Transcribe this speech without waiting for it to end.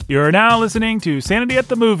You are now listening to Sanity at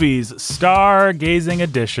the Movies, Stargazing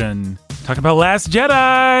Edition. Talking about Last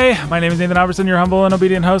Jedi. My name is Nathan Albertson, your humble and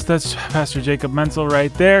obedient host. That's Pastor Jacob Menzel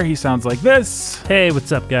right there. He sounds like this. Hey,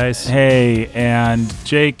 what's up, guys? Hey, and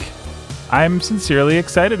Jake, I'm sincerely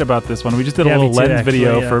excited about this one. We just did a little me too, Lens actually,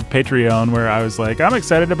 video yeah. for Patreon where I was like, I'm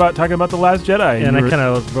excited about talking about The Last Jedi. And I kind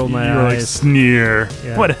of rolled my you were like, eyes. sneer.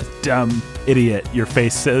 Yeah. What a dumb idiot. Your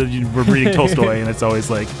face said you were reading Tolstoy, and it's always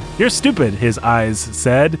like, you're stupid, his eyes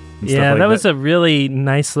said. and stuff Yeah, like that was a really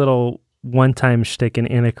nice little one-time shtick in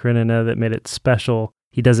Anna Karenina that made it special.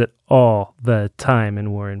 He does it all the time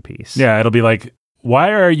in War and Peace. Yeah, it'll be like,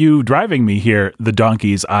 why are you driving me here? The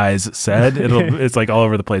donkey's eyes said. It's like all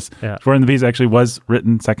over the place. Yeah. War and Peace actually was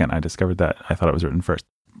written second. I discovered that. I thought it was written first,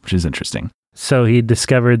 which is interesting. So he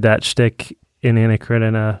discovered that shtick in Anna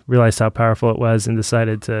Karenina, realized how powerful it was, and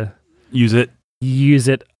decided to Use it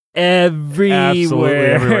everywhere. absolutely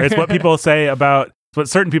everywhere. It's what people say about, it's what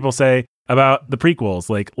certain people say about the prequels.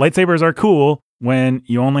 Like, lightsabers are cool when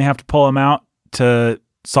you only have to pull them out to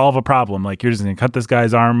solve a problem. Like, you're just going to cut this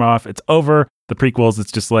guy's arm off. It's over. The prequels,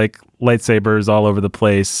 it's just like lightsabers all over the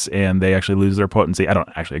place, and they actually lose their potency. I don't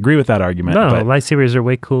actually agree with that argument. No, but, lightsabers are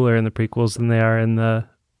way cooler in the prequels than they are in the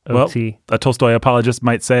OT. a Tolstoy apologist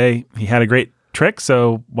might say he had a great trick,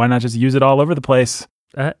 so why not just use it all over the place?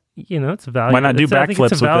 It's a valid. Why not do I think it's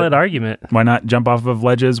backflips a valid with it? argument. Why not jump off of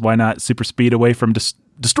ledges? Why not super speed away from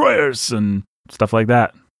destroyers and stuff like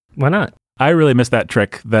that? Why not? I really miss that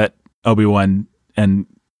trick that Obi-Wan and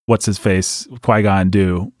what's-his-face, Qui-Gon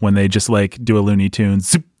do when they just like do a Looney Tunes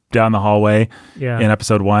zoop down the hallway Yeah. in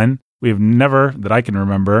episode 1. We've never, that I can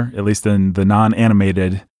remember, at least in the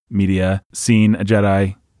non-animated media, seen a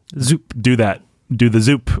Jedi Zoop. do that, do the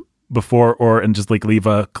zoop before and just like leave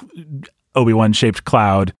a Obi-Wan shaped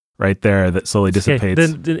cloud right there that slowly dissipates.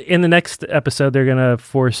 Okay. In the next episode, they're gonna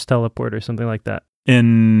force teleport or something like that.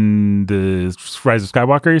 In the Rise of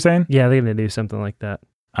Skywalker, you're saying? Yeah, they're gonna do something like that.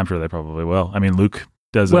 I'm sure they probably will. I mean, Luke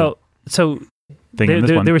does Well, so a thing in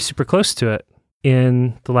this one. they were super close to it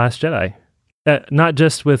in The Last Jedi. Not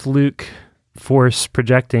just with Luke force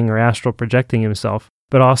projecting or astral projecting himself,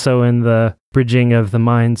 but also in the bridging of the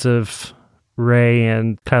minds of Rey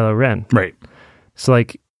and Kylo Ren. Right. So,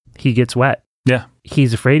 like, he gets wet. Yeah.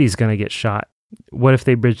 He's afraid he's going to get shot. What if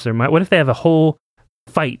they bridge their mind? What if they have a whole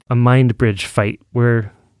fight, a mind bridge fight,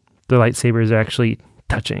 where the lightsabers are actually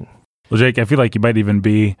touching? Well, Jake, I feel like you might even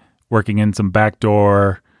be working in some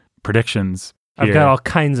backdoor predictions here. I've got all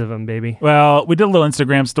kinds of them, baby. Well, we did a little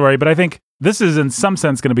Instagram story, but I think this is in some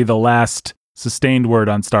sense going to be the last sustained word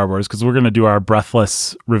on Star Wars, because we're going to do our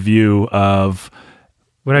breathless review of...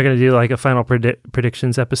 We're not going to do like a final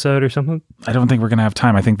predictions episode or something? I don't think we're going to have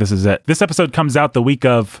time. I think this is it. This episode comes out the week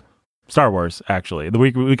of Star Wars, actually. The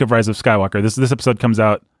week of Rise of Skywalker. This episode comes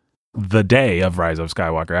out the day of Rise of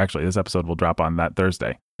Skywalker, actually. This episode will drop on that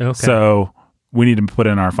Thursday. Okay. So we need to put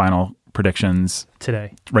in our final predictions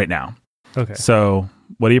Today. right now. Okay. So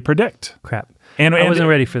what do you predict? Crap. And I wasn't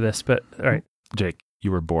ready for this, but all right. Jake,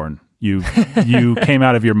 you were born. You came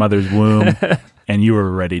out of your mother's womb and you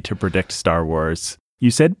were ready to predict Star Wars. You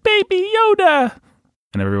said, "Baby Yoda."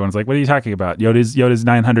 And everyone's like, "What are you talking about? Yoda's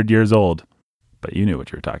 900 years old." But you knew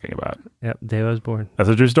what you were talking about. Yep, day I was born. That's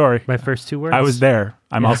a true story. My first 2 words. I was there.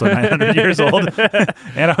 I'm also 900 years old.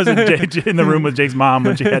 And I was in the room with Jake's mom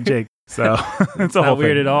when she had Jake. So it's a whole not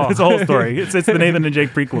weird thing. at all. It's a whole story. It's the Nathan and Jake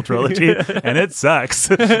prequel trilogy, and it sucks.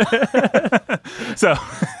 So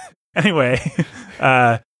anyway,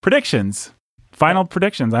 predictions. Final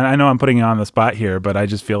predictions. I know I'm putting you on the spot here, but I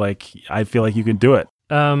feel like you can do it.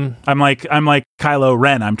 I'm like Kylo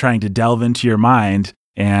Ren. I'm trying to delve into your mind,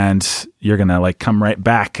 and you're gonna like come right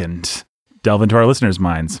back and delve into our listeners'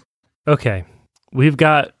 minds. Okay. We've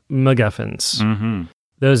got MacGuffins. Mm-hmm.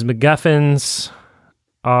 Those MacGuffins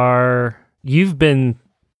are... You've been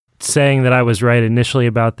saying that I was right initially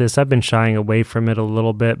about this. I've been shying away from it a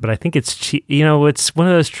little bit, but I think it's it's one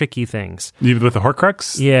of those tricky things. With the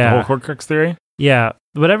Horcrux? Yeah. The whole Horcrux theory? Yeah.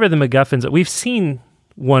 Whatever the MacGuffins... We've seen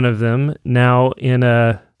one of them now in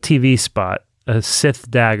a TV spot. A Sith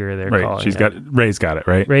dagger, they're calling it. Rey's got it,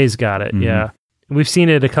 right? Rey's got it, Mhm. yeah. We've seen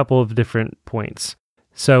it a couple of different points.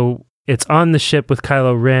 So it's on the ship with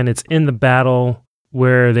Kylo Ren. It's in the battle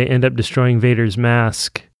where they end up destroying Vader's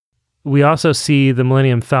mask. We also see the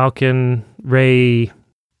Millennium Falcon, Rey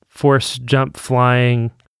force jump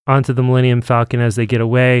flying onto the Millennium Falcon as they get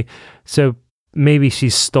away. So maybe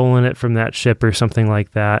she's stolen it from that ship or something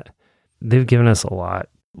like that. They've given us a lot.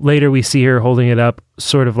 Later, we see her holding it up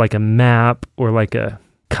sort of like a map or like a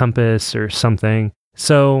compass or something.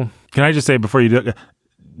 So... Can I just say before you do...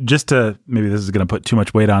 just to, maybe this is going to put too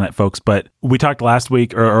much weight on it, folks, but we talked last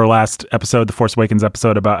week or last episode, the Force Awakens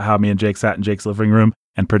episode, about how me and Jake sat in Jake's living room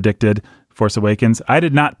and predicted Force Awakens. I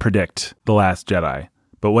did not predict The Last Jedi,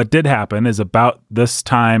 but what did happen is about this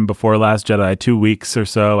time before Last Jedi, 2 weeks or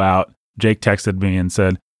so out, Jake texted me and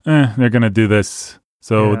said, they're going to do this.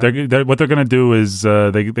 So what they're going to do is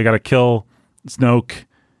they got to kill Snoke,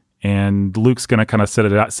 and Luke's going to kind of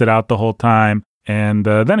sit out the whole time, and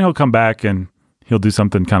then he'll come back and he'll do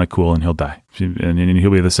something kind of cool and he'll die, and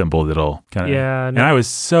he'll be the symbol that'll kind of. Yeah, and I was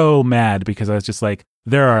so mad because I was just like,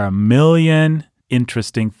 there are a million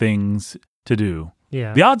interesting things to do.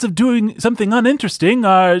 Yeah, the odds of doing something uninteresting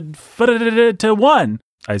are to 1.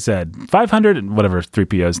 I said 500 and whatever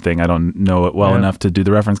 3PO's thing. I don't know it well enough to do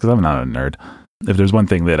the reference because I'm not a nerd. If there's one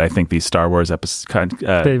thing that I think these Star Wars episodes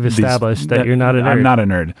they've established that you're not a nerd. I'm not a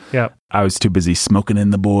nerd. Yeah, I was too busy smoking in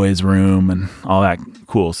the boys' room and all that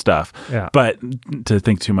cool stuff. Yeah, but to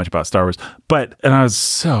think too much about Star Wars. And I was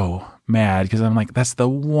so mad because I'm like, that's the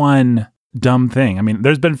one dumb thing. I mean,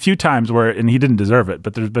 there's been a few times where, and he didn't deserve it,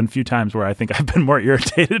 but there's been a few times where I think I've been more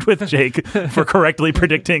irritated with Jake for correctly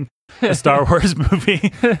predicting a Star Wars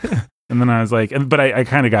movie. And then I was like, but I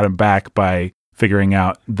kind of got him back by figuring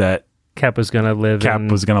out that Cap was going to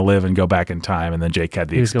live and go back in time, and then Jake had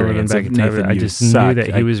the experience of Nathan. I just knew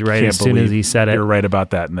that he was right as soon as he said it. You're right about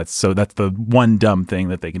that, and that's the one dumb thing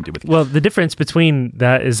that they can do with. Well, the difference between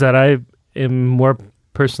that is that I am more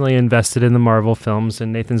personally invested in the Marvel films,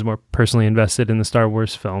 and Nathan's more personally invested in the Star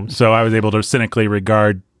Wars films. So I was able to cynically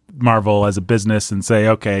regard Marvel as a business and say,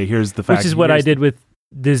 okay, here's the fact. Which is what I did with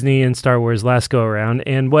Disney and Star Wars last go around,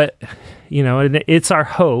 and what it's our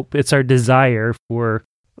hope, it's our desire for.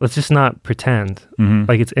 Let's just not pretend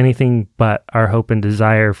like it's anything but our hope and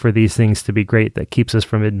desire for these things to be great that keeps us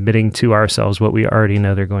from admitting to ourselves what we already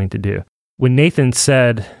know they're going to do. When Nathan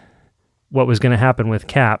said what was going to happen with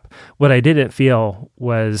Cap, what I didn't feel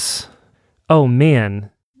was, oh man,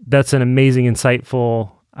 that's an amazing,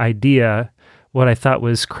 insightful idea. What I thought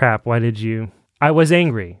was, crap, why did you? I was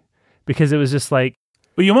angry because it was just like,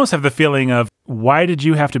 well, you almost have the feeling of, why did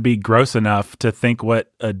you have to be gross enough to think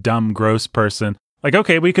what a dumb, gross person... Like,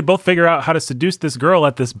 okay, we could both figure out how to seduce this girl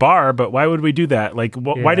at this bar, but why would we do that? Like,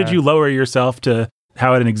 why did you lower yourself to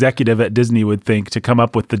how an executive at Disney would think to come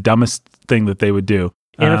up with the dumbest thing that they would do?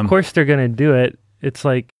 And of course they're going to do it. It's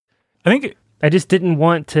like, I just didn't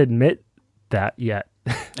want to admit that yet.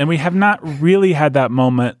 And we have not really had that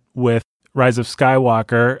moment with Rise of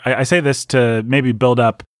Skywalker. I say this to maybe build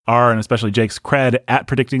up our, and especially Jake's, cred at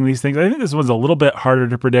predicting these things. I think this one's a little bit harder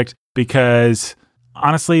to predict because...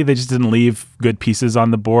 honestly, they just didn't leave good pieces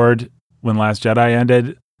on the board when Last Jedi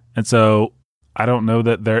ended. And so I don't know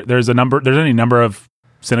that there's any number of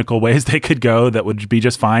cynical ways they could go that would be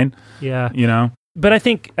just fine. Yeah. But I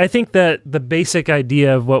think that the basic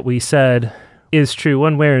idea of what we said is true.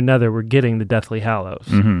 One way or another, we're getting the Deathly Hallows.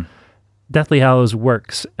 Mm-hmm. Deathly Hallows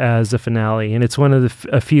works as a finale, and it's one of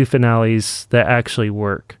a few finales that actually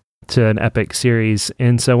work to an epic series.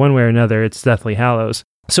 And so one way or another, it's Deathly Hallows.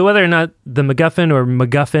 So whether or not the MacGuffin or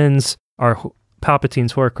MacGuffins are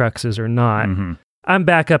Palpatine's Horcruxes or not, I'm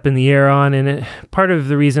back up in the air on, and part of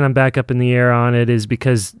the reason I'm back up in the air on it is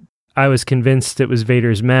because I was convinced it was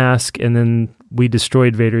Vader's mask, and then we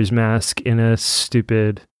destroyed Vader's mask in a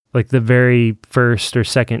stupid, like the very first or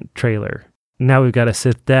second trailer. Now we've got a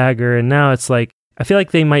Sith dagger, and now it's like, I feel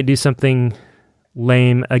like they might do something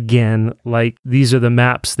lame again, like these are the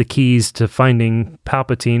maps, the keys to finding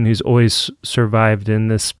Palpatine, who's always survived in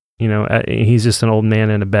this, he's just an old man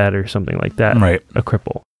in a bed or something like that, right? A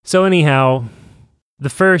cripple. So anyhow, the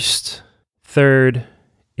first third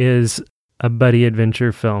is a buddy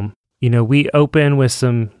adventure film. We open with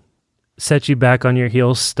some set you back on your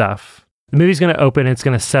heels stuff. The movie's going to open, and it's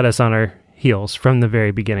going to set us on our heels from the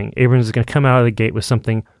very beginning. Abrams is going to come out of the gate with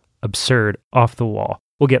something absurd, off the wall.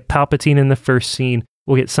 We'll get Palpatine in the first scene.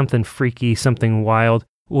 We'll get something freaky, something wild.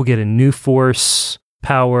 We'll get a new force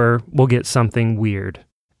power. We'll get something weird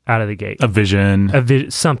out of the gate. A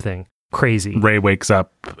vision. Something crazy. Rey wakes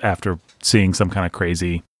up after seeing some kind of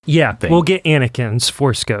crazy thing. We'll get Anakin's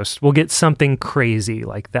Force Ghost. We'll get something crazy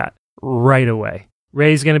like that right away.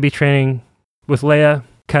 Rey's going to be training with Leia.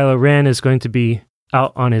 Kylo Ren is going to be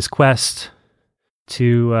out on his quest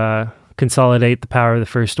to consolidate the power of the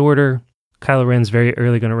First Order. Kylo Ren's very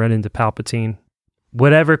early going to run into Palpatine.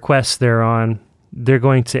 Whatever quest they're on, they're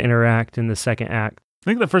going to interact in the second act. I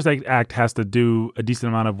think the first act has to do a decent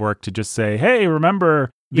amount of work to just say, hey, remember,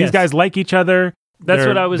 these guys like each other. That's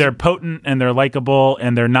what I was. They're potent and they're likable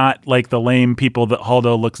and they're not like the lame people that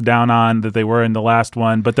Holdo looks down on that they were in the last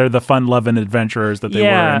one, but they're the fun-loving adventurers that they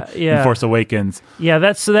were in Force Awakens. Yeah,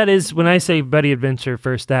 that is when I say buddy adventure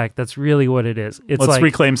first act. That's really what it is. It's Let's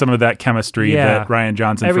reclaim some of that chemistry that Rian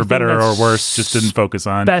Johnson, everything for better or worse, just didn't focus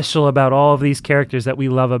on. Special about all of these characters that we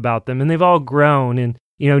love about them, and they've all grown. And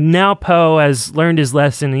now Poe has learned his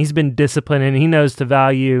lesson. And he's been disciplined, and he knows to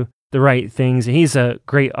value the right things, and he's a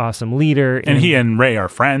great, awesome leader. And he and Rey are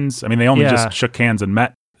friends. I mean, they only just shook hands and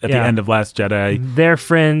met at the end of Last Jedi. They're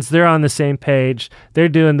friends. They're on the same page. They're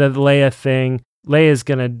doing the Leia thing. Leia's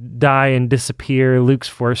gonna die and disappear. Luke's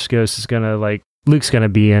Force Ghost is Luke's gonna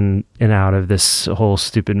be in and out of this whole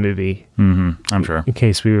stupid movie. Mm-hmm. I'm sure.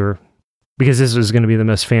 Because this was gonna be the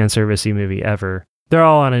most fan servicey movie ever. They're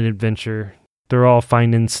all on an adventure. They're all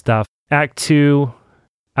finding stuff. Act 2,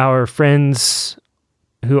 our friends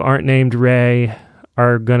who aren't named Rey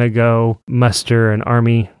are going to go muster an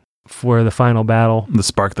army for the final battle. The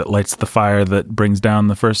spark that lights the fire that brings down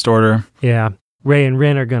the First Order. Yeah. Rey and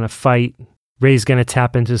Ren are going to fight. Rey's going to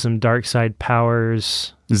tap into some dark side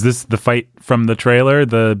powers. Is this the fight from the trailer,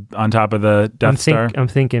 on top of the Death Star? I'm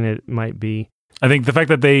thinking it might be. I think the fact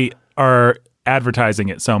that they are advertising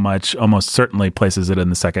it so much almost certainly places it in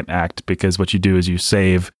the second act, because what you do is you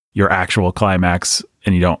save your actual climax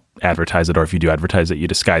and you don't advertise it, or if you do advertise it, you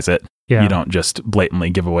disguise it. Yeah. You don't just blatantly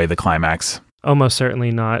give away the climax. Almost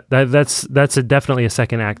certainly not. That's definitely a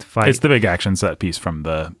second act fight. It's the big action set piece from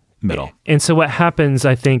the middle. And so what happens,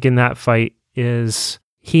 I think, in that fight is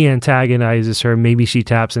he antagonizes her. Maybe she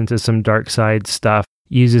taps into some dark side stuff,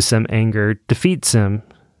 uses some anger, defeats him,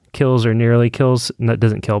 kills or nearly kills,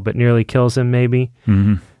 doesn't kill, but nearly kills him maybe.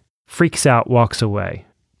 Mm-hmm. Freaks out, walks away.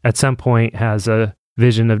 At some point has a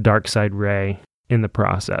vision of Darkseid Rey in the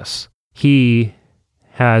process. He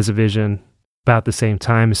has a vision about the same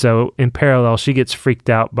time. So in parallel, she gets freaked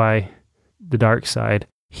out by the dark side.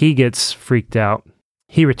 He gets freaked out.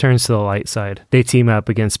 He returns to the light side. They team up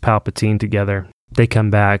against Palpatine together. They come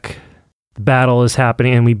back. The battle is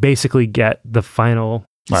happening, and we basically get the final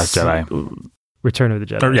Last Jedi. Return of the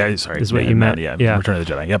Jedi. Is what you meant. Yeah. Return of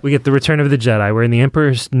the Jedi. Yep. We get the Return of the Jedi. We're in the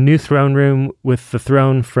Emperor's new throne room with the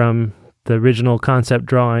throne from the original concept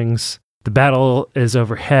drawings. The battle is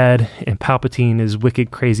overhead, and Palpatine is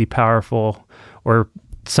wicked, crazy, powerful, or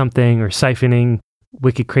something, or siphoning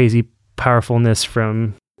wicked, crazy powerfulness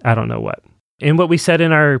from I don't know what. And what we said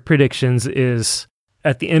in our predictions is,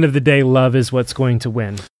 at the end of the day, love is what's going to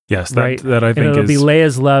win. Yes, that I think and it'll be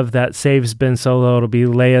Leia's love that saves Ben Solo. It'll be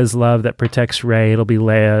Leia's love that protects Rey. It'll be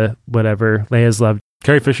Leia, whatever. Leia's love.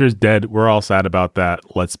 Carrie Fisher's dead. We're all sad about that.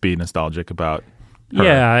 Let's be nostalgic about her.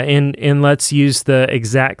 Yeah, and let's use the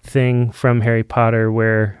exact thing from Harry Potter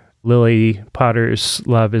where Lily Potter's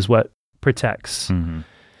love is what protects. Mm-hmm.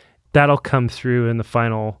 That'll come through in the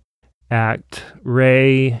final act.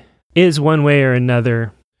 Rey is one way or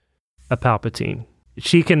another a Palpatine.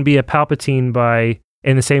 She can be a Palpatine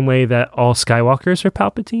in the same way that all Skywalkers are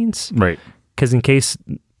Palpatines. Right. Because in case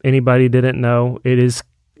anybody didn't know, it is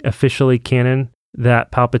officially canon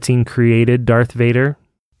that Palpatine created Darth Vader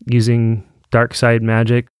using dark side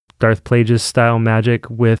magic, Darth Plagueis style magic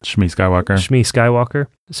with Shmi Skywalker.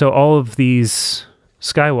 So all of these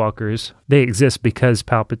Skywalkers, they exist because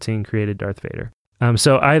Palpatine created Darth Vader.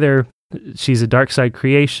 So either she's a dark side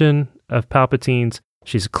creation of Palpatine's,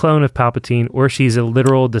 she's a clone of Palpatine, or she's a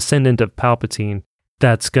literal descendant of Palpatine.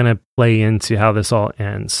 That's going to play into how this all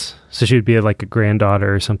ends. So she would be like a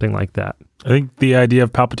granddaughter or something like that. I think the idea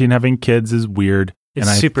of Palpatine having kids is weird.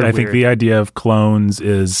 It's super weird. I think the idea of clones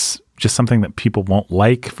is just something that people won't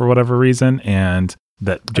like for whatever reason, and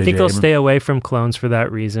that I think they'll stay away from clones for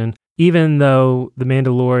that reason, even though The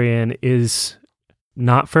Mandalorian is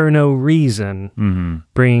not for no reason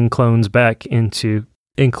bringing clones back in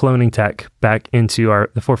cloning tech back into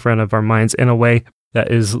the forefront of our minds in a way that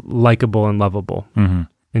is likable and lovable. Mm-hmm.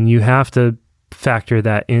 And you have to factor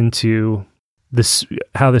that into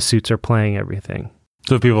how the suits are playing everything.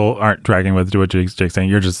 So if people aren't tracking with what Jake's saying,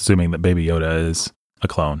 you're just assuming that Baby Yoda is a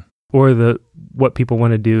clone. Or what people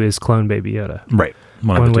want to do is clone Baby Yoda. Right.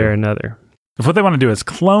 One way or another. If what they want to do is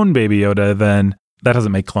clone Baby Yoda, then that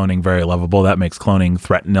doesn't make cloning very lovable. That makes cloning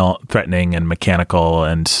threatening and mechanical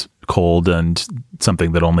and cold and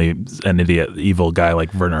something that only an idiot evil guy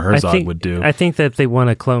like Werner Herzog would do. I think that they want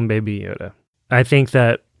to clone Baby Yoda. I think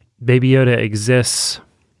that Baby Yoda exists.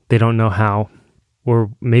 They don't know how, or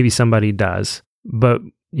maybe somebody does. But,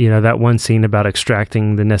 that one scene about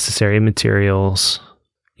extracting the necessary materials,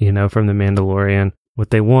 from the Mandalorian, what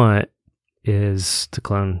they want is to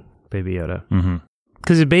clone Baby Yoda. Mm-hmm.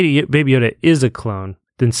 Because if Baby Yoda is a clone,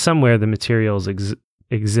 then somewhere the materials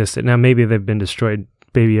existed. Now, maybe they've been destroyed.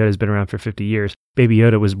 Baby Yoda's been around for 50 years. Baby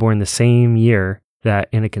Yoda was born the same year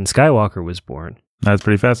that Anakin Skywalker was born. That's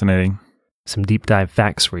pretty fascinating. Some deep dive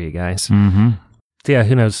facts for you guys. Mm-hmm. So yeah,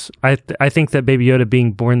 who knows? I think that Baby Yoda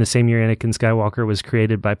being born the same year Anakin Skywalker was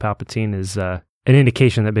created by Palpatine is an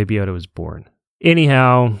indication that Baby Yoda was born.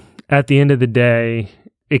 Anyhow, at the end of the day,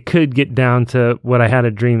 it could get down to what I had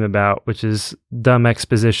a dream about, which is dumb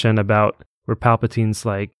exposition about where Palpatine's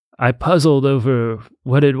like, I puzzled over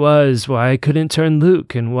what it was, why I couldn't turn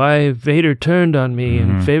Luke, and why Vader turned on me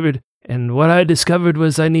and favored. And what I discovered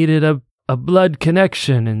was I needed a blood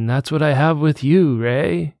connection, and that's what I have with you,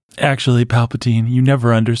 Rey. Actually, Palpatine, you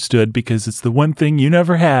never understood because it's the one thing you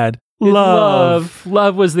never had. Love.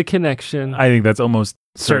 Love was the connection. I think that's almost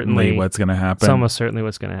certainly what's going to happen. It's almost certainly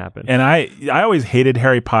what's going to happen. And I always hated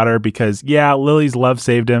Harry Potter because, yeah, Lily's love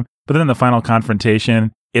saved him. But then the final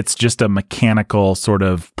confrontation, it's just a mechanical sort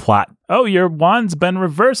of plot. Oh, your wand's been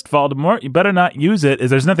reversed, Voldemort. You better not use it.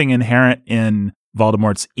 There's nothing inherent in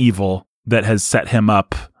Voldemort's evil that has set him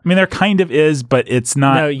up. I mean, there kind of is, but it's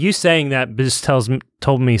not. No, you saying that just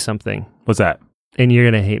told me something. What's that? And you're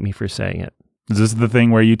going to hate me for saying it. Is this the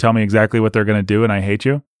thing where you tell me exactly what they're going to do and I hate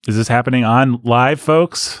you? Is this happening on live,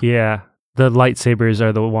 folks? Yeah. The lightsabers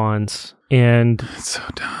are the wands. And it's so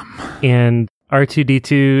dumb. And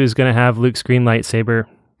R2-D2 is going to have Luke's green lightsaber.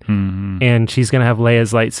 Mm-hmm. And she's going to have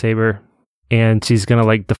Leia's lightsaber. And she's going to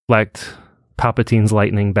like deflect Palpatine's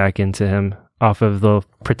lightning back into him off of the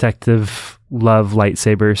protective love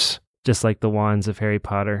lightsabers, just like the wands of Harry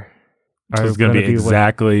Potter. So it's going to be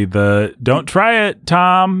exactly the don't try it,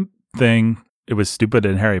 Tom thing. It was stupid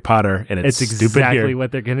in Harry Potter, and it's stupid exactly here.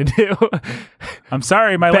 what they're going to do. I'm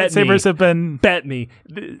sorry, my lightsabers have been... Bet me.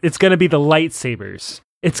 It's going to be the lightsabers.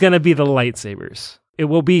 It's going to be the lightsabers. It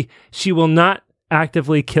will be... She will not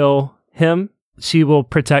actively kill him. She will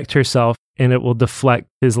protect herself, and it will deflect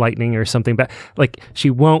his lightning or something back. Like, she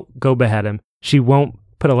won't go behead him. She won't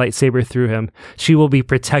put a lightsaber through him. She will be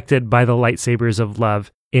protected by the lightsabers of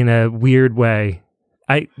love in a weird way.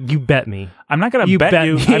 You bet me. I'm not going to bet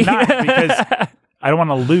you. I'm not, because I don't want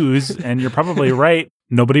to lose, and you're probably right.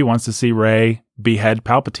 Nobody wants to see Rey behead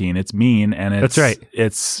Palpatine. It's mean, and it's... That's right.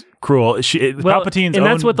 It's cruel. Palpatine's and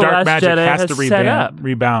own that's what the dark Last magic Jedi has to set up.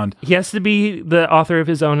 rebound. He has to be the author of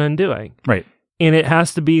his own undoing. Right. And it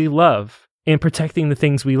has to be love and protecting the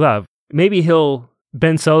things we love. Maybe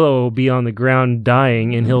Ben Solo will be on the ground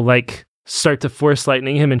dying, and he'll like start to force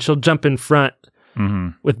lightning him, and she'll jump in front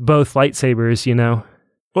with both lightsabers, you know?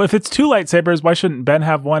 Well, if it's two lightsabers, why shouldn't Ben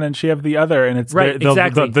have one and she have the other? And it's right,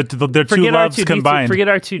 exactly. They're two loves R2-D2, combined. Forget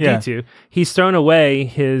R2-D2. Yeah. He's thrown away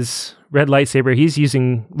his red lightsaber. He's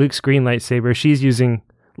using Luke's green lightsaber. She's using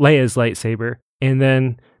Leia's lightsaber. And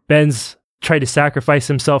then Ben's tried to sacrifice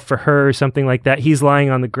himself for her or something like that. He's lying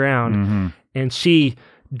on the ground. And she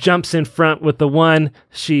jumps in front with the one.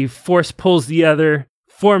 She force pulls the other,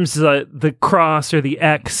 forms the cross or the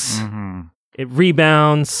X. It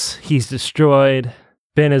rebounds. He's destroyed.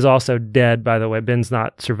 Ben is also dead, by the way. Ben's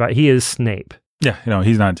not surviving. He is Snape. Yeah,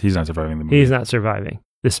 he's not surviving the movie. He's not surviving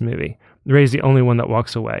this movie. Rey's the only one that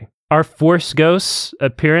walks away. Our Force Ghosts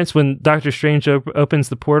appearance, when Doctor Strange opens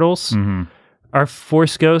the portals, our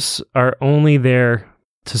Force Ghosts are only there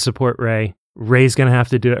to support Rey. Rey's going to have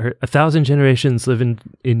to do it. 1,000 generations live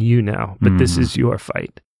in you now, but this is your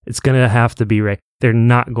fight. It's going to have to be Rey. They're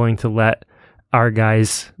not going to let our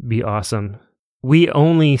guys be awesome. We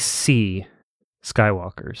only see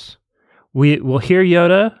Skywalkers. We'll hear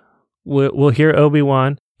Yoda. We'll hear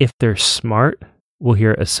Obi-Wan. If they're smart, we'll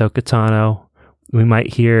hear Ahsoka Tano. We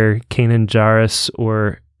might hear Kanan Jarrus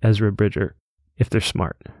or Ezra Bridger if they're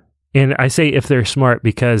smart. And I say if they're smart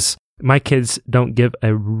because my kids don't give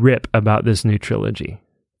a rip about this new trilogy.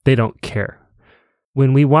 They don't care.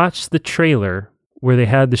 When we watched the trailer where they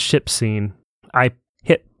had the ship scene, I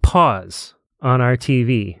hit pause on our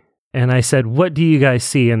TV and I said, "What do you guys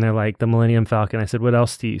see?" And they're like, "The Millennium Falcon." I said, "What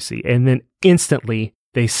else do you see?" And then instantly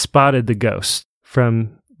they spotted the ghost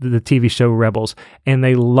from the TV show Rebels, and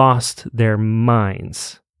they lost their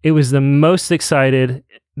minds. It was the most excited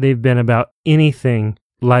they've been about anything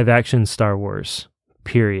live action Star Wars,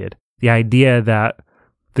 period. The idea that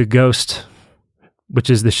the ghost, which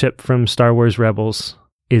is the ship from Star Wars Rebels,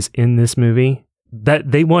 is in this movie,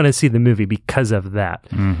 that they want to see the movie because of that.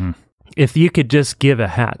 If you could just give a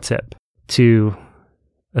hat tip to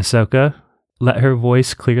Ahsoka, let her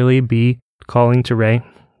voice clearly be calling to Rey,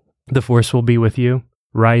 "The Force will be with you.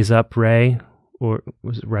 Rise up, Rey," or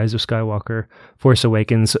was it Rise of Skywalker? Force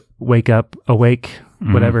Awakens, wake up, awake,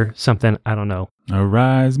 whatever, something, I don't know.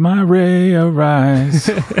 Arise, my Rey, arise.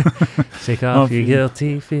 Shake off your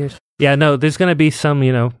guilty fears. Yeah, no, there's going to be some,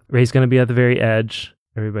 Rey's going to be at the very edge.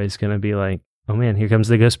 everybody's going to be like, oh man, here comes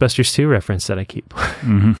the Ghostbusters 2 reference that I keep.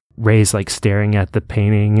 Mm-hmm. Ray's like staring at the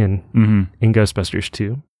painting and Mm-hmm. in Ghostbusters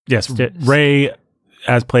 2. Yes, Ray,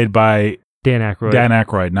 as played by Dan Aykroyd. Dan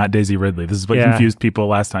Aykroyd, not Daisy Ridley. This is what Yeah. confused people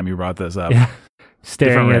last time you brought this up. Yeah.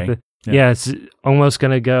 Staring Different at Ray. the... Yeah. Yeah, it's almost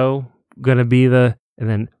going to be the... And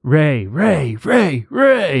then Ray, I,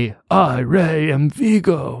 Ray, am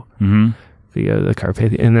Vigo. Mm-hmm. Vigo the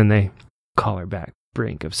Carpathia. And then they call her back,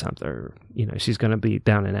 brink of something. Or, she's going to be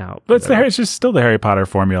down and out. But it's just still the Harry Potter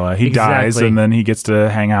formula. He dies, Exactly. and then he gets to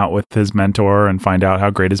hang out with his mentor and find out how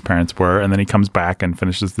great his parents were, and then he comes back and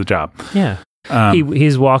finishes the job. Yeah. Um,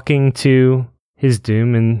 He's walking to his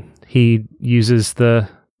doom, and he uses the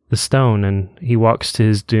stone, and he walks to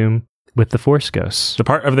his doom with the Force Ghosts. the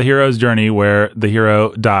part of the hero's journey where the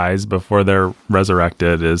hero dies before they're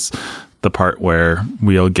resurrected is the part where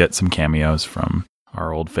we'll get some cameos from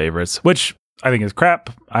our old favorites, which I think is crap.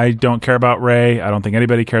 I don't care about Rey. I don't think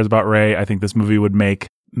anybody cares about Rey. I think this movie would make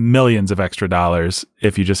millions of extra dollars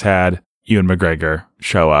if you just had Ewan McGregor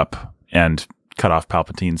show up and cut off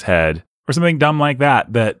Palpatine's head or something dumb like that,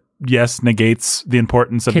 yes, negates the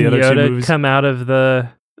importance of Can the other Yoda two movies. come out of the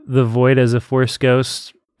void as a Force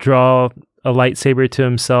Ghost, draw a lightsaber to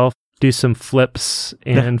himself, do some flips,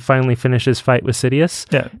 and finally finish his fight with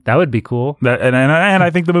Sidious? Yeah. That would be cool. And I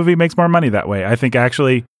think the movie makes more money that way. I think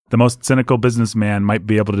actually the most cynical businessman might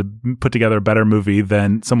be able to put together a better movie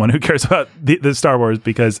than someone who cares about the Star Wars,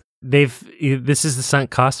 because This is the sunk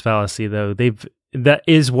cost fallacy, though. That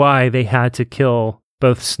is why they had to kill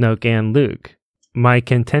both Snoke and Luke. My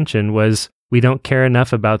contention was we don't care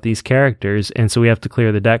enough about these characters, and so we have to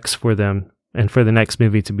clear the decks for them and for the next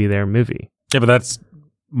movie to be their movie. yeah, but that's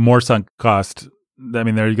more sunk cost. I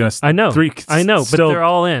mean, they're going to I know, but they're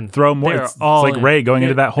all in. throw more. They're It's all like in. Rey going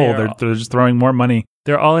into that hole. They're They're just throwing more money.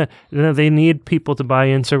 They're all in. They need people to buy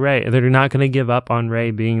into Rey. They're not going to give up on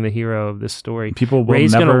Rey being the hero of this story. People will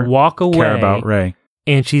Rey's never going to walk away, care about Rey.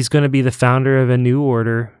 and she's going to be the founder of a new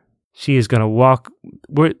order. She is going to walk.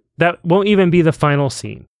 That won't even be the final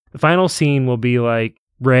scene. The final scene will be like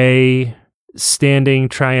Rey standing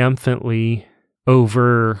triumphantly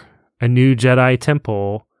over a new Jedi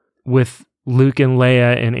temple with Luke and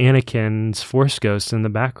Leia and Anakin's Force Ghosts in the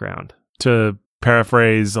background. To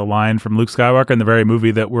paraphrase a line from Luke Skywalker in the very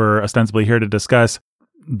movie that we're ostensibly here to discuss,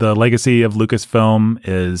 the legacy of Lucasfilm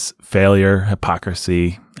is failure,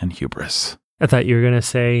 hypocrisy, and hubris. I thought you were going to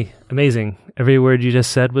say, amazing. Every word you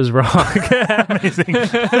just said was wrong. Amazing.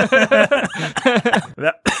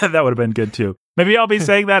 That would have been good too. Maybe I'll be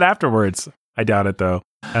saying that afterwards. I doubt it though.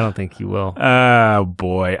 I don't think you will. Oh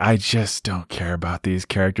boy, I just don't care about these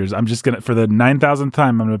characters. I'm just gonna, for the 9,000th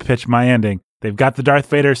time, I'm gonna pitch my ending. They've got the Darth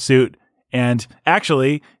Vader suit, and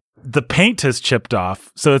actually, the paint has chipped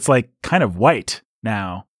off, so it's like kind of white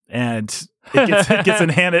now, and it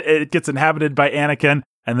gets inhabited by Anakin,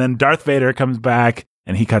 and then Darth Vader comes back,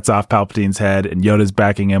 and he cuts off Palpatine's head, and Yoda's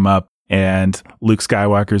backing him up, and Luke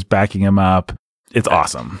Skywalker's backing him up. It's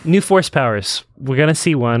awesome. New Force powers. We're going to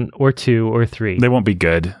see 1 or 2 or 3. They won't be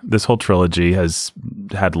good. This whole trilogy has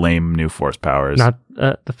had lame new Force powers. Not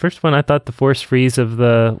the first one. I thought the Force freeze of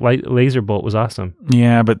the laser bolt was awesome.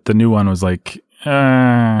 Yeah, but the new one was like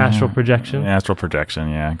Astral projection. Astral projection,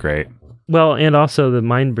 yeah, great. Well, and also the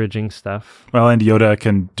mind bridging stuff. Well, and Yoda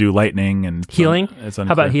can do lightning and Healing.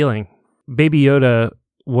 How about healing? Baby Yoda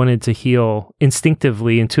wanted to heal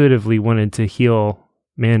intuitively wanted to heal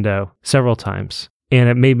Mando several times, and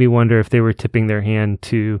it made me wonder if they were tipping their hand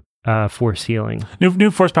to Force healing.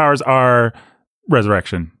 New Force powers are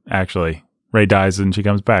resurrection. Actually, Rey dies and she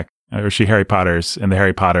comes back, or she Harry Potters. And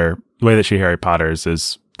the way that she Harry Potters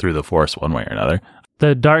is through the Force, one way or another.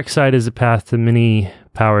 The dark side is a path to many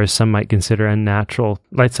powers some might consider unnatural.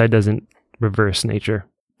 Light side doesn't reverse nature.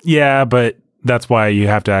 Yeah, but that's why you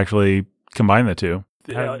have to actually combine the two.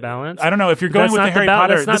 Have balance. I don't know if you're going with the Harry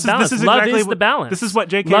Potter. This is Love exactly is the balance. This is what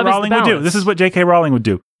J.K. Love is the Rowling would do. balance. This is what J.K. Rowling would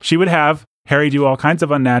do. She would have Harry do all kinds of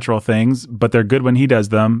unnatural things, but they're good when he does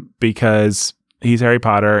them because he's Harry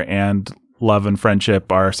Potter and love and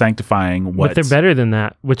friendship are sanctifying what. But they're better than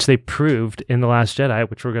that, which they proved in The Last Jedi,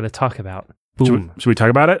 which we're going to talk about. Boom. Should we talk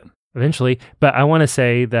about it? Eventually. But I want to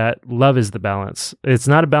say that love is the balance. It's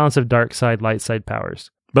not a balance of dark side, light side powers.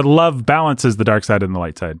 But love balances the dark side and the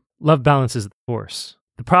light side. Love balances the Force.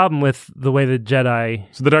 The problem with the way the Jedi...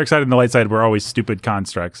 So the dark side and the light side were always stupid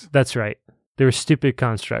constructs. That's right. They were stupid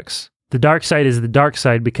constructs. The dark side is the dark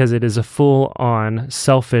side because it is a full-on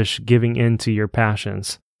selfish giving in to your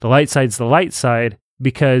passions. The light side's the light side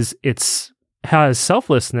because it has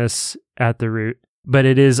selflessness at the root, but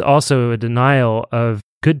it is also a denial of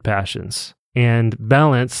good passions. And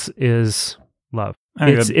balance is love.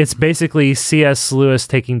 It's basically C.S. Lewis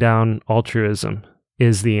taking down altruism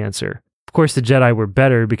is the answer. Of course, the Jedi were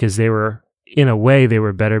better because they were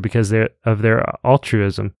better because of their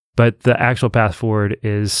altruism. But the actual path forward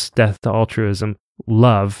is death to altruism,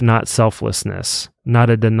 love, not selflessness, not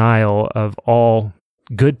a denial of all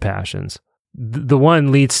good passions. The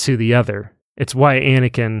one leads to the other. It's why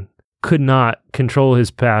Anakin could not control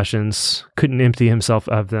his passions, couldn't empty himself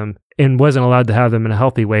of them, and wasn't allowed to have them in a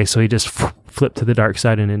healthy way, so he just flipped to the dark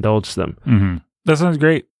side and indulged them. Mm-hmm. That sounds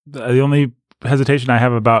great. The only hesitation I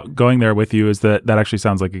have about going there with you is that actually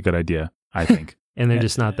sounds like a good idea, I think. And they're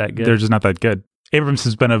just not that good. They're just not that good. Abrams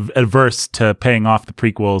has been averse to paying off the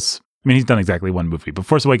prequels. I mean, he's done exactly one movie, but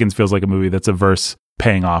Force Awakens feels like a movie that's averse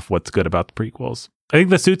paying off what's good about the prequels. I think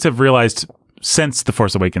the suits have realized since The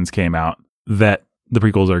Force Awakens came out that the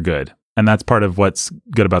prequels are good. And that's part of what's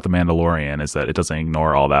good about The Mandalorian is that it doesn't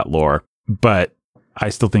ignore all that lore. But I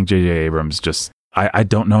still think J.J. Abrams I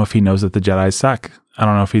don't know if he knows that the Jedi suck. I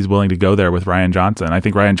don't know if he's willing to go there with Rian Johnson. I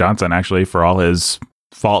think Rian Johnson, actually, for all his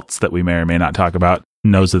faults that we may or may not talk about,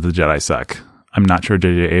 knows that the Jedi suck. I'm not sure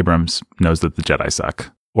J.J. Abrams knows that the Jedi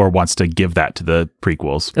suck or wants to give that to the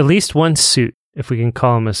prequels. At least one suit, if we can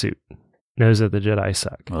call him a suit, knows that the Jedi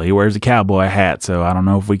suck. Well, he wears a cowboy hat, so I don't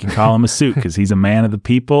know if we can call him a suit because he's a man of the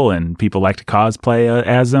people and people like to cosplay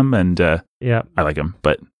as him. And yeah, I like him,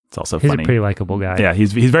 but it's also he's funny. He's a pretty likable guy. Yeah,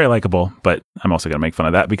 he's very likable, but I'm also going to make fun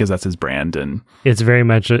of that because that's his brand. And it's very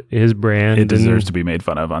much his brand. It deserves to be made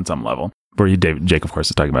fun of on some level. Jake, of course,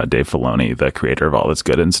 is talking about Dave Filoni, the creator of all that's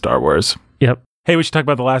good in Star Wars. Yep. Hey, we should talk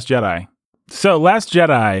about The Last Jedi. So, Last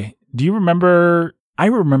Jedi, do you remember? I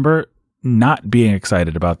remember not being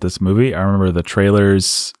excited about this movie. I remember the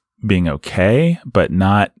trailers being okay, but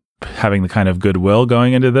not having the kind of goodwill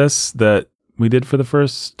going into this that we did for the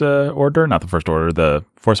First Order. Not the First Order, the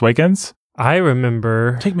Force Awakens. I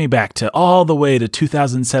remember... Take me back to all the way to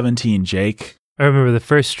 2017, Jake. I remember the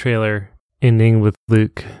first trailer ending with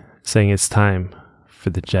Luke saying it's time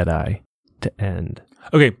for the Jedi to end.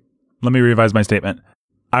 Okay, let me revise my statement.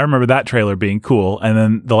 I remember that trailer being cool, and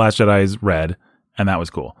then The Last Jedi is red, and that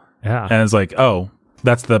was cool. Yeah. And it's like, oh,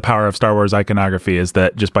 that's the power of Star Wars iconography, is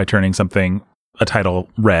that just by turning a title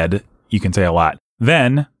red, you can say a lot.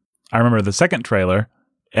 Then, I remember the second trailer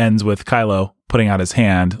ends with Kylo putting out his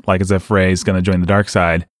hand, like as if Rey's going to join the dark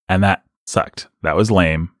side, and that sucked. That was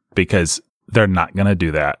lame, because they're not going to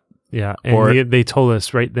do that. Yeah, and they told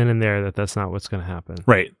us right then and there that that's not what's going to happen.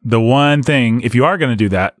 Right. The one thing, if you are going to do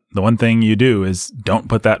that, the one thing you do is don't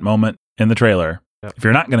put that moment in the trailer. Yep. If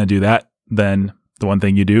you're not going to do that, then the one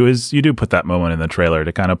thing you do is you do put that moment in the trailer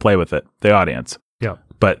to kind of play with it, the audience. Yeah.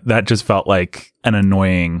 But that just felt like an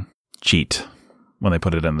annoying cheat when they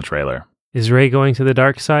put it in the trailer. Is Rey going to the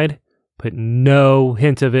dark side? Put no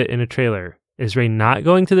hint of it in a trailer. Is Rey not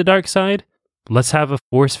going to the dark side? Let's have a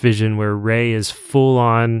Force vision where Rey is full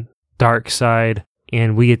on dark side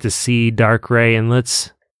and we get to see Dark Rey, and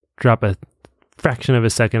let's drop a fraction of a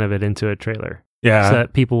second of it into a trailer. Yeah. So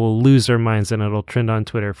that people will lose their minds and it'll trend on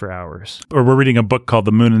Twitter for hours. Or we're reading a book called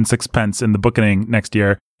The Moon and Sixpence in the Bookening next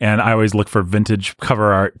year, and I always look for vintage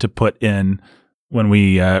cover art to put in when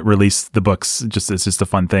we release the books. It's just a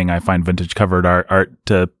fun thing. I find vintage covered art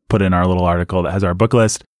to put in our little article that has our book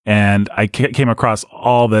list, and I came across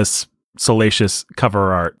all this salacious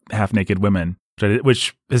cover art, half-naked women,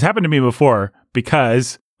 which has happened to me before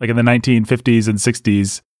because, like in the 1950s and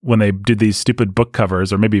 60s, when they did these stupid book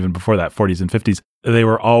covers, or maybe even before that, 40s and 50s, they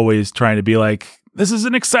were always trying to be like, this is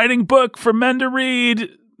an exciting book for men to read.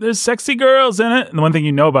 There's sexy girls in it. And the one thing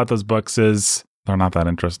you know about those books is they're not that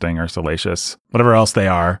interesting or salacious. Whatever else they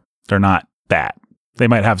are, they're not that. They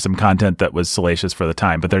might have some content that was salacious for the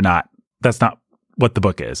time, but that's not what the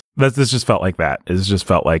book is. This just felt like that. It just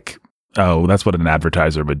felt like, oh, that's what an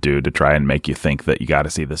advertiser would do to try and make you think that you got to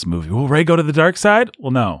see this movie. Will Rey go to the dark side?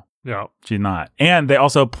 Well, no. No, she's not. And they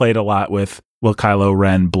also played a lot with, will Kylo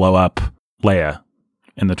Ren blow up Leia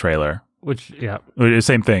in the trailer? Which, yeah.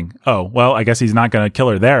 Same thing. Oh, well, I guess he's not going to kill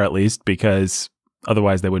her there at least, because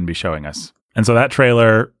otherwise they wouldn't be showing us. And so that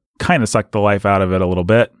trailer kind of sucked the life out of it a little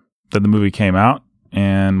bit. Then the movie came out.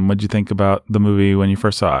 And what'd you think about the movie when you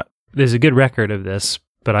first saw it? There's a good record of this,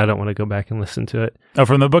 but I don't want to go back and listen to it. Oh,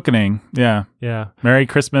 from the Bookening. Yeah. Yeah. Merry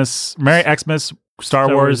Christmas. Merry Xmas.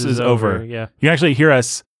 Star Wars is over. Yeah. You can actually hear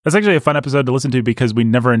us. That's actually a fun episode to listen to because we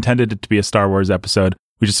never intended it to be a Star Wars episode.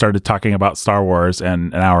 We just started talking about Star Wars,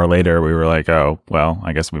 and an hour later we were like, oh, well,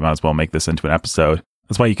 I guess we might as well make this into an episode.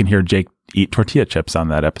 That's why you can hear Jake eat tortilla chips on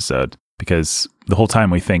that episode, because the whole time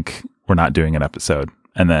we think we're not doing an episode,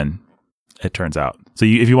 and then it turns out. So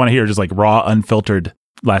if you want to hear just like raw, unfiltered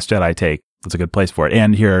Last Jedi take, that's a good place for it,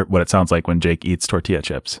 and hear what it sounds like when Jake eats tortilla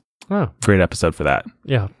chips. Oh, Great episode for that.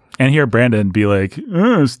 yeah. And hear Brandon be like,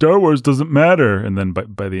 Star Wars doesn't matter. And then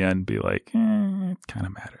by the end be like, it kind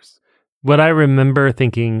of matters. What I remember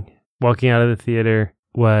thinking walking out of the theater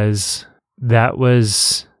was that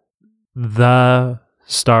was the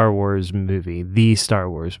Star Wars movie,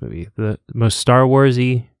 the most Star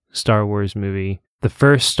Wars-y Star Wars movie, the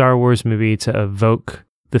first Star Wars movie to evoke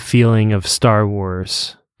the feeling of Star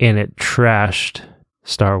Wars, and it trashed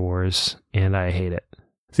Star Wars, and I hate it.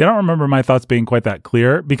 See, I don't remember my thoughts being quite that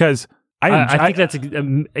clear because I think that's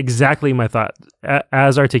exactly my thought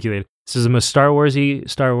as articulated. This is the most Star Wars-y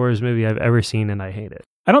Star Wars movie I've ever seen, and I hate it.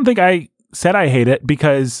 I don't think I said I hate it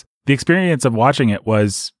because the experience of watching it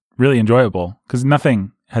was really enjoyable because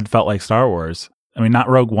nothing had felt like Star Wars. I mean, not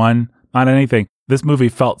Rogue One, not anything. This movie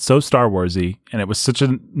felt so Star Wars-y, and it was such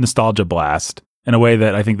a nostalgia blast in a way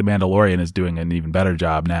that I think The Mandalorian is doing an even better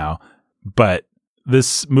job now. But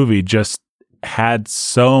this movie just had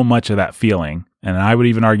so much of that feeling. And I would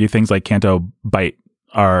even argue things like Canto Bight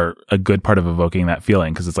are a good part of evoking that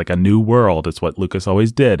feeling because it's like a new world. It's what Lucas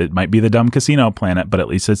always did. It might be the dumb casino planet, but at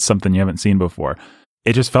least it's something you haven't seen before.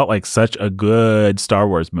 It just felt like such a good Star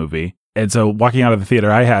Wars movie. And so walking out of the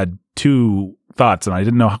theater, I had two thoughts and I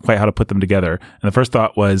didn't know quite how to put them together. And the first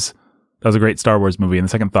thought was, that was a great Star Wars movie. And the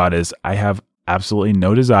second thought is, I have absolutely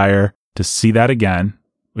no desire to see that again,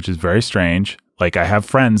 which is very strange. Like, I have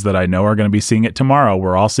friends that I know are going to be seeing it tomorrow.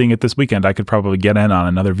 We're all seeing it this weekend. I could probably get in on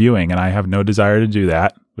another viewing, and I have no desire to do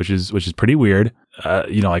that, which is pretty weird.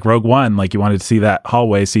 Like Rogue One, like you wanted to see that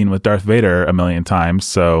hallway scene with Darth Vader a million times.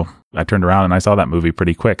 So I turned around and I saw that movie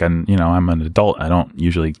pretty quick. And, I'm an adult. I don't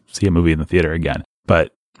usually see a movie in the theater again.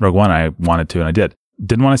 But Rogue One, I wanted to, and I did.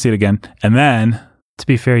 Didn't want to see it again. And then... To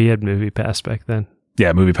be fair, you had Movie Pass back then.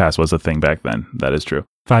 Yeah, Movie Pass was a thing back then. That is true.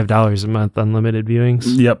 $5 a month, unlimited viewings.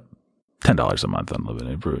 Yep. $10 a month,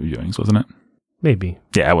 unlimited viewings, wasn't it? Maybe.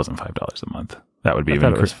 Yeah, it wasn't $5 a month. That would be it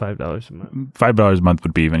was $5 a month. $5 a month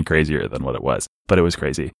would be even crazier than what it was, but it was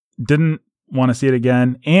crazy. Didn't want to see it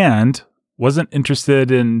again, and wasn't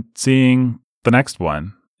interested in seeing the next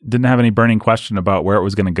one. Didn't have any burning question about where it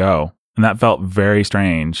was going to go, and that felt very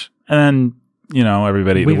strange. And then,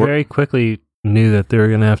 everybody... We very quickly knew that they were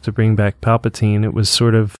going to have to bring back Palpatine. It was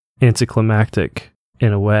sort of anticlimactic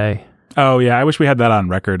in a way. Oh, yeah. I wish we had that on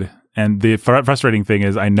record. And the frustrating thing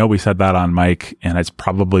is, I know we said that on mic, and it's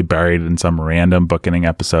probably buried in some random bookending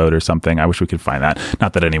episode or something. I wish we could find that.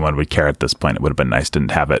 Not that anyone would care at this point. It would have been nice to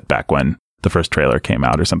have it back when the first trailer came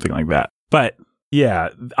out or something like that. But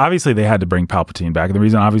yeah, obviously they had to bring Palpatine back. And the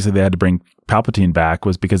reason obviously they had to bring Palpatine back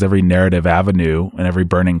was because every narrative avenue and every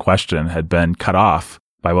burning question had been cut off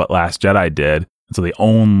by what Last Jedi did. And so the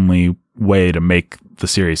only way to make the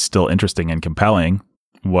series still interesting and compelling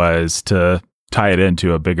was to tie it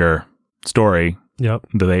into a bigger story. Yep.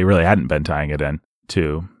 That they really hadn't been tying it in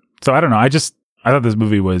to. So I don't know. I thought this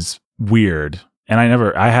movie was weird, and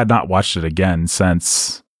I had not watched it again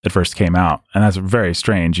since it first came out. And that's very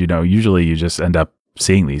strange. Usually you just end up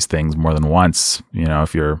seeing these things more than once.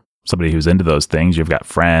 If you're somebody who's into those things, you've got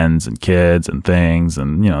friends and kids and things,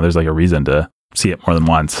 and there's like a reason to see it more than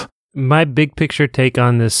once. My big picture take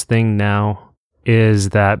on this thing now is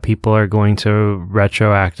that people are going to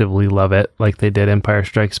retroactively love it like they did Empire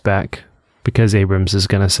Strikes Back because Abrams is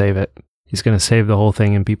going to save it. He's going to save the whole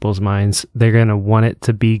thing in people's minds. They're going to want it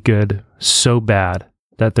to be good so bad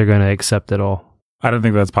that they're going to accept it all. I don't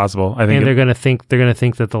think that's possible. I think and they're going to think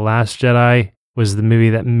that The Last Jedi was the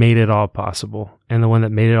movie that made it all possible and the one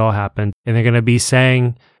that made it all happen. And they're going to be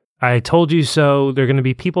saying, I told you so. They're going to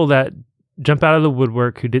be people that jump out of the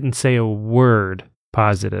woodwork who didn't say a word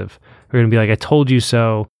positive. We're going to be like, I told you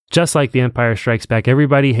so. Just like The Empire Strikes Back.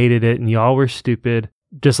 Everybody hated it and y'all were stupid.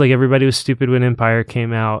 Just like everybody was stupid when Empire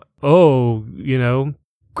came out. Oh,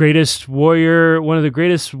 greatest warrior, one of the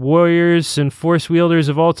greatest warriors and force wielders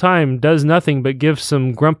of all time does nothing but give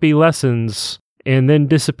some grumpy lessons and then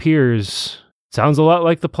disappears. Sounds a lot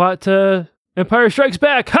like the plot to Empire Strikes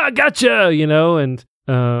Back. Ha, gotcha! And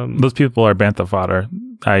those people are bantha fodder.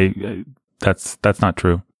 That's not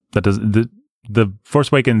true. That does the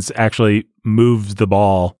Force Awakens actually moves the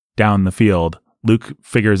ball down the field. Luke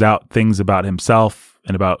figures out things about himself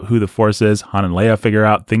and about who the Force is. Han and Leia figure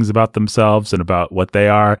out things about themselves and about what they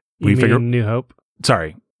are. We figure New Hope.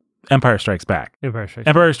 Sorry, Empire Strikes Back.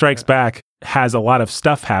 Empire Strikes Back has a lot of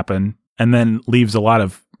stuff happen and then leaves a lot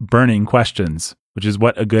of burning questions, which is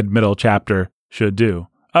what a good middle chapter should do.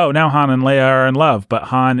 Oh, now Han and Leia are in love, but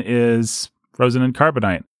Han is frozen in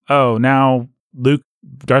carbonite. Oh, now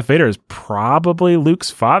Darth Vader is probably Luke's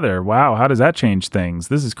father. Wow, how does that change things?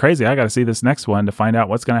 This is crazy. I got to see this next one to find out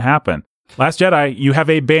what's going to happen. Last Jedi, you have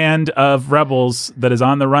a band of rebels that is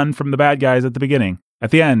on the run from the bad guys at the beginning.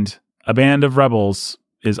 At the end, a band of rebels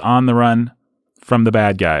is on the run from the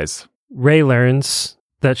bad guys. Rey learns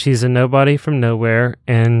that she's a nobody from nowhere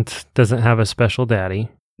and doesn't have a special daddy.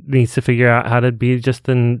 Needs to figure out how to be just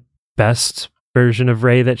the best version of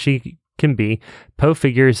Rey that she can be. Poe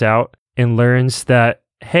figures out and learns that,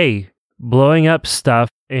 hey, blowing up stuff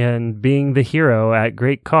and being the hero at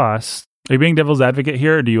great cost. Are you being devil's advocate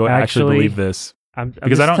here, or do you actually believe this?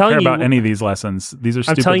 Because I don't care about any of these lessons. These are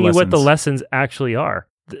stupid lessons. I'm telling you what the lessons actually are.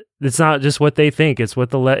 It's not just what they think. It's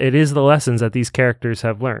what it is the lessons that these characters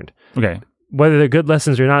have learned. Okay. Whether they're good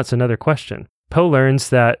lessons or not, it's another question. Poe learns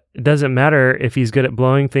that it doesn't matter if he's good at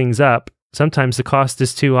blowing things up. Sometimes the cost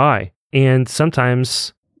is too high. And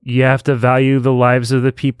sometimes you have to value the lives of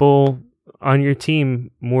the people on your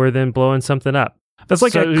team more than blowing something up. That's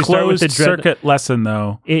like a closed circuit lesson,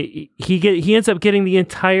 though. He ends up getting the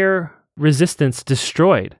entire resistance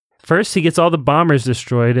destroyed. First, he gets all the bombers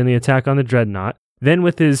destroyed in the attack on the Dreadnought. Then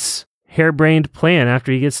with his harebrained plan,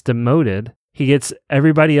 after he gets demoted, he gets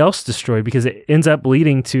everybody else destroyed because it ends up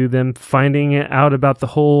leading to them finding out about the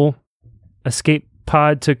whole escape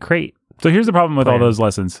pod to Crate. So here's the problem with all those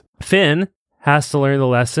lessons. Finn has to learn the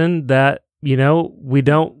lesson that, we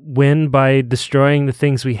don't win by destroying the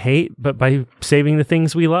things we hate, but by saving the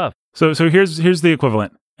things we love. So here's the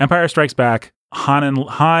equivalent. Empire Strikes Back,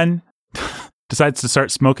 Han decides to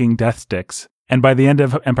start smoking death sticks. And by the end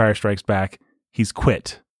of Empire Strikes Back, he's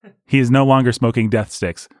quit. He is no longer smoking death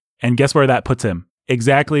sticks. And guess where that puts him?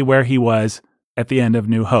 Exactly where he was at the end of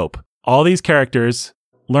New Hope. All these characters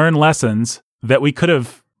learn lessons that we could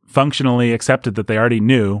have functionally accepted that they already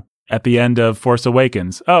knew at the end of Force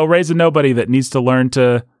Awakens. Oh, Rey's a nobody that needs to learn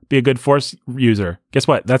to be a good Force user. Guess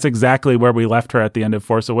what? That's exactly where we left her at the end of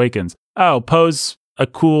Force Awakens. Oh, Poe's a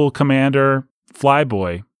cool commander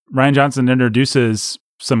flyboy. Rian Johnson introduces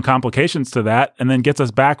some complications to that and then gets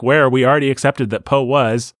us back where we already accepted that Poe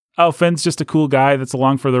was. Oh, Finn's just a cool guy that's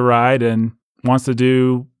along for the ride and wants to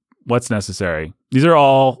do what's necessary. These are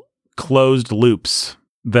all closed loops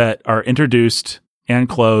that are introduced and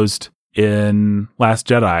closed in Last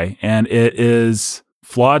Jedi, and it is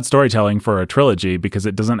flawed storytelling for a trilogy because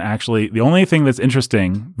it doesn't actually... The only thing that's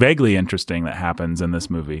interesting, vaguely interesting, that happens in this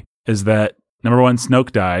movie is that, number one,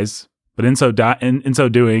 Snoke dies, but in so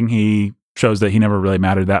doing, he shows that he never really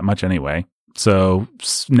mattered that much anyway. So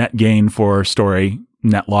net gain for story,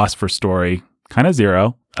 net loss for story, kind of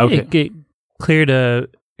zero. Okay. It cleared a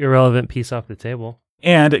irrelevant piece off the table.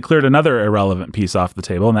 And it cleared another irrelevant piece off the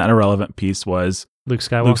table, and that irrelevant piece was Luke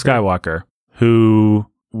Skywalker, who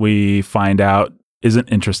we find out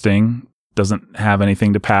isn't interesting, doesn't have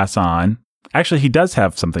anything to pass on. Actually, he does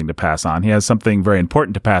have something to pass on. He has something very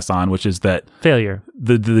important to pass on, which is that failure.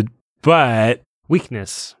 But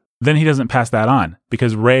weakness. Then he doesn't pass that on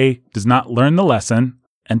because Rey does not learn the lesson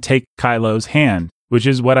and take Kylo's hand, which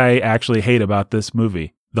is what I actually hate about this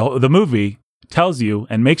movie. The movie tells you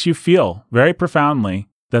and makes you feel very profoundly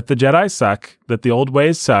that the Jedi suck, that the old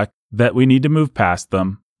ways suck, that we need to move past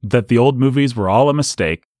them, that the old movies were all a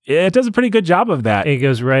mistake. It does a pretty good job of that. It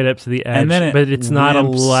goes right up to the edge, but it's not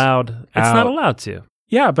allowed. It's not allowed to.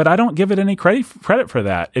 Yeah, but I don't give it any credit for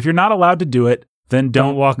that. If you're not allowed to do it, then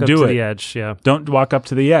don't walk up to the edge. Yeah, don't walk up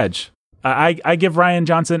to the edge. I give Rian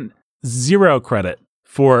Johnson zero credit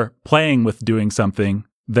for playing with doing something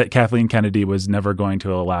that Kathleen Kennedy was never going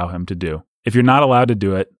to allow him to do. If you're not allowed to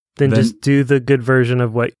do it, then just do the good version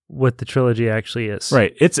of what the trilogy actually is.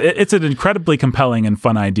 Right. It's an incredibly compelling and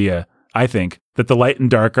fun idea, I think, that the light and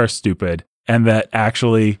dark are stupid and that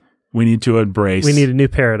actually we need to embrace... We need a new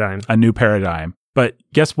paradigm. A new paradigm. But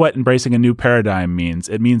guess what embracing a new paradigm means?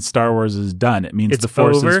 It means Star Wars is done. It means the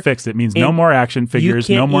Force is fixed. It means no more action figures,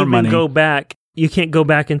 no more money. You can't go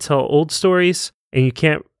back and tell old stories, and you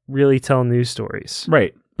can't really tell new stories.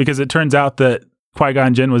 Right. Because it turns out that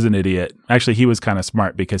Qui-Gon Jinn was an idiot. Actually, he was kind of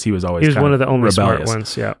smart because he was always one of the only rebellious. Smart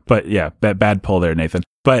ones, yeah. But yeah, bad pull there, Nathan.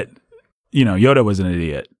 But, Yoda was an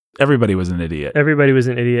idiot. Everybody was an idiot.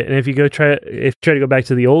 And if you try to go back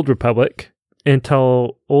to the old Republic and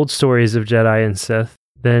tell old stories of Jedi and Sith,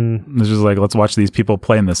 then it's just like, let's watch these people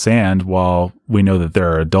play in the sand while we know that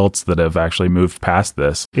there are adults that have actually moved past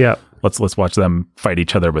this. Yeah. Let's watch them fight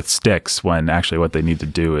each other with sticks when actually what they need to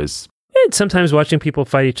do is... And sometimes watching people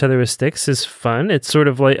fight each other with sticks is fun. It's sort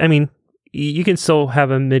of like, you can still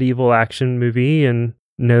have a medieval action movie and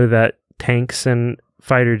know that tanks and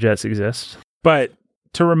fighter jets exist. But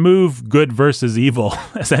to remove good versus evil,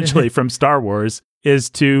 essentially, from Star Wars is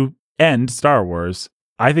to end Star Wars.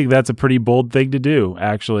 I think that's a pretty bold thing to do,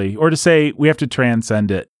 actually. Or to say we have to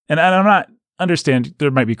transcend it. And I'm not... Understand,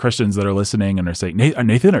 there might be Christians that are listening and are saying,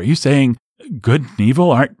 Nathan, are you saying good and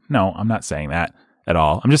evil aren't... No, I'm not saying that at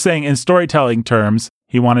all. I'm just saying in storytelling terms,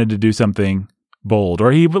 he wanted to do something bold,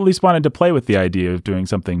 or he at least wanted to play with the idea of doing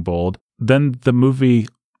something bold, then the movie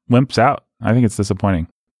wimps out. I think it's disappointing.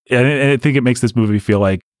 And I think it makes this movie feel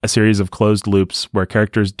like a series of closed loops where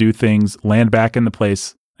characters do things, land back in the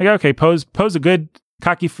place. Like, okay, Poe's a good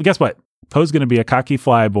cocky. Guess what? Poe's going to be a cocky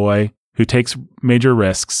fly boy who takes major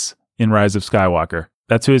risks in Rise of Skywalker.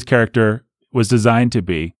 That's who his character was designed to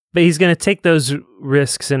be. But he's going to take those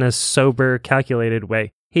risks in a sober, calculated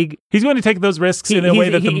way. He's going to take those risks in a way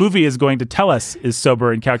that the movie is going to tell us is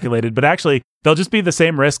sober and calculated, but actually they'll just be the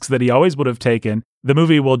same risks that he always would have taken. The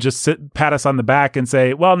movie will just pat us on the back and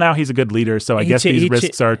say, well, now he's a good leader, so I guess these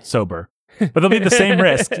risks are sober. But they'll be the same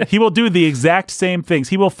risk. He will do the exact same things.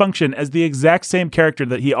 He will function as the exact same character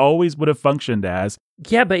that he always would have functioned as.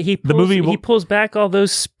 Yeah, but he pulls back all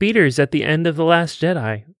those speeders at the end of The Last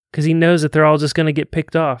Jedi because he knows that they're all just going to get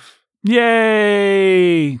picked off.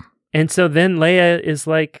 Yay! And so then Leia is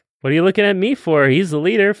like, what are you looking at me for? He's the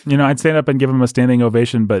leader. I'd stand up and give him a standing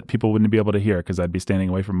ovation, but people wouldn't be able to hear because I'd be standing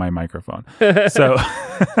away from my microphone. So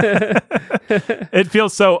it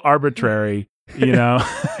feels so arbitrary,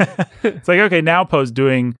 It's like, okay, now Poe's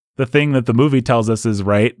doing the thing that the movie tells us is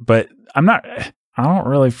right, but I don't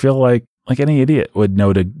really feel like any idiot would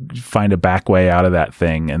know to find a back way out of that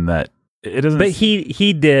thing, and that it doesn't. But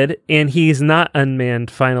he did, and he's not unmanned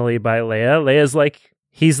finally by Leia. Leia's like,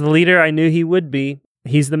 he's the leader I knew he would be.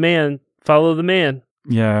 He's the man. Follow the man.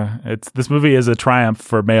 Yeah, this movie is a triumph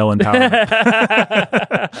for male empowerment.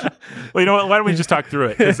 Well, you know what? Why don't we just talk through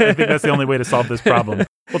it? Because I think that's the only way to solve this problem.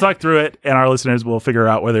 We'll talk through it, and our listeners will figure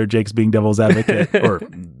out whether Jake's being devil's advocate or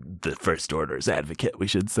the First Order's advocate, we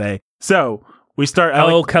should say. So we start.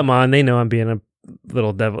 Come on! They know I'm being a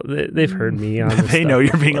little devil. They've heard me on this. They know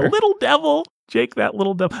you're being a little devil, Jake. That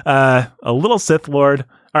little devil, a little Sith Lord.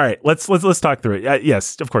 All right, let's talk through it.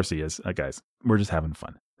 Yes, of course he is, guys. We're just having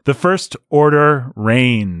fun. The First Order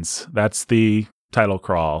reigns. That's the title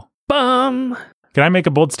crawl. Bum. Can I make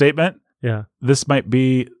a bold statement? Yeah. This might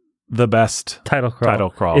be the best title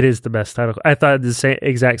crawl. It is the best title crawl. I thought the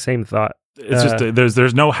exact same thought. It's just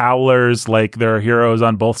there's no howlers. Like, there are heroes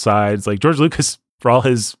on both sides. Like, George Lucas, for all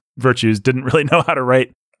his virtues, didn't really know how to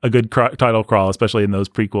write a good title crawl, especially in those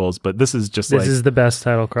prequels. But this is just this is the best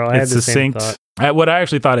title crawl. I had the same thought. What I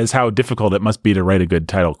actually thought is how difficult it must be to write a good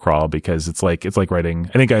title crawl, because it's like writing.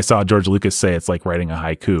 I think I saw George Lucas say it's like writing a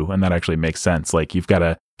haiku, and that actually makes sense. Like, you've got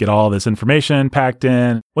to get all this information packed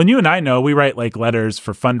in. When you and I know, we write like letters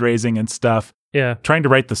for fundraising and stuff. Yeah, trying to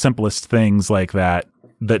write the simplest things like that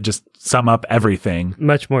just sum up everything.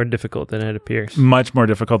 Much more difficult than it appears. Much more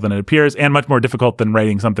difficult than it appears, and much more difficult than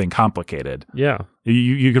writing something complicated. Yeah.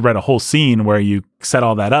 You could write a whole scene where you set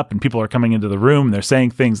all that up and people are coming into the room, they're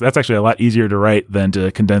saying things. That's actually a lot easier to write than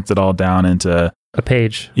to condense it all down into a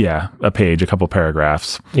page. Yeah, a page, a couple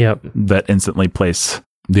paragraphs. Yep. That instantly place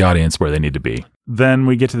the audience where they need to be. Then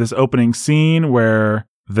we get to this opening scene where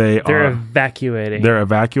they're evacuating. They're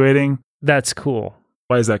evacuating. That's cool.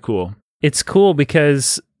 Why is that cool? It's cool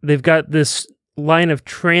because they've got this line of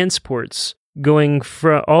transports going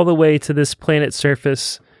all the way to this planet's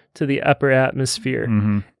surface to the upper atmosphere.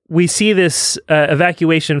 Mm-hmm. We see this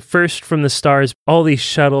evacuation first from the stars, all these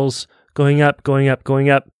shuttles going up, going up,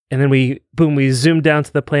 going up. And then we zoom down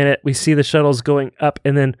to the planet. We see the shuttles going up.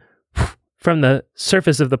 And then from the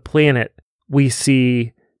surface of the planet, we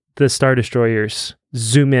see the Star Destroyers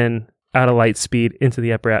zoom in out of light speed into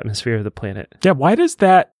the upper atmosphere of the planet. Yeah, why does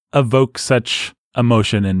that evoke such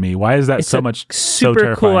emotion in me? Why is that so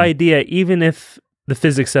super cool idea, even if the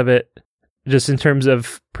physics of it, just in terms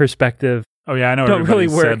of perspective, oh yeah, I know, don't really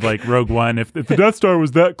work. Said, like, Rogue One, if the Death Star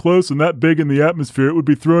was that close and that big in the atmosphere, it would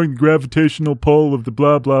be throwing the gravitational pull of the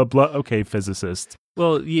blah blah blah. Okay, physicist.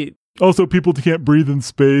 Well, also, people can't breathe in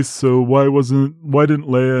space, so why didn't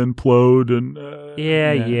Leia implode? And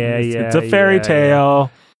it's a fairy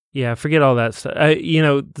tale. Yeah, forget all that stuff.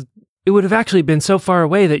 It would have actually been so far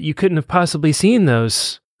away that you couldn't have possibly seen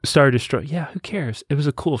those Star Destroyers. Yeah, who cares? It was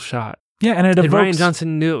a cool shot. Yeah, and Rian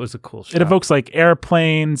Johnson knew it was a cool shot. It evokes like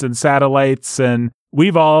airplanes and satellites, and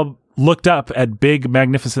we've all looked up at big,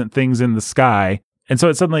 magnificent things in the sky. And so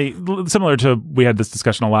it's suddenly similar to, we had this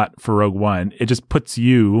discussion a lot for Rogue One. It just puts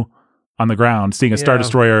you on the ground, seeing a Star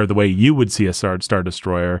Destroyer the way you would see a Star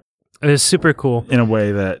Destroyer. It was super cool. In a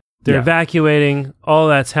way that they're evacuating, all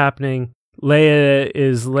that's happening. Leia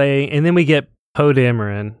is laying, and then we get Poe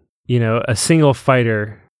Dameron, a single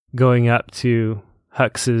fighter going up to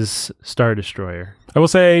Hux's Star Destroyer. I will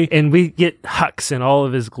say, and we get Hux in all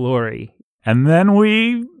of his glory. And then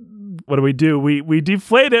what do? We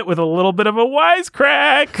deflate it with a little bit of a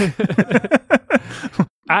wisecrack.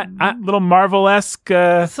 little Marvel-esque.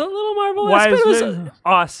 It's a little Marvel-esque, but it was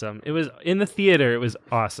awesome. It was in the theater. It was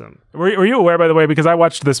awesome. Were you aware, by the way, because I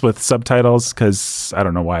watched this with subtitles, because I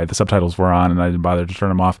don't know why the subtitles were on and I didn't bother to turn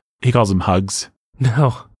them off. He calls them hugs.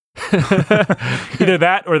 No. Either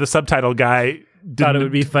that or the subtitle guy thought it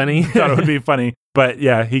would be funny. Thought it would be funny. But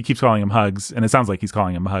yeah, he keeps calling him Hugs, and it sounds like he's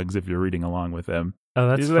calling him Hugs if you're reading along with him. Oh,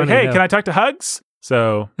 that's he's funny. like, hey, can I talk to Hugs?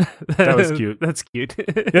 So that was cute. That's cute.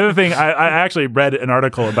 The other thing, I actually read an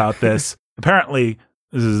article about this. Apparently,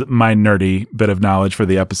 this is my nerdy bit of knowledge for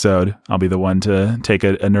the episode. I'll be the one to take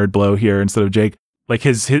a nerd blow here instead of Jake. Like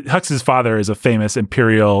Hux's father is a famous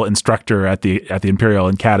Imperial instructor at the Imperial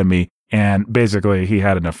Academy, and basically he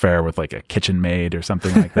had an affair with like a kitchen maid or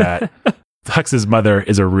something like that. Hux's mother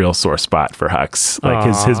is a real sore spot for Hux. Like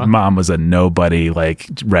his mom was a nobody, like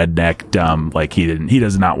redneck, dumb. Like he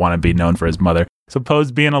does not want to be known for his mother. So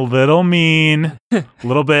Poe's being a little mean, a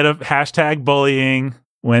little bit of hashtag bullying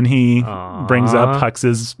when he brings up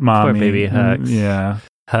Hux's mommy. Poor baby Hux. Yeah.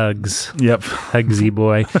 Hugs. Yep. Hugsy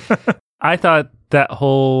boy. I thought that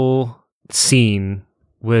whole scene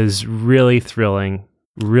was really thrilling,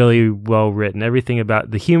 really well written. Everything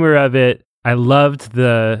about the humor of it. I loved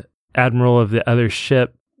the admiral of the other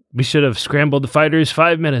ship. We should have scrambled the fighters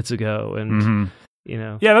 5 minutes ago, and you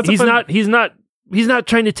know, yeah, that's he's not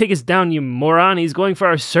trying to take us down, you moron. He's going for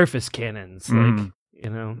our surface cannons. Like, you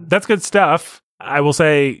know, that's good stuff. I will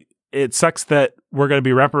say it sucks that we're going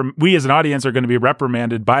to be we as an audience are going to be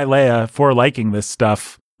reprimanded by Leia for liking this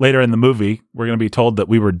stuff later in the movie. We're going to be told that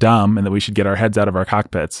we were dumb and that we should get our heads out of our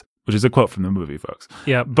cockpits, which is a quote from the movie, folks.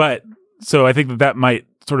 Yeah, but so I think that might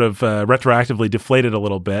sort of retroactively deflate it a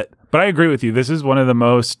little bit. But I agree with you. This is one of the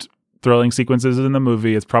most thrilling sequences in the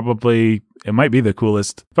movie. It might be the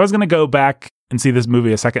coolest. If I was going to go back and see this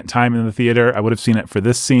movie a second time in the theater, I would have seen it for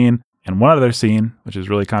this scene and one other scene, which is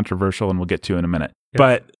really controversial and we'll get to in a minute. Yeah.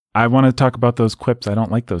 But I want to talk about those quips. I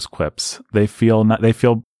don't like those quips. They feel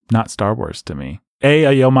not Star Wars to me.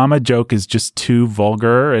 A Yo Mama joke is just too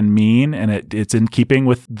vulgar and mean, and it's in keeping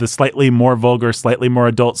with the slightly more vulgar, slightly more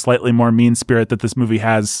adult, slightly more mean spirit that this movie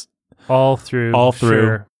has all through.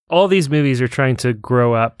 Sure. All these movies are trying to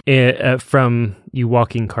grow up from you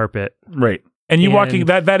walking carpet. Right. And you walking,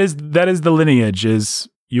 that is the lineage, is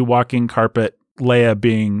you walking carpet, Leia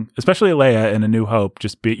being, especially Leia in A New Hope,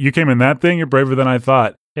 you came in that thing, you're braver than I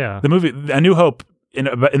thought. Yeah. The movie, A New Hope, in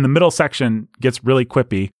the middle section gets really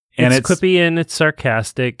quippy. And it's quippy and it's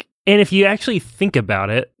sarcastic. And if you actually think about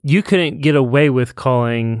it, you couldn't get away with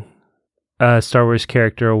calling a Star Wars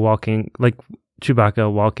character like Chewbacca, a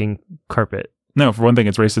walking carpet. No, for one thing,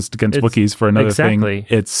 it's racist against Wookiees. For another thing,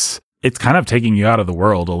 it's kind of taking you out of the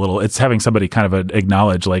world a little. It's having somebody kind of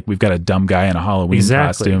acknowledge, like, we've got a dumb guy in a Halloween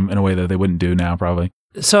costume in a way that they wouldn't do now, probably.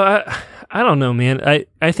 So I don't know, man.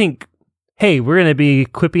 I think, hey, we're going to be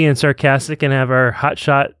quippy and sarcastic and have our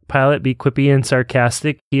hotshot pilot be quippy and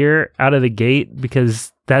sarcastic here out of the gate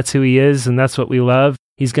because that's who he is and that's what we love.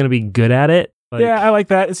 He's going to be good at it. Like, yeah, I like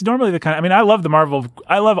that. It's normally the kind of, I mean, I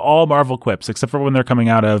love all Marvel quips except for when they're coming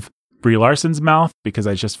out of Brie Larson's mouth because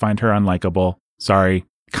I just find her unlikable. Sorry.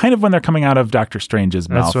 Kind of when they're coming out of Doctor Strange's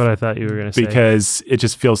mouth. That's what I thought you were going to say. Because it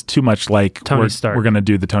just feels too much like Tony Stark. We're going to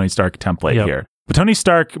do the Tony Stark template here.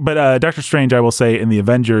 But Doctor Strange, I will say, in the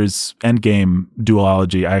Avengers Endgame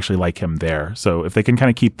duology, I actually like him there. So if they can kind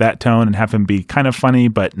of keep that tone and have him be kind of funny,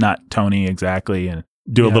 but not Tony exactly, and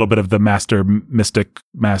do a little bit of the master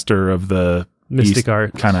of the mystic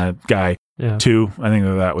art kind of guy too, I think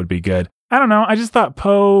that would be good. I don't know. I just thought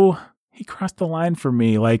Poe, he crossed the line for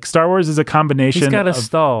me. Like, Star Wars is a combination. He's got a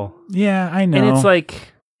stall. Yeah, I know. And it's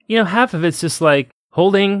like, half of it's just like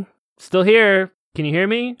holding, still here. Can you hear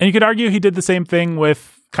me? And you could argue he did the same thing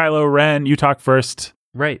with Kylo Ren. You talk first.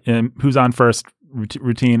 Right. And who's on first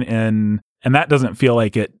routine. And that doesn't feel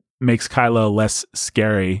like it makes Kylo less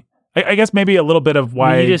scary. I guess maybe a little bit of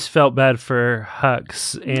why. You just felt bad for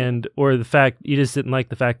Hux or the fact you just didn't like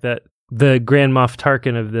the fact that the Grand Moff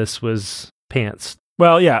Tarkin of this was pantsed.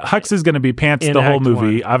 Well, yeah, Hux is going to be pantsed the whole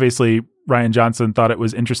movie. 1. Obviously, Rian Johnson thought it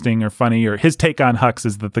was interesting or funny, or his take on Hux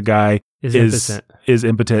is that the guy is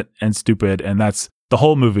impotent and stupid, and that's the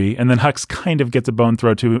whole movie. And then Hux kind of gets a bone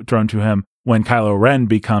thrown to him when Kylo Ren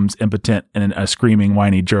becomes impotent and a screaming,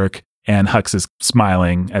 whiny jerk, and Hux is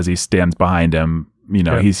smiling as he stands behind him.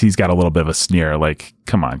 He's got a little bit of a sneer, like,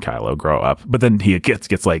 "Come on, Kylo, grow up." But then he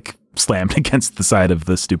gets like slammed against the side of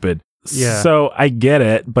the stupid. Yeah. So I get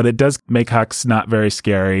it, but it does make Hux not very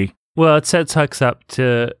scary. Well, it sets Hux up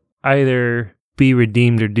to either be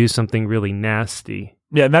redeemed or do something really nasty.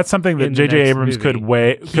 Yeah, and that's something that J.J. Abrams he's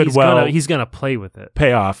gonna play with it.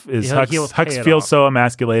 Pay off is Hux feels so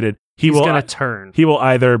emasculated. He's gonna turn. He will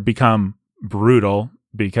either become brutal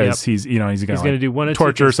because he's going to do one or two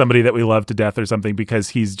torture things. somebody that we love to death or something, because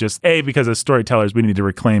he's just because as storytellers we need to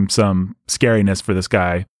reclaim some scariness for this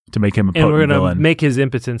guy to make him a potent and we're going villain. to make his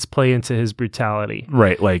impotence play into his brutality,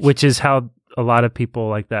 Right, like which is how a lot of people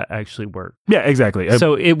like that actually work. yeah, exactly.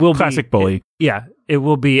 So it will classic bully. It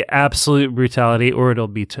will be absolute brutality, or it'll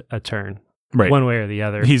be a turn, Right, one way or the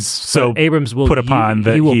other. he's so But Abrams will put upon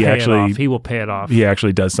that he will he pay actually- it off. He will pay it off. he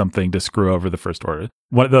actually does something to screw over the First Order.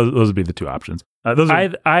 One of those would be the two options. Those are,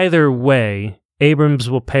 Either way, Abrams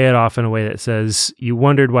will pay it off in a way that says, "You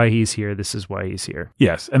wondered why he's here. This is why he's here."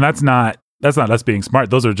 yes, and that's not us being smart.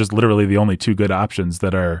 Those are just literally the only two good options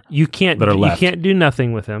that are You can't do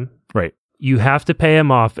nothing with him. right. You have to pay him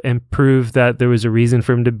off and prove that there was a reason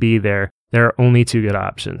for him to be there. There are only two good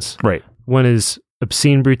options. Right. One is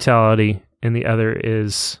obscene brutality, and the other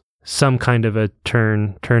is some kind of a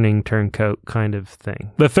turncoat kind of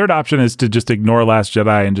thing. The third option is to just ignore Last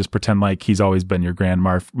Jedi and just pretend like he's always been your Grand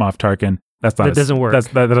Moff Tarkin. That doesn't work.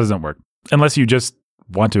 That doesn't work unless you just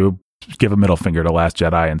want to give a middle finger to Last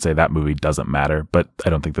Jedi and say that movie doesn't matter. But I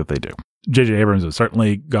don't think that they do. J.J. Abrams has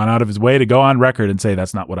certainly gone out of his way to go on record and say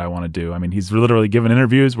that's not what I want to do. I mean, he's literally given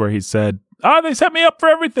interviews where he's said, they set me up for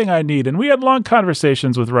everything I need. And we had long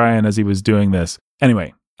conversations with Ryan as he was doing this.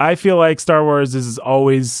 Anyway, I feel like Star Wars is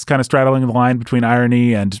always kind of straddling the line between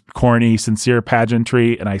irony and corny, sincere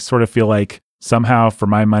pageantry. And I sort of feel like somehow, for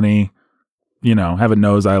my money, heaven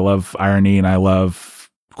knows I love irony and I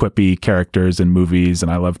love quippy characters in movies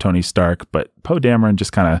and I love Tony Stark. But Poe Dameron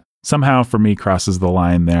just kind of somehow for me crosses the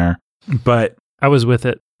line there. But I was with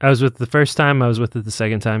it. I was with it the first time. I was with it the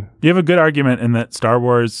second time. You have a good argument in that Star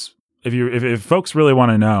Wars. If folks really want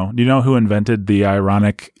to know, do you know who invented the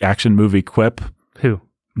ironic action movie quip? Who?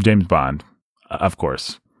 James Bond, of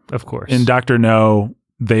course. Of course. In Dr. No,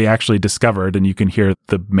 they actually discovered, and you can hear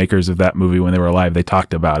the makers of that movie when they were alive, they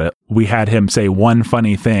talked about it. We had him say one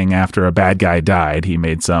funny thing after a bad guy died. He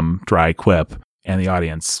made some dry quip, and the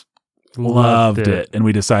audience loved it. And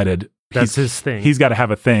we decided that's his thing. He's got to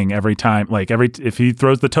have a thing every time. Like if he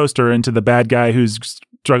throws the toaster into the bad guy who's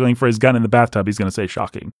struggling for his gun in the bathtub, he's going to say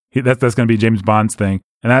shocking. That's going to be James Bond's thing.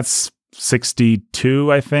 And that's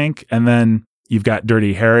 62, I think. And then you've got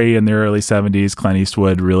Dirty Harry in the early 70s. Clint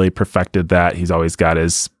Eastwood really perfected that. He's always got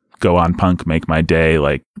his go on punk, make my day.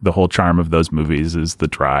 Like the whole charm of those movies is the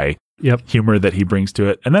dry humor that he brings to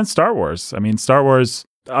it. And then Star Wars. I mean, Star Wars,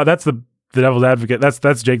 that's the devil's advocate.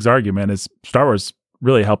 That's Jake's argument is Star Wars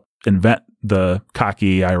really helped invent the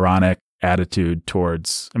cocky, ironic attitude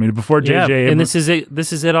towards. I mean, before J.J. and this is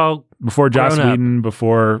it all. Before Joss Whedon,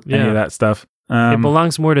 before any of that stuff. It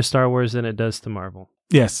belongs more to Star Wars than it does to Marvel.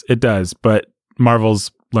 Yes, it does. But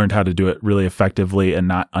Marvel's learned how to do it really effectively and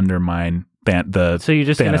not undermine the. So you're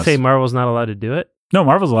just going to say Marvel's not allowed to do it? No,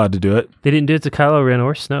 Marvel's allowed to do it. They didn't do it to Kylo Ren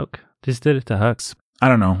or Snoke. Just did it to Hux. I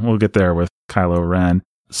don't know. We'll get there with Kylo Ren.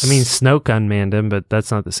 I mean, Snoke unmanned him, but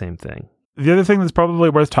that's not the same thing. The other thing that's probably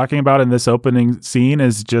worth talking about in this opening scene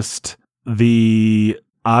is just the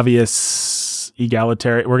obvious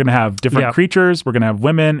egalitarian. We're going to have different creatures, we're going to have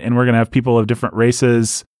women, and we're going to have people of different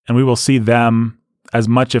races, and we will see them as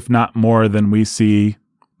much, if not more, than we see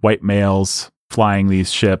white males flying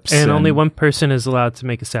these ships. And only one person is allowed to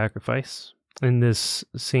make a sacrifice in this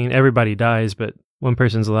scene. Everybody dies, but one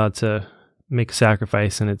person's allowed to make a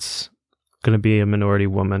sacrifice, and it's going to be a minority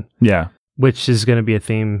woman. Yeah. Which is going to be a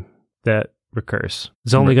theme that recurs.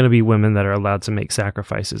 It's only going to be women that are allowed to make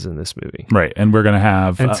sacrifices in this movie. Right. And we're going to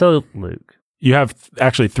have... Until Luke. You have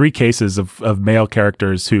actually 3 cases of male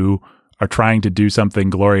characters who are trying to do something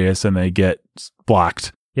glorious and they get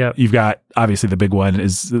blocked. Yeah. You've got, obviously the big one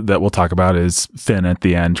is that we'll talk about is Finn at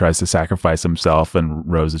the end tries to sacrifice himself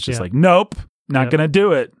and Rose is just like, nope, not going to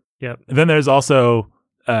do it. Yep. Then there's also,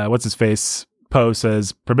 what's his face? Poe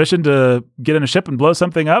says, permission to get in a ship and blow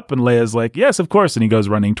something up? And Leia's like, yes, of course. And he goes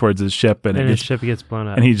running towards his ship and his ship gets blown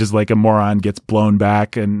up. And he just like a moron gets blown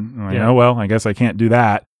back and like, oh, well, I guess I can't do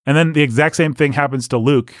that. And then the exact same thing happens to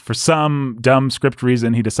Luke. For some dumb script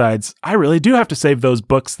reason, he decides, I really do have to save those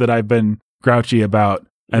books that I've been grouchy about.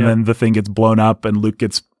 And then the thing gets blown up and Luke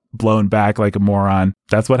gets blown back like a moron.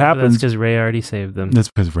 That's what happens. That's because Rey already saved them. That's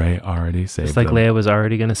because Rey already saved them. It's like Leia was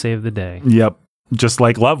already going to save the day. Yep. Just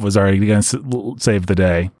like love was already going to save the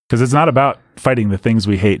day. Because it's not about fighting the things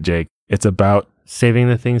we hate, Jake. It's about saving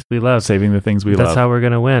the things we love. Saving the things we love. That's how we're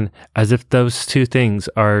going to win. As if those two things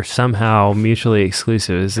are somehow mutually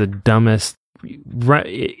exclusive is the dumbest.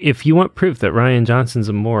 If you want proof that Rian Johnson's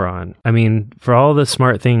a moron, I mean, for all the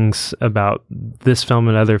smart things about this film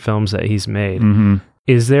and other films that he's made,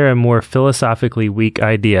 is there a more philosophically weak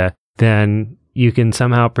idea than you can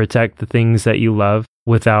somehow protect the things that you love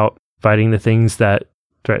without fighting the things that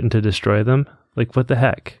threaten to destroy them? Like, what the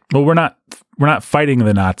heck? Well, we're not fighting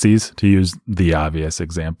the Nazis, to use the obvious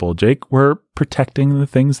example, Jake. We're protecting the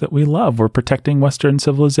things that we love. We're protecting Western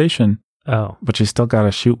civilization. Oh. But you still got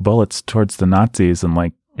to shoot bullets towards the Nazis and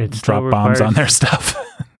like drop bombs on their stuff.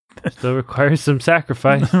 Still requires some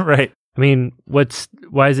sacrifice. Right. I mean,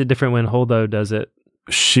 why is it different when Holdo does it?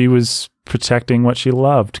 She was protecting what she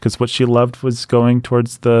loved, because what she loved was going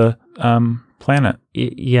towards the planet.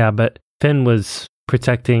 Yeah, but Finn was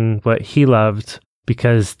protecting what he loved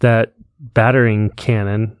because that battering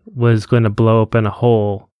cannon was going to blow open a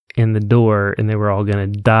hole in the door and they were all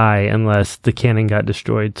going to die unless the cannon got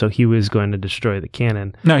destroyed. So he was going to destroy the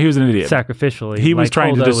cannon. No, he was an idiot. Sacrificially. He was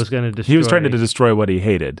trying Holdo to was going to destroy. He was trying to destroy what he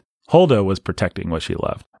hated. Holdo was protecting what she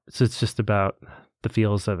loved. So it's just about the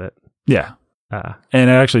feels of it. Yeah. And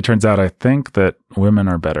it actually turns out, I think, that women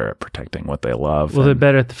are better at protecting what they love. Well, they're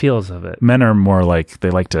better at the feels of it. Men are more like, they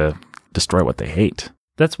like to destroy what they hate.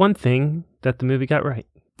 That's one thing that the movie got right.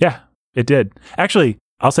 Yeah, it did. Actually,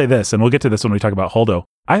 I'll say this, and we'll get to this when we talk about Holdo.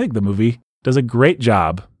 I think the movie does a great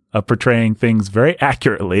job of portraying things very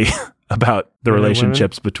accurately about the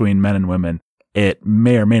relationships between men and women. It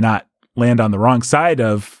may or may not land on the wrong side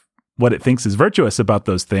of what it thinks is virtuous about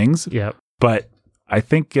those things. Yeah. But I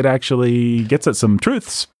think it actually gets at some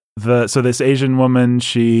truths. So this Asian woman,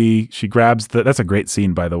 she grabs that's a great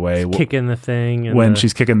scene, by the way. Kicking the thing. When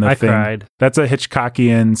she's kicking the thing. I cried. That's a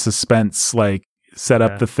Hitchcockian suspense, like set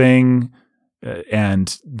up the thing.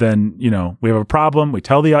 And then, we have a problem. We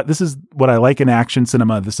tell this is what I like in action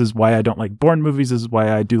cinema. This is why I don't like Bourne movies. This is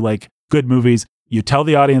why I do like good movies. You tell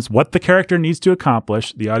the audience what the character needs to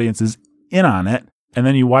accomplish. The audience is in on it. And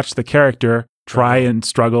then you watch the character try and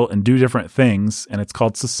struggle and do different things. And it's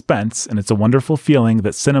called suspense. And it's a wonderful feeling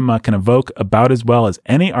that cinema can evoke about as well as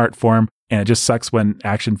any art form. And it just sucks when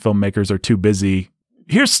action filmmakers are too busy.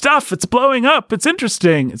 Here's stuff. It's blowing up. It's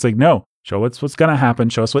interesting. It's like, no, show us what's going to happen.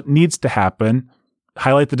 Show us what needs to happen.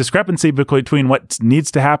 Highlight the discrepancy between what needs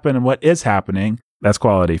to happen and what is happening. That's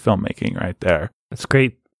quality filmmaking right there. It's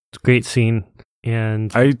great. It's a great scene.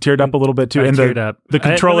 And I teared up a little bit too. I teared up. The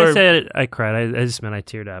controller. When I said I cried. I just meant I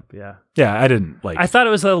teared up. Yeah. Yeah, I didn't like. I thought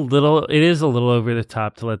it is a little over the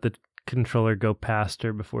top to let the controller go past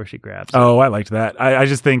her before she grabs it. Oh, I liked that. I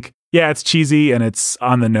just think, it's cheesy and it's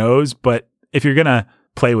on the nose, but if you're gonna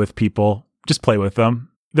play with people, just play with them.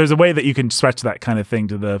 There's a way that you can stretch that kind of thing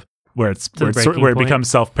to where it becomes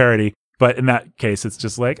self-parody. But in that case, it's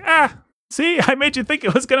just like, see, I made you think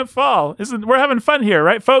it was gonna fall. We're having fun here,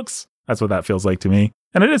 right, folks? That's what that feels like to me.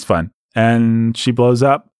 And it is fun. And she blows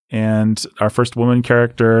up, and our first woman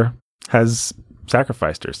character has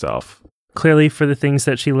sacrificed herself. Clearly for the things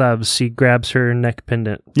that she loves, she grabs her neck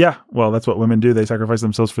pendant. Yeah, well, that's what women do. They sacrifice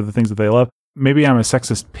themselves for the things that they love. Maybe I'm a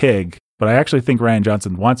sexist pig, but I actually think Rian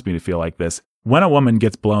Johnson wants me to feel like this. When a woman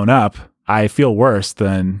gets blown up, I feel worse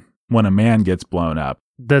than when a man gets blown up.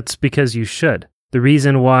 That's because you should. The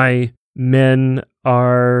reason why men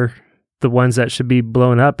are the ones that should be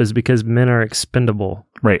blown up is because men are expendable.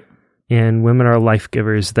 Right. And women are life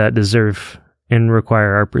givers that deserve and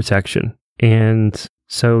require our protection. And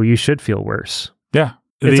so you should feel worse. Yeah.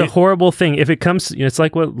 It's a horrible thing. If it comes, it's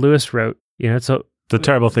like what Lewis wrote, it's a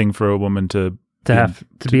terrible thing for a woman to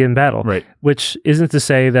be in battle. Right. Which isn't to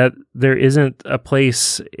say that there isn't a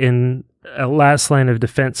place in a last line of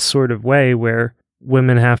defense sort of way where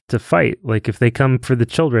women have to fight. Like if they come for the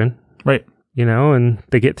children. Right. And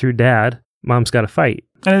they get through dad, mom's got to fight.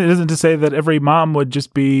 And it isn't to say that every mom would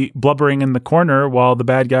just be blubbering in the corner while the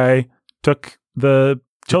bad guy took the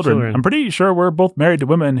children. I'm pretty sure we're both married to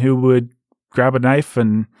women who would grab a knife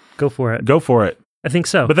and go for it. I think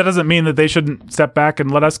so. But that doesn't mean that they shouldn't step back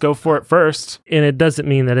and let us go for it first. And it doesn't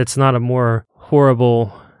mean that it's not a more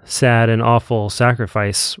horrible, sad, and awful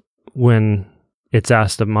sacrifice when it's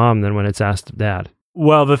asked of mom than when it's asked of dad.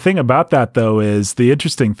 Well, the thing about that, though, is the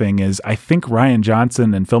interesting thing is I think Rian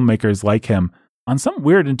Johnson and filmmakers like him on some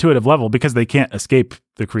weird intuitive level, because they can't escape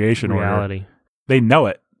the creation reality order. They know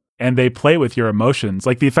it, and they play with your emotions.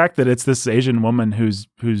 Like the fact that it's this Asian woman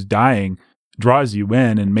who's dying draws you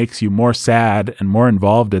in and makes you more sad and more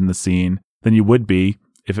involved in the scene than you would be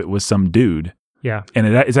if it was some dude. Yeah. And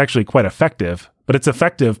it is actually quite effective, but it's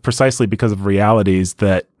effective precisely because of realities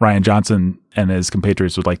that Rian Johnson and his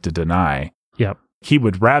compatriots would like to deny. Yep. He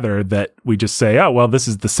would rather that we just say, oh, well, this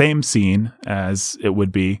is the same scene as it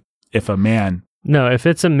would be if a man. No, if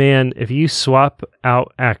it's a man, if you swap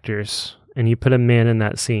out actors and you put a man in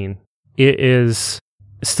that scene, it is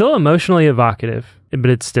still emotionally evocative,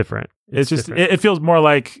 but it's different. It's just, different. It feels more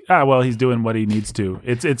like, well, he's doing what he needs to.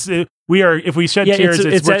 We are, if we shed tears,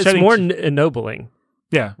 it's more ennobling.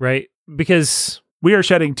 Yeah. Right? Because we are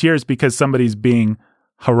shedding tears because somebody's being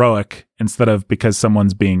heroic instead of because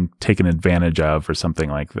someone's being taken advantage of or something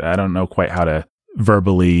like that. I don't know quite how to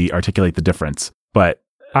verbally articulate the difference, but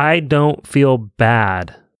I don't feel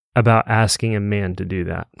bad about asking a man to do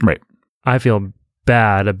that. Right. I feel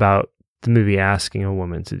bad about the movie asking a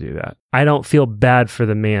woman to do that. I don't feel bad for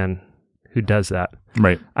the man who does that.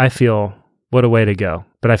 Right. I feel, what a way to go.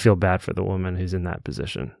 But I feel bad for the woman who's in that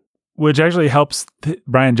position. Which actually helps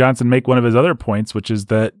Brian Johnson make one of his other points, which is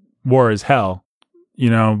that war is hell.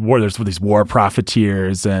 There's these war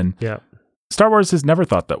profiteers, and Star Wars has never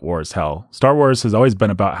thought that war is hell. Star Wars has always been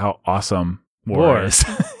about how awesome war is.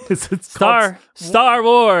 it's Star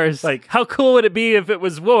Wars. Like, how cool would it be if it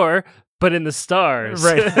was war, but in the stars?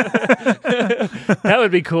 Right. That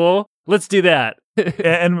would be cool. Let's do that.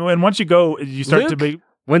 and once you go, you start Luke to be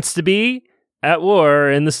wants to be at war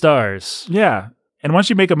in the stars. Yeah. And once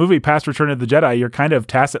you make a movie past Return of the Jedi, you're kind of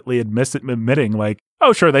tacitly admitting like,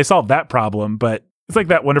 oh, sure, they solved that problem. But it's like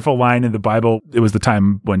that wonderful line in the Bible. It was the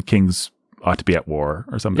time when kings ought to be at war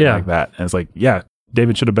or something like that. And it's like, yeah,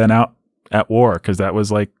 David should have been out at war because that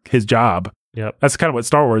was like his job. Yep. That's kind of what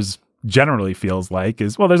Star Wars generally feels like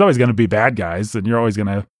is, well, there's always going to be bad guys and you're always going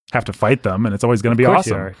to have to fight them. And it's always going to be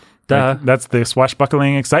awesome. Like, that's the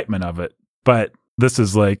swashbuckling excitement of it. But this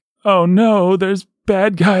is like, oh no, there's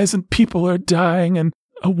bad guys and people are dying and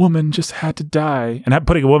a woman just had to die. And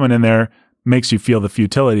putting a woman in there makes you feel the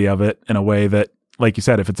futility of it in a way that, like you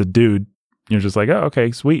said, if it's a dude, you're just like, oh,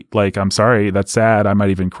 okay, sweet. Like, I'm sorry, that's sad. I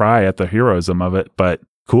might even cry at the heroism of it, but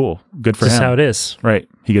cool. Good for him. Just how it is. Right.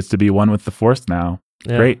 He gets to be one with the Force now.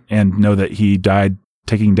 Yeah. Great. And know that he died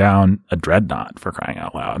taking down a dreadnought, for crying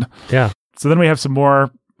out loud. Yeah. So then we have some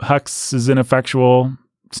more. Hux is ineffectual.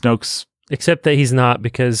 Snoke's. Except that he's not,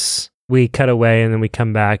 because we cut away and then we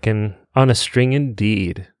come back and on a string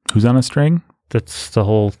indeed. Who's on a string? That's the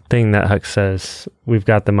whole thing that Hux says. We've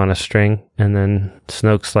got them on a string. And then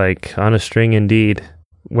Snoke's like, on a string indeed.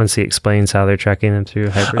 Once he explains how they're tracking them through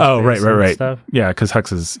hyperspace. Oh, right. Stuff. Yeah, because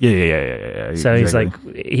Hux is... Yeah. So exactly. He's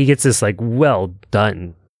like, he gets this like, well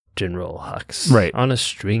done, General Hux. Right. On a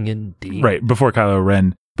string indeed. Right, before Kylo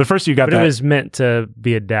Ren. But first you got but that... it was meant to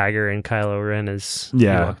be a dagger in Kylo Ren as he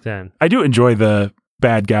walked in. I do enjoy the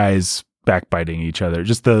bad guys backbiting each other.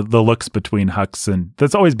 Just the looks between Hux and...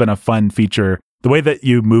 That's always been a fun feature. The way that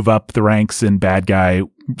you move up the ranks in bad guy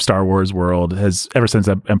Star Wars world has, ever since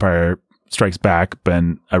Empire Strikes Back,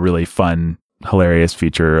 been a really fun, hilarious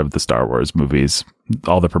feature of the Star Wars movies.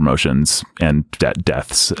 All the promotions and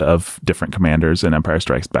deaths of different commanders in Empire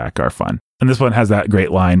Strikes Back are fun. And this one has that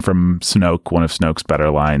great line from Snoke. One of Snoke's better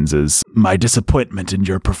lines is, "My disappointment in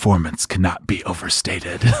your performance cannot be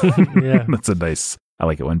overstated." Yeah. That's a nice... I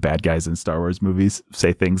like it when bad guys in Star Wars movies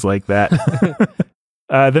say things like that.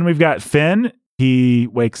 Then we've got Finn. He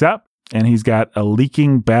wakes up and he's got a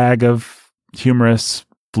leaking bag of humorous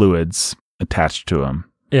fluids attached to him.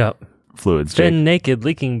 Yep. Fluids. Finn Jake. naked,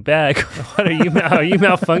 leaking bag. What are you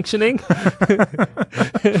malfunctioning?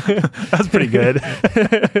 That's pretty good.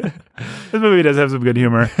 This movie does have some good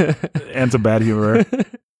humor and some bad humor.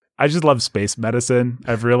 I just love space medicine.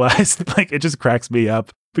 I've realized, like, it just cracks me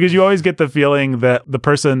up because you always get the feeling that the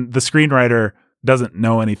screenwriter doesn't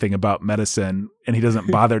know anything about medicine and he doesn't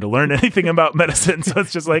bother to learn anything about medicine. So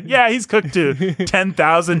it's just like, yeah, he's cooked to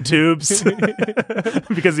 10,000 tubes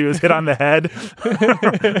because he was hit on the head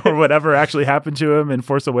or whatever actually happened to him in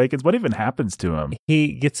Force Awakens. What even happens to him?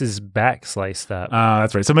 He gets his back sliced up.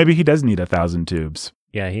 That's right. So maybe he does need 1,000 tubes.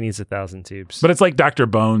 Yeah, he needs 1,000 tubes. But it's like Dr.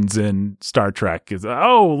 Bones in Star Trek. Is,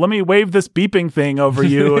 oh, let me wave this beeping thing over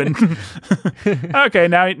you. And okay,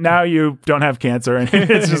 now you don't have cancer. And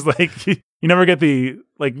it's just like, you never get the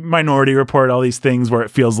like Minority Report, all these things where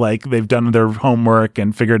it feels like they've done their homework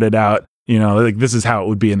and figured it out. You know, like this is how it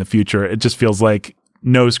would be in the future. It just feels like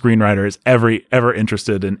no screenwriter is ever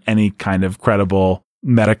interested in any kind of credible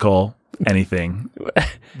medical anything.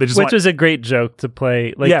 Which was a great joke to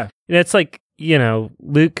play. Like, yeah. And it's like, you know,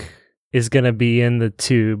 Luke is going to be in the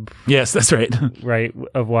tube. Yes, that's right. Right,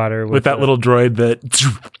 of water. With that little droid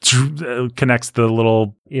that connects the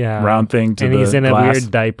little round thing to the glass. And he's in a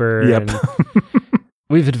weird diaper. Yep. And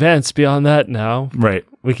we've advanced beyond that now. Right.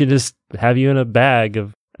 We could just have you in a bag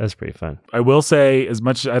of... That's pretty fun. I will say, as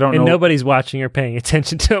much I don't know... And nobody's watching or paying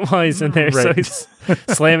attention to him while he's in there. Right. So he's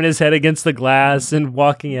slamming his head against the glass and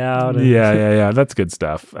walking out. And Yeah. That's good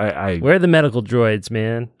stuff. Where are the medical droids,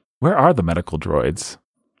 man? Where are the medical droids?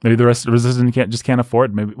 Maybe the rest of the Resistance can't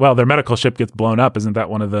afford. Maybe. Well, their medical ship gets blown up. Isn't that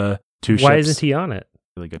one of the two ships? Why isn't he on it?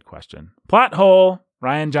 Really good question. Plot hole.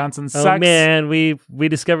 Rian Johnson sucks. Oh man, we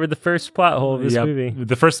discovered the first plot hole of this movie.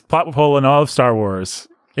 The first plot hole in all of Star Wars.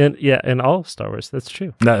 In all of Star Wars. That's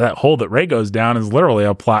true. That hole that Rey goes down is literally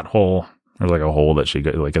a plot hole There's like a hole that she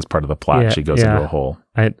goes, like as part of the plot, she goes into a hole.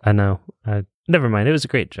 I know. Never mind. It was a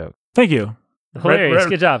great joke. Thank you. Hilarious.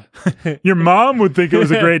 Good job. Your mom would think it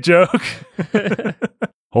was a great joke.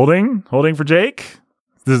 Holding for Jake.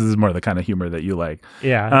 This is more the kind of humor that you like.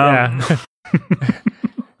 Yeah.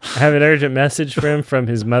 I have an urgent message for him from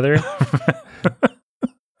his mother.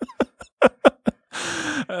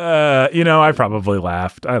 I probably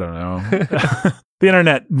laughed. I don't know. The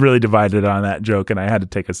internet really divided on that joke, and I had to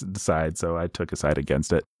take a side, so I took a side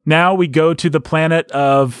against it. Now we go to the planet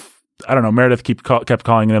of, I don't know, Meredith kept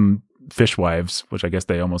calling them fishwives, which I guess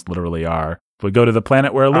they almost literally are. We go to the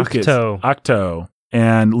planet where Luke is. Octo.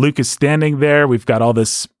 And Luke is standing there. We've got all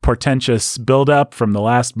this portentous buildup from the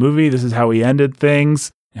last movie. This is how he ended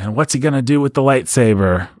things. And what's he going to do with the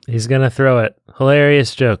lightsaber? He's going to throw it.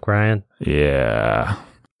 Hilarious joke, Ryan. Yeah.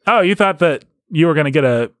 Oh, you thought that you were going to get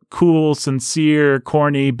a cool, sincere,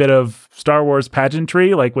 corny bit of Star Wars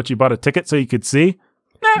pageantry, like what you bought a ticket so you could see?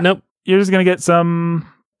 Nah. Nope. You're just going to get some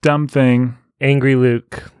dumb thing. Angry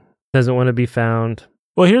Luke. Doesn't want to be found.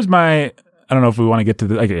 Well, here's my... I don't know if we want to get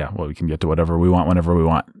to we can get to whatever we want whenever we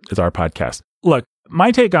want. It's our podcast. Look,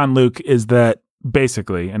 my take on Luke is that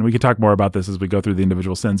basically, and we can talk more about this as we go through the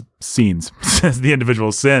individual scenes, the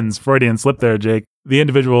individual sins, Freudian slip there, Jake, the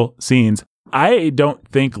individual scenes. I don't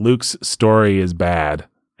think Luke's story is bad,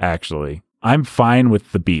 actually. I'm fine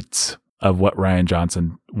with the beats of what Rian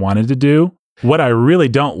Johnson wanted to do. What I really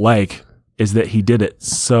don't like is that he did it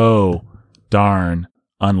so darn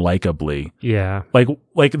unlikably. Yeah.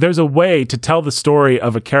 Like there's a way to tell the story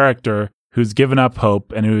of a character who's given up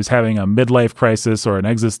hope and who's having a midlife crisis or an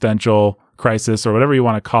existential crisis or whatever you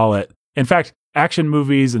want to call it. In fact, action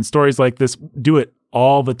movies and stories like this do it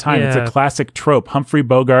all the time. Yeah. It's a classic trope. Humphrey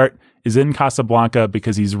Bogart is in Casablanca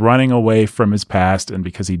because he's running away from his past and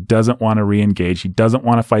because he doesn't want to re-engage. He doesn't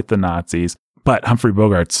want to fight the Nazis. But Humphrey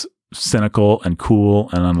Bogart's cynical and cool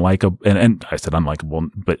and unlikable, and I said unlikable,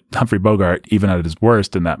 but Humphrey Bogart, even at his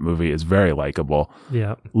worst in that movie, is very likable.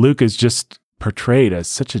 Yeah. Luke is just portrayed as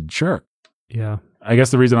such a jerk. Yeah. I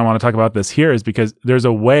guess the reason I want to talk about this here is because there's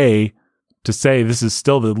a way to say this is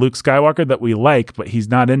still the Luke Skywalker that we like, but he's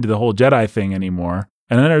not into the whole Jedi thing anymore.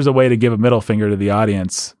 And then there's a way to give a middle finger to the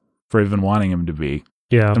audience for even wanting him to be.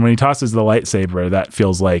 Yeah. And when he tosses the lightsaber, that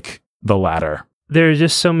feels like the latter. There are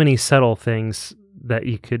just so many subtle things that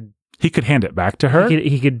you could... He could hand it back to her.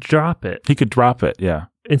 He could drop it. He could drop it, yeah.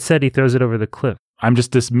 Instead, he throws it over the cliff. I'm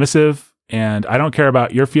just dismissive, and I don't care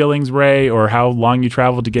about your feelings, Ray, or how long you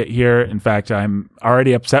traveled to get here. In fact, I'm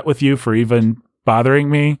already upset with you for even bothering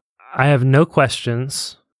me. I have no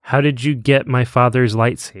questions. How did you get my father's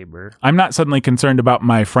lightsaber? I'm not suddenly concerned about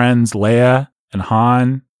my friends Leia and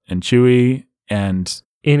Han and Chewie and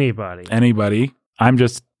anybody. I'm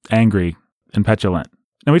just angry and petulant.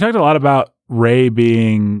 And we talked a lot about Rey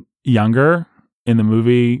being younger in the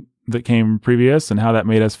movie that came previous and how that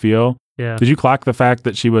made us feel. Yeah. Did you clock the fact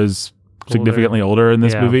that she was significantly older in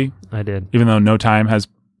this movie? I did. Even though no time has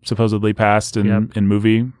supposedly passed in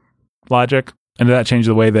movie logic. And did that change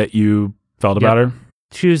the way that you felt about her?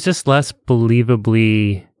 She was just less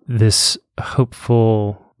believably this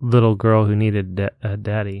hopeful little girl who needed a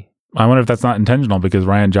daddy. I wonder if that's not intentional because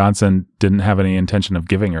Rian Johnson didn't have any intention of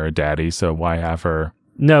giving her a daddy, so why have her?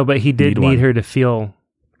 No, but he did need her to feel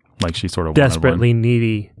like she sort of desperately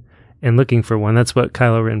needy and looking for one. That's what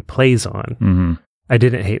Kylo Ren plays on. Mm-hmm. I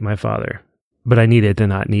didn't hate my father, but I needed to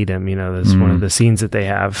not need him. You know, that's one of the scenes that they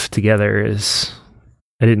have together is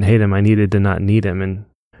I didn't hate him. I needed to not need him. And,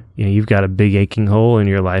 you know, you've got a big aching hole in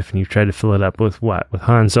your life and you've tried to fill it up with what? With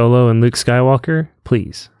Han Solo and Luke Skywalker?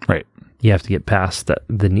 Please. Right. You have to get past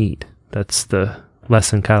the need. That's the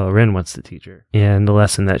lesson Kylo Ren wants to teach her. And the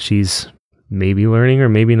lesson that she's maybe learning or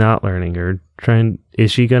maybe not learning or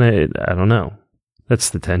is she gonna, I don't know.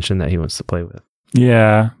 That's the tension that he wants to play with.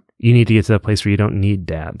 Yeah. You need to get to that place where you don't need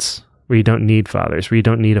dads, where you don't need fathers, where you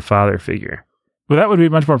don't need a father figure. Well, that would be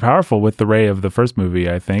much more powerful with the Rey of the first movie,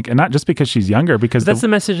 I think. And not just because she's younger, because that's the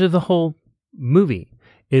message of the whole movie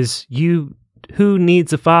is who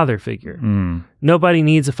needs a father figure? Nobody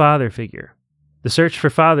needs a father figure. The search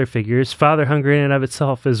for father figures, father hunger in and of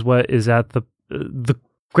itself is what is at the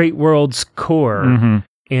great world's core. Mm-hmm.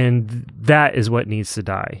 And that is what needs to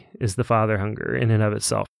die, is the father hunger in and of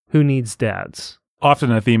itself. Who needs dads?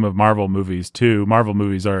 Often a theme of Marvel movies, too. Marvel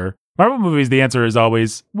movies, the answer is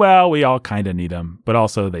always, well, we all kind of need them, but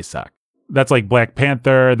also they suck. That's like Black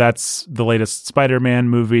Panther. That's the latest Spider-Man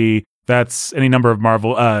movie. That's any number of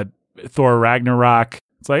Marvel, Thor Ragnarok.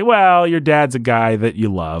 It's like, well, your dad's a guy that you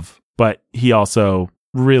love, but he also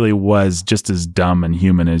really was just as dumb and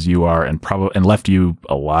human as you are and left you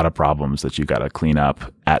a lot of problems that you got to clean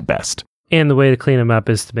up at best. And the way to clean them up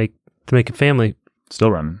is to make to make a family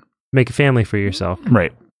Still running. for yourself.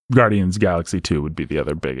 Right. Guardians Galaxy 2 would be the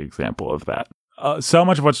other big example of that. So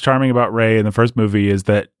much of what's charming about Rey in the first movie is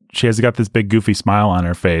that she has got this big goofy smile on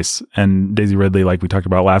her face. And Daisy Ridley, like we talked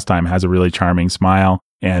about last time, has a really charming smile.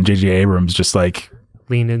 And J.J. Abrams just like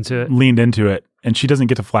leaned into it. And she doesn't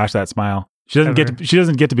get to flash that smile. She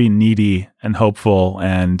doesn't get to be needy and hopeful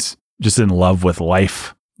and just in love with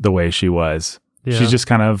life the way she was. Yeah. She's just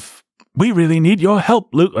kind of, we really need your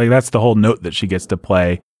help, Luke. Like that's the whole note that she gets to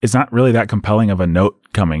play. It's not really that compelling of a note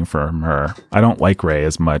coming from her. I don't like Rey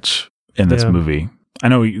as much in this movie. I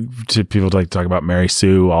know people like to talk about Mary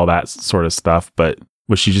Sue, all that sort of stuff, but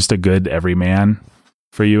was she just a good everyman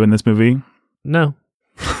for you in this movie? No.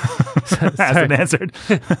 Hasn't answered.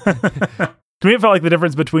 To me, it felt like the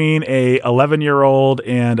difference between a 11-year-old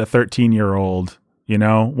and a 13-year-old. You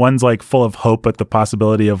know, one's like full of hope at the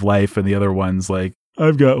possibility of life, and the other one's like,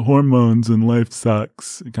 I've got hormones and life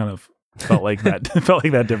sucks. It kind of felt like that. Felt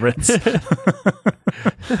like that difference.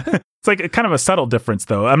 It's like kind of a subtle difference,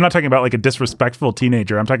 though. I'm not talking about like a disrespectful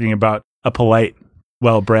teenager. I'm talking about a polite,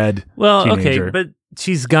 well-bred teenager. Okay, but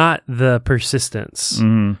she's got the persistence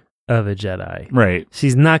of a Jedi. Right.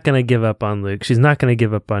 She's not going to give up on Luke. She's not going to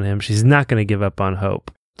give up on him. She's not going to give up on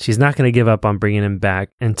Hope. She's not going to give up on bringing him back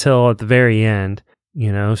until at the very end,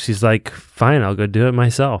 you know, she's like, fine, I'll go do it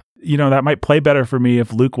myself. You know, that might play better for me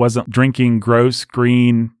if Luke wasn't drinking gross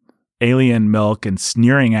green alien milk and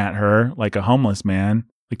sneering at her like a homeless man.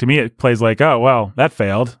 Like, to me, it plays like, oh, well, that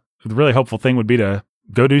failed. The really hopeful thing would be to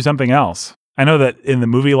go do something else. I know that in the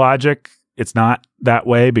movie logic, it's not that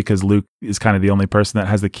way because Luke is kind of the only person that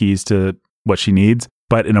has the keys to what she needs.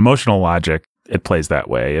 But in emotional logic, it plays that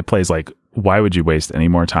way. It plays like, why would you waste any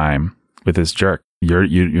more time with this jerk? You're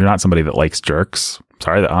not somebody that likes jerks.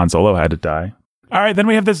 Sorry that Han Solo had to die. All right, then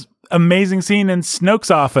we have this amazing scene in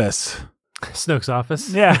Snoke's office. Snoke's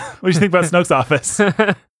office? Yeah. What do you think about Snoke's office?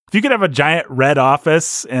 If you could have a giant red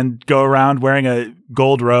office and go around wearing a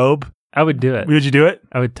gold robe, I would do it. Would you do it?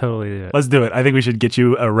 I would totally do it. Let's do it. I think we should get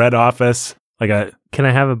you a red office. Can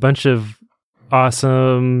I have a bunch of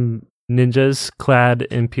awesome ninjas clad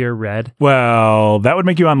in pure red? Well, that would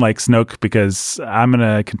make you unlike Snoke because I'm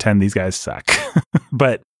going to contend these guys suck.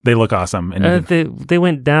 But they look awesome. And they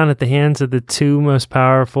went down at the hands of the two most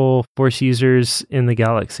powerful Force users in the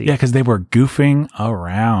galaxy. Yeah, because they were goofing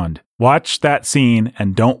around. Watch that scene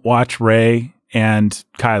and don't watch Rey and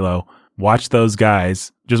Kylo. Watch those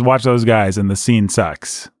guys. Just watch those guys and the scene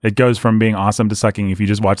sucks. It goes from being awesome to sucking if you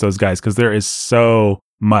just watch those guys because there is so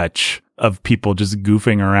much of people just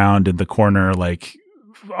goofing around in the corner like,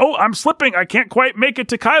 oh, I'm slipping. I can't quite make it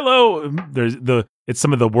to Kylo. It's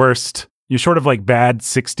some of the worst. You're sort of like bad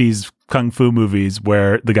 60s kung fu movies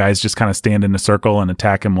where the guys just kind of stand in a circle and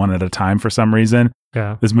attack him one at a time for some reason.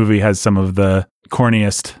 Yeah. This movie has some of the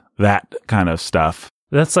corniest, that kind of stuff.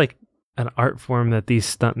 That's like an art form that these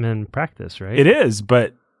stuntmen practice, right? It is,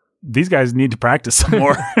 but these guys need to practice some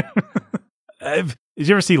more. Did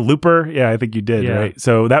you ever see Looper? Yeah, I think you did, right?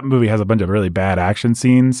 So that movie has a bunch of really bad action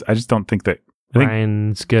scenes. I just don't think that...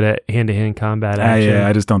 Ryan's good at hand-to-hand combat action. Yeah,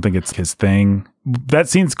 I just don't think it's his thing. That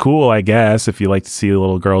scene's cool, I guess, if you like to see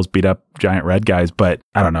little girls beat up giant red guys, but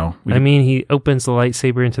I don't know. I mean, he opens the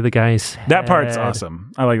lightsaber into the guy's head. That part's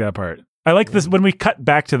awesome. I like that part. I like this when we cut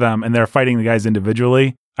back to them and they're fighting the guys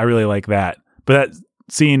individually. I really like that. But that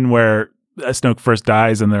scene where Snoke first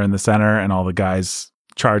dies and they're in the center and all the guys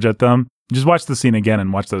charge at them, just watch the scene again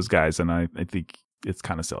and watch those guys, and I think it's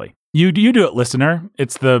kind of silly. You do it, listener.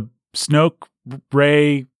 It's the Snoke,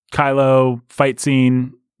 Rey, Kylo fight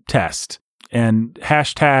scene test. And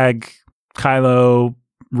hashtag Kylo,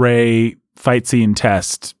 Rey fight scene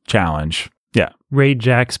test challenge. Yeah. Ray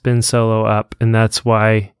jacks Ben Solo up, and that's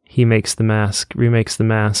why he remakes the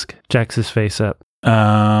mask, jacks his face up.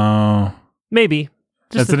 Oh. Maybe.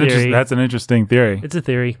 That's an interesting theory. It's a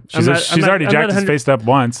theory. She's already jacked his face up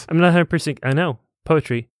once. I'm not 100%. I know.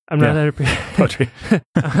 Poetry. I'm not 100%. Poetry.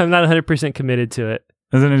 I'm not 100% committed to it.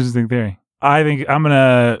 That's an interesting theory. I think I'm going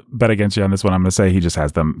to bet against you on this one. I'm going to say he just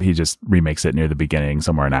has them. He just remakes it near the beginning,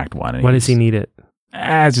 somewhere in Act 1. Why does he need it?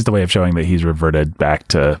 It's just a way of showing that he's reverted back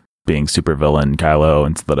to being supervillain Kylo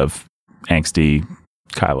instead of angsty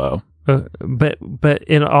Kylo. But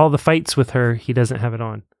in all the fights with her, he doesn't have it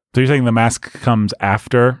on. So you're saying the mask comes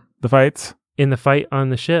after the fights? In the fight on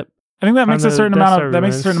the ship. I think that makes a certain amount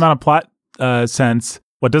of plot sense.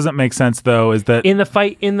 What doesn't make sense though is that in the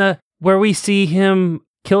fight where we see him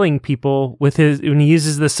killing people with when he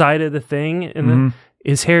uses the side of the thing and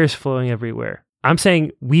his hair is flowing everywhere. I'm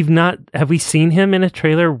saying have we seen him in a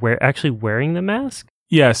trailer actually wearing the mask?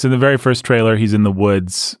 Yes, in the very first trailer he's in the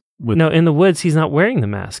woods No, in the woods he's not wearing the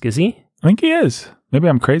mask, is he? I think he is. Maybe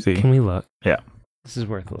I'm crazy. Can we look? Yeah. This is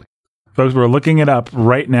worth it. Folks, we're looking it up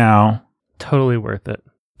right now. Totally worth it.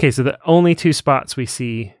 Okay, so the only 2 spots we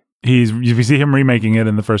see. You see him remaking it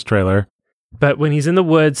in the first trailer. But when he's in the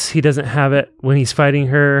woods, he doesn't have it. When he's fighting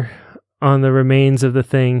her on the remains of the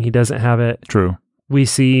thing, he doesn't have it. True. We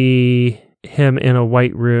see him in a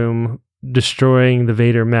white room destroying the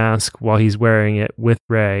Vader mask while he's wearing it with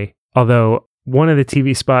Rey. Although one of the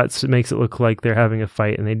TV spots makes it look like they're having a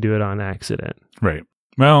fight and they do it on accident. Right.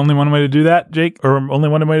 Well, only one way to do that, Jake, or only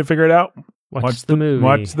one way to figure it out. Watch the movie.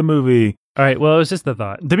 Watch the movie. All right. Well, it was just the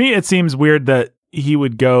thought. To me, it seems weird that he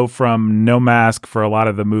would go from no mask for a lot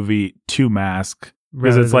of the movie to mask.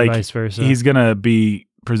 Because it's like vice versa. he's going to be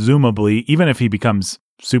presumably, even if he becomes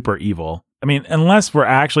super evil. I mean, unless we're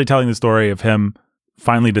actually telling the story of him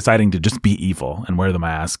finally deciding to just be evil and wear the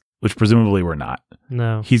mask, which presumably we're not.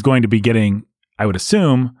 No. He's going to be getting, I would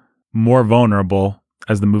assume, more vulnerable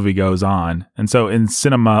as the movie goes on. And so in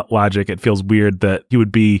cinema logic, it feels weird that he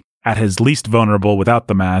would be at his least vulnerable without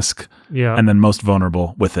the mask, and then most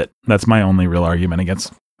vulnerable with it. That's my only real argument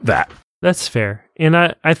against that. That's fair. And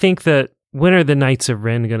I think that when are the Knights of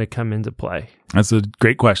Ren going to come into play? That's a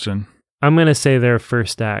great question. I'm going to say their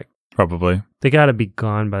first act. Probably. They got to be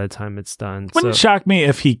gone by the time it's done. Wouldn't shock me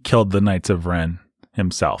if he killed the Knights of Ren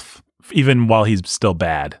himself, even while he's still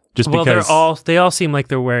bad. Because they all seem like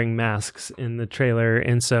they're wearing masks in the trailer,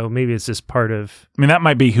 and so maybe it's just part of. I mean, that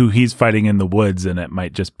might be who he's fighting in the woods, and it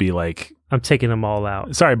might just be like, I'm taking them all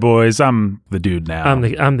out. Sorry, boys, I'm the dude now. I'm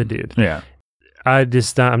the dude. Yeah. I'm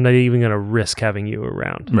not even going to risk having you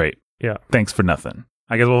around. Right. Yeah. Thanks for nothing.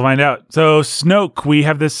 I guess we'll find out. So Snoke, we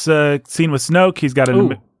have this scene with Snoke. He's got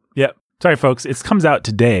a. Yep. Sorry, folks. It comes out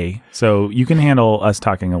today, so you can handle us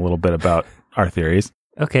talking a little bit about our theories.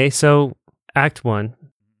 Okay, so Act 1.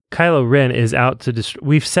 Kylo Ren is out to destroy.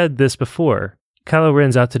 We've said this before. Kylo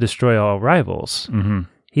Ren's out to destroy all rivals. Mm-hmm.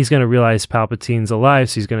 He's going to realize Palpatine's alive,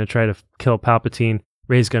 so he's going to try to kill Palpatine.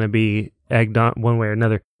 Rey's going to be egged on one way or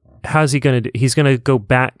another. How's he going to do? He's going to go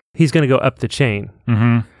back. He's going to go up the chain.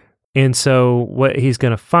 Mm-hmm. And so what he's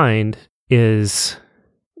going to find is,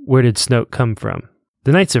 where did Snoke come from?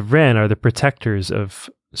 The Knights of Ren are the protectors of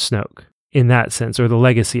Snoke in that sense, or the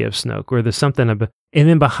legacy of Snoke, or there's something about. And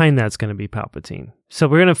then behind that's going to be Palpatine. So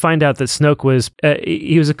we're going to find out that Snoke was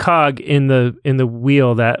he was a cog in the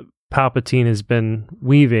wheel that Palpatine has been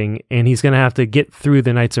weaving, and he's going to have to get through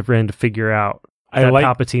the Knights of Ren to figure out that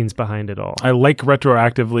Palpatine's behind it all. I like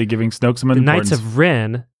retroactively giving Snoke some importance. The Knights of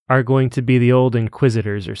Ren are going to be the old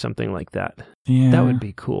Inquisitors or something like that. Yeah. That would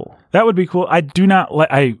be cool. That would be cool. I do not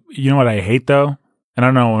like. You know what I hate though, and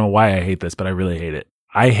I don't know why I hate this, but I really hate it.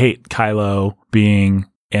 I hate Kylo being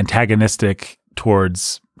antagonistic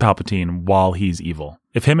towards Palpatine while he's evil.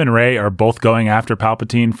 If him and Rey are both going after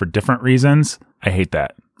Palpatine for different reasons, I hate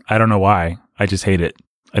that. I don't know why. I just hate it.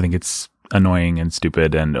 I think it's annoying and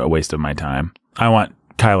stupid and a waste of my time. I want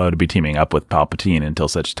Kylo to be teaming up with Palpatine until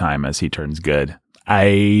such time as he turns good.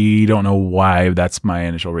 I don't know why that's my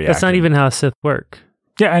initial reaction. That's not even how Sith work.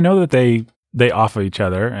 Yeah, I know that they off of each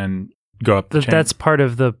other and go up the chain. That's part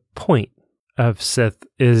of the point of Sith,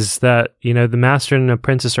 is that, the master and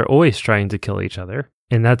apprentice are always trying to kill each other,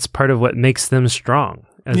 and that's part of what makes them strong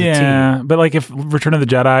as a team. Yeah, but like if Return of the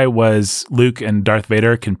Jedi was Luke and Darth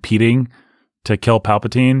Vader competing to kill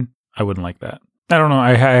Palpatine, I wouldn't like that. I don't know.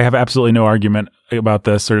 I have absolutely no argument about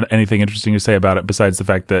this or anything interesting to say about it besides the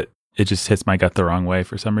fact that it just hits my gut the wrong way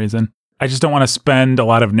for some reason. I just don't want to spend a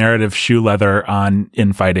lot of narrative shoe leather on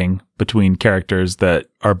infighting between characters that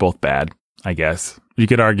are both bad, I guess. You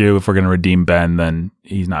could argue if we're going to redeem Ben, then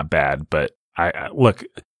he's not bad. But I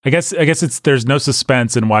guess there's no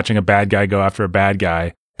suspense in watching a bad guy go after a bad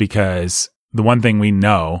guy, because the one thing we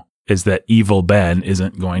know is that evil Ben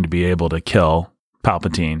isn't going to be able to kill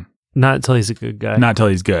Palpatine. Not until he's a good guy. Not until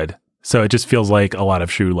he's good. So it just feels like a lot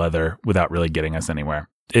of shoe leather without really getting us anywhere.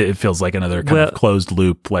 It feels like another kind of closed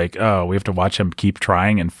loop, like, oh, we have to watch him keep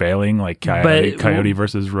trying and failing, like Coyote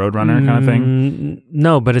versus Roadrunner kind of thing.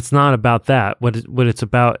 No, but it's not about that. What it's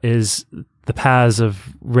about is the paths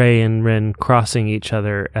of Rey and Ren crossing each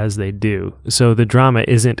other as they do. So the drama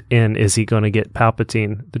isn't in, is he going to get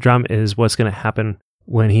Palpatine? The drama is what's going to happen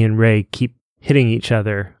when he and Rey keep hitting each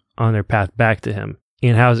other on their path back to him.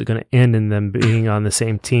 And how is it going to end in them being on the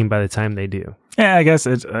same team by the time they do? Yeah, I guess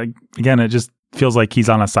it just feels like he's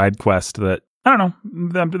on a side quest that, I don't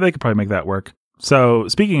know, they could probably make that work. So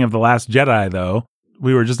speaking of The Last Jedi, though,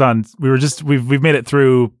 we've made it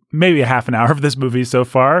through maybe a half an hour of this movie so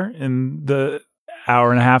far in the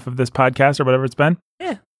hour and a half of this podcast or whatever it's been.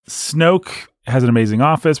 Yeah. Snoke has an amazing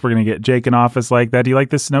office. We're going to get Jake an office like that. Do you like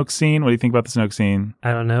the Snoke scene? What do you think about the Snoke scene?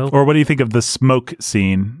 I don't know. Or what do you think of the smoke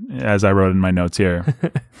scene, as I wrote in my notes here?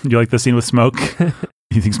 You like the scene with Smoke?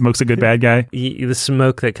 You think Smoke's a good bad guy? The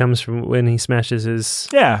smoke that comes from when he smashes his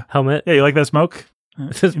helmet. Yeah, you like that smoke?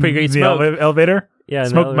 It's pretty great the smoke. Elevator? Yeah,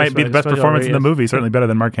 Smoke might be the best performance in the movie. Certainly better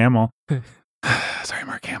than Mark Hamill. Sorry,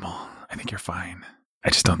 Mark Hamill. I think you're fine. I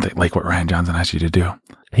just don't like what Rian Johnson asked you to do.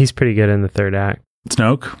 He's pretty good in the third act.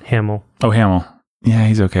 Snoke? Hamill. Oh, Hamill. Yeah,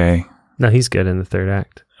 he's okay. No, he's good in the third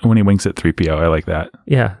act. When he winks at 3PO, I like that.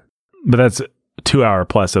 Yeah. But that's a 2 hour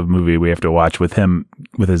plus of movie we have to watch with him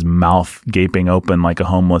with his mouth gaping open like a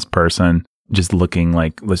homeless person, just looking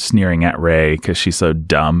like sneering at Rey because she's so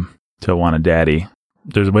dumb to want a daddy.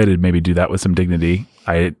 There's a way to maybe do that with some dignity.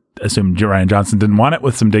 I assume Rian Johnson didn't want it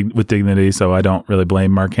with with dignity, so I don't really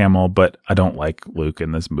blame Mark Hamill, but I don't like Luke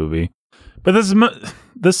in this movie. But this is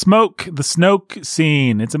the Snoke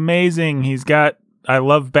scene. It's amazing. I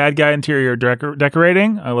love bad guy interior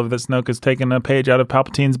decorating. I love that Snoke has taken a page out of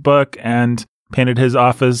Palpatine's book and painted his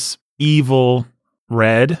office evil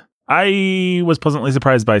red. I was pleasantly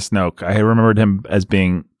surprised by Snoke. I remembered him as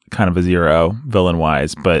being kind of a zero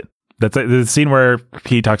villain-wise, but that's the scene where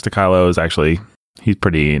he talks to Kylo is actually, he's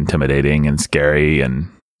pretty intimidating and scary and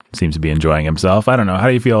seems to be enjoying himself. I don't know. How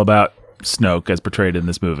do you feel about Snoke as portrayed in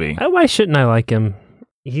this movie? Why shouldn't I like him?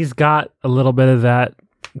 He's got a little bit of that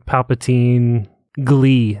Palpatine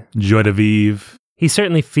glee. Joie de vivre. He's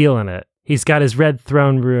certainly feeling it. He's got his red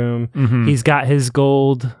throne room. Mm-hmm. He's got his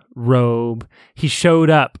gold robe. He showed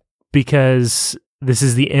up because this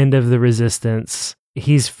is the end of the Resistance.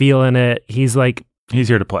 He's feeling it. He's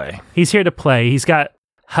here to play. He's here to play. He's got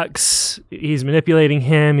Hux. He's manipulating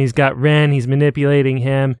him. He's got Ren. He's manipulating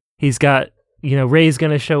him. He's got, Rey's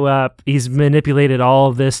going to show up. He's manipulated all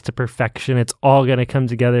of this to perfection. It's all going to come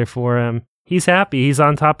together for him. He's happy. He's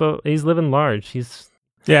on top of, he's living large. He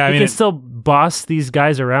can still boss these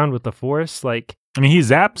guys around with the Force. He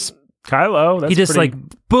zaps Kylo. That's he just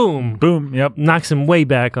boom. Boom. Yep. Knocks him way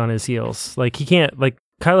back on his heels. He can't,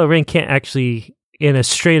 Kylo Ren can't actually, in a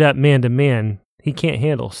straight up man to man, he can't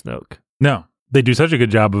handle Snoke. No. They do such a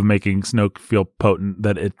good job of making Snoke feel potent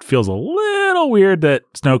that it feels a little weird that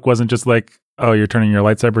Snoke wasn't just like, oh, you're turning your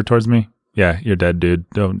lightsaber towards me? Yeah, you're dead, dude.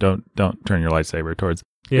 Don't turn your lightsaber towards.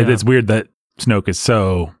 Yeah. It's weird that Snoke is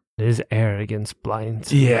so... His arrogance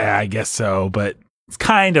blinds. Yeah, I guess so, but it's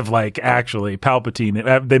kind of like actually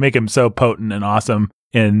Palpatine. They make him so potent and awesome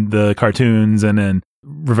in the cartoons and in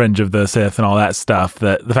Revenge of the Sith and all that stuff,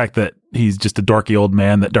 that the fact that he's just a dorky old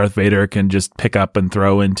man that Darth Vader can just pick up and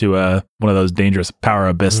throw into one of those dangerous power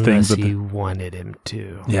abyss things. Unless he wanted him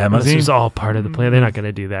to. Yeah, this was all part of the plan. They're not going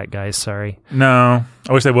to do that, guys. Sorry. No,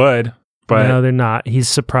 I wish they would. But no, they're not. He's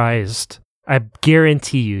surprised. I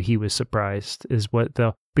guarantee you he was surprised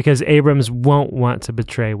because Abrams won't want to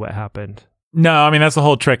betray what happened. No, that's the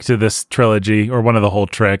whole trick to this trilogy, or one of the whole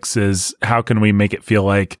tricks is how can we make it feel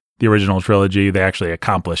like the original trilogy, they actually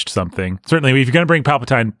accomplished something. Certainly, if you're going to bring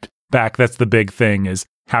Palpatine back, that's the big thing, is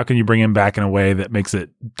how can you bring him back in a way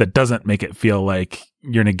that doesn't make it feel like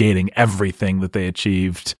you're negating everything that they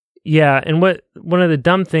achieved. Yeah, and one of the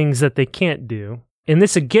dumb things that they can't do, and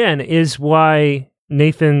this again is why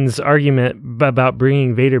Nathan's argument about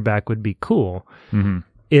bringing Vader back would be cool,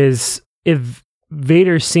 is if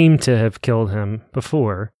Vader seemed to have killed him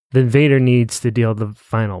before, then Vader needs to deal the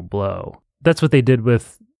final blow. That's what they did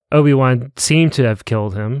with Obi-Wan. Seemed to have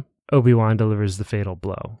killed him. Obi-Wan delivers the fatal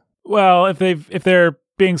blow. Well, if they're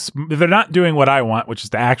not doing what I want, which is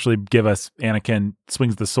to actually give us Anakin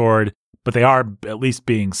swings the sword, but they are at least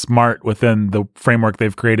being smart within the framework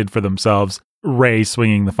they've created for themselves. Rey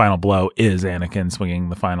swinging the final blow is Anakin swinging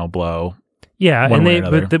the final blow. Yeah,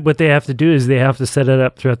 and what they have to do is they have to set it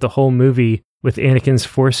up throughout the whole movie with Anakin's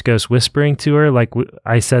Force Ghost whispering to her, like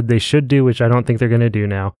I said they should do, which I don't think they're going to do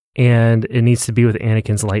now. And it needs to be with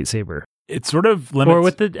Anakin's lightsaber. It sort of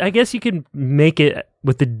limits... Or I guess you could make it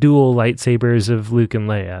with the dual lightsabers of Luke and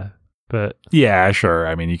Leia, but... Yeah, sure.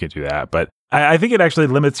 You could do that. But I think it actually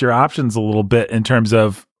limits your options a little bit in terms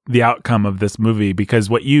of the outcome of this movie, because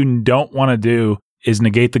what you don't want to do is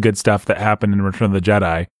negate the good stuff that happened in Return of the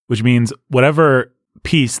Jedi, which means whatever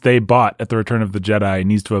piece they bought at the Return of the Jedi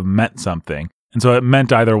needs to have meant something. And so it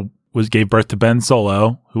meant either gave birth to Ben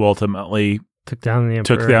Solo, who ultimately took down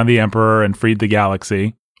the Emperor and freed the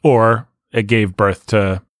galaxy, or it gave birth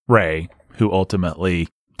to Rey, who ultimately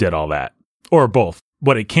did all that, or both.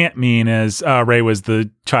 What it can't mean is Rey was the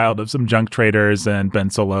child of some junk traders and Ben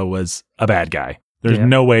Solo was a bad guy. There's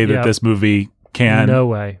no way that this movie can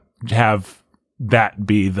have that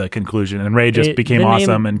be the conclusion. And Rey just became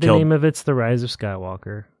awesome and killed. The name of it's The Rise of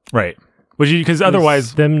Skywalker. Right. Because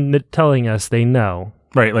otherwise, them telling us they know.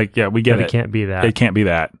 Right, like, yeah, we get it. It can't be that. It can't be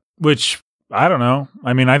that. Which, I don't know.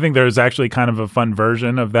 I mean, I think there's actually kind of a fun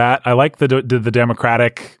version of that. I like the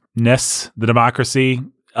democraticness, the democracy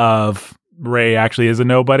of Rey actually is a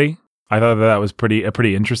nobody. I thought that was a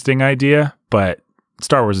pretty interesting idea, but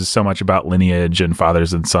Star Wars is so much about lineage and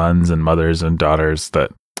fathers and sons and mothers and daughters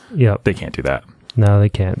that they can't do that. No, they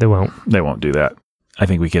can't. They won't. They won't do that. I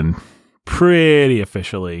think we can pretty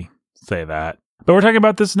officially say that. But we're talking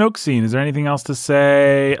about the Snoke scene. Is there anything else to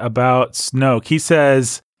say about Snoke? He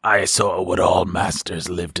says, I saw what all masters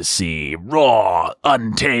live to see. Raw,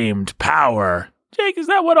 untamed power. Jake, is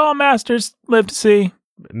that what all masters live to see?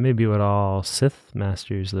 Maybe what all Sith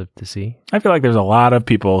masters live to see. I feel like there's a lot of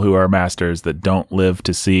people who are masters that don't live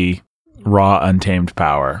to see raw, untamed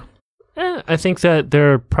power. I think that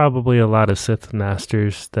there are probably a lot of Sith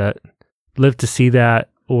masters that live to see that,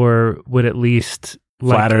 or would at least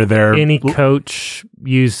flatter their any coach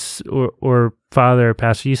use or father or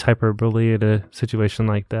pastor use hyperbole in a situation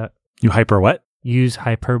like that. You hyper what? Use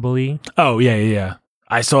hyperbole. Oh, yeah.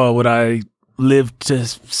 I saw what I lived to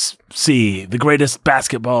see. The greatest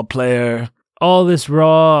basketball player. All this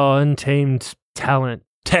raw, untamed talent.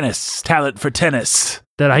 Talent for tennis.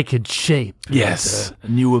 That I could shape. Yes.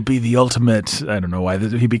 And you will be the ultimate. I don't know why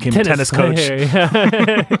he became a tennis coach.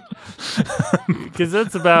 Because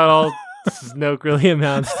that's about all Snoke really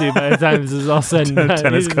amounts to by the time this is all said and done.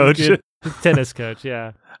 Tennis coach. Tennis coach,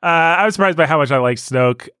 yeah. I was surprised by how much I like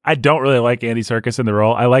Snoke. I don't really like Andy Serkis in the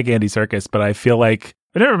role. I like Andy Serkis, but I feel like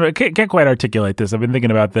I can't quite articulate this. I've been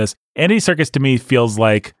thinking about this. Andy Serkis to me feels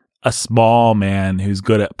like a small man who's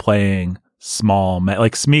good at playing small men.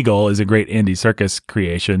 Like Smeagol is a great Andy Serkis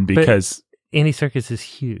creation because Andy Serkis is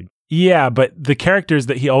huge. Yeah, but the characters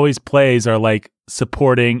that he always plays are like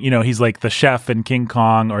supporting, he's like the chef in King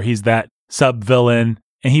Kong, or he's that sub-villain,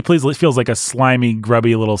 and he feels like a slimy,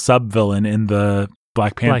 grubby little sub-villain in the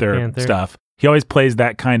Black Panther stuff. He always plays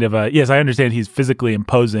that kind of yes, I understand he's physically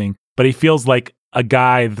imposing, but he feels like a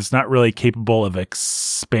guy that's not really capable of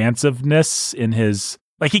expansiveness in his,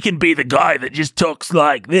 like, he can be the guy that just talks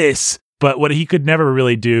like this, but what he could never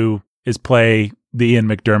really do is play the Ian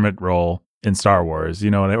McDermott role in Star Wars,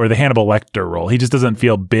 or the Hannibal Lecter role. He just doesn't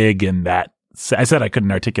feel big in that. I said I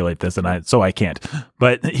couldn't articulate this, so I can't.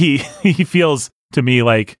 But he feels to me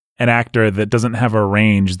like an actor that doesn't have a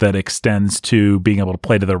range that extends to being able to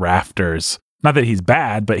play to the rafters. Not that he's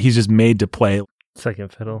bad, but he's just made to play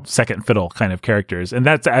second fiddle kind of characters. And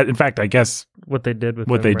that's, in fact, I guess what they did with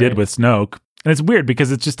Snoke. And it's weird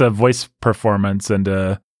because it's just a voice performance and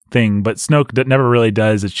a thing, but Snoke never really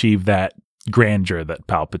does achieve that grandeur that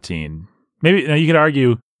Palpatine. Maybe you could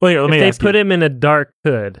argue. Well, here, let me ask you. If they put him in a dark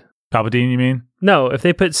hood. Palpatine, you mean? No, if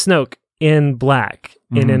they put Snoke in black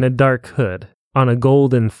and in a dark hood on a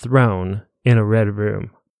golden throne in a red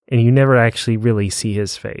room, and you never actually really see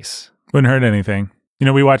his face. Wouldn't hurt anything.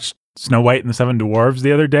 We watched Snow White and the Seven Dwarves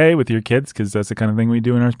the other day with your kids, because that's the kind of thing we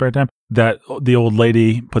do in our spare time. That the old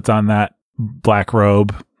lady puts on that black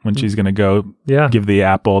robe when she's going to go give the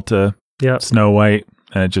apple to Snow White,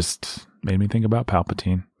 and it just made me think about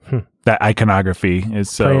Palpatine. That iconography is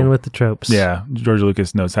so playing with the tropes. Yeah, George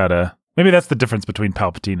Lucas knows how to. Maybe that's the difference between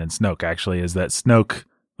Palpatine and Snoke. Actually, is that Snoke,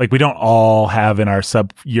 like, we don't all have in our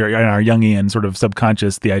Jungian sort of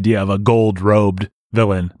subconscious the idea of a gold robed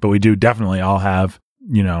villain, but we do definitely all have,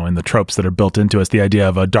 in the tropes that are built into us, the idea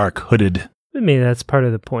of a dark hooded. I mean, that's part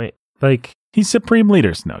of the point. Like, he's supreme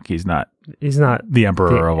leader, Snoke. He's not the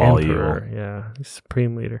emperor of all evil. Yeah, he's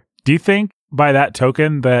supreme leader. Do you think by that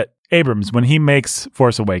token that Abrams, when he makes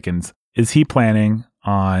Force Awakens, is he planning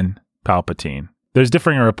on Palpatine? There's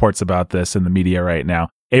differing reports about this in the media right now.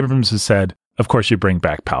 Abrams has said, of course you bring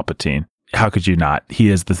back Palpatine. How could you not? He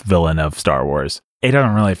is the villain of Star Wars. It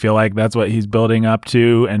doesn't really feel like that's what he's building up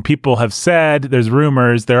to. And people have said, there's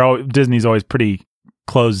rumors, Disney's always pretty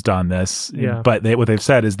closed on this. Yeah. But what they've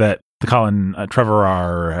said is that the Colin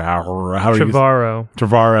Trevorrow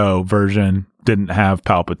version didn't have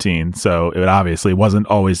Palpatine, so it obviously wasn't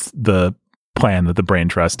always the plan that the Brain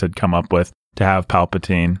Trust had come up with to have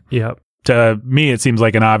Palpatine. Yep. To me, it seems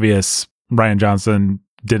like an obvious Rian Johnson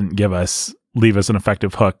didn't leave us an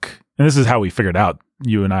effective hook. And this is how we figured out,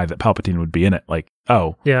 you and I, that Palpatine would be in it. Like,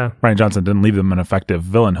 Rian Johnson didn't leave them an effective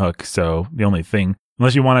villain hook, so the only thing,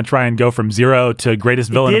 unless you want to try and go from zero to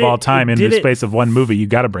greatest villain of all time in the space of one movie, you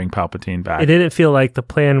got to bring Palpatine back. It didn't feel like the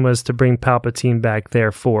plan was to bring Palpatine back,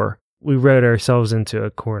 therefore we wrote ourselves into a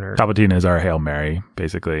corner. Palpatine is our Hail Mary,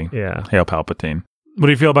 basically. Yeah. Hail Palpatine. What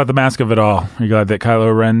do you feel about the mask of it all? Are you glad that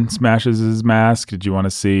Kylo Ren smashes his mask? Did you want to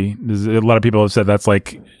see? A lot of people have said that's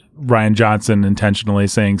like Rian Johnson intentionally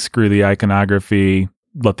saying, screw the iconography.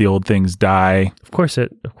 let the old things die. Of course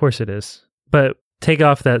it is. But take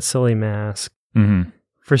off that silly mask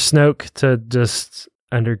for Snoke to just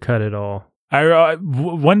undercut it all.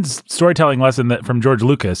 One storytelling lesson that from George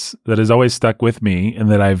Lucas that has always stuck with me,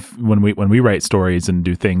 and that when we write stories and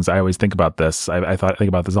do things, I always think about this. I think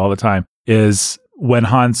about this all the time. Is when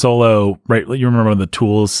Han Solo, right? You remember when the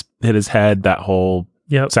tools hit his head? That whole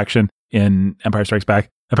section in Empire Strikes Back.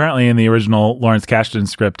 Apparently, in the original Lawrence Kasdan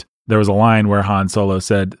script, there was a line where Han Solo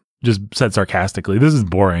said sarcastically, "This is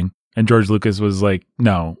boring," and George Lucas was like,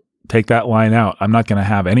 "No, take that line out. I'm not going to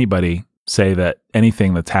have anybody say that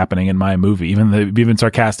anything that's happening in my movie, even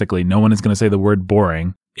sarcastically, no one is going to say the word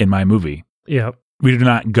boring in my movie." Yep. We do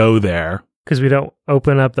not go there. Because we don't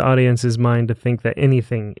open up the audience's mind to think that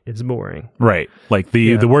anything is boring. Right. Like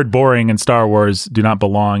the word boring and Star Wars do not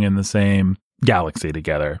belong in the same galaxy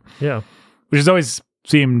together. Yeah. Which has always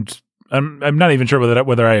seemed, I'm not even sure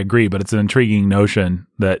whether I agree, but it's an intriguing notion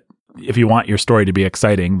that if you want your story to be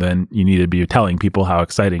exciting, then you need to be telling people how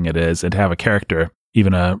exciting it is, and to have a character,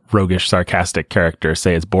 even a roguish, sarcastic character,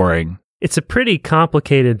 say it's boring. It's a pretty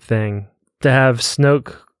complicated thing to have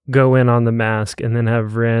Snoke go in on the mask and then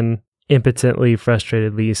have Ren impotently,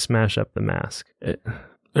 frustratedly smash up the mask.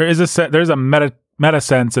 There's a meta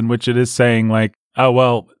sense in which it is saying like, oh,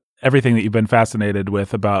 well, everything that you've been fascinated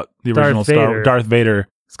with about the original Darth Vader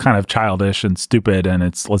is kind of childish and stupid, and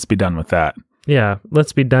let's be done with that. Yeah,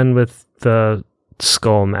 let's be done with the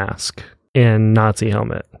skull mask and Nazi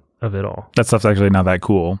helmet of it all. That stuff's actually not that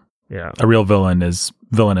cool. Yeah. A real villain is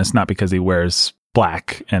villainous not because he wears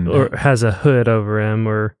black or has a hood over him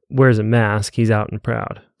or wears a mask. He's out and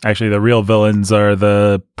proud. Actually, the real villains are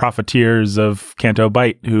the profiteers of Canto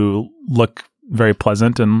Bight, who look very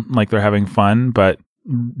pleasant and like they're having fun, but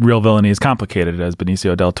real villainy is complicated, as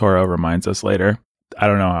Benicio del Toro reminds us later. I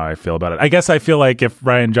don't know how I feel about it. I guess I feel like if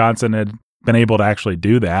Rian Johnson had been able to actually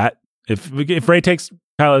do that, if Rey takes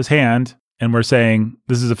Kylo's hand and we're saying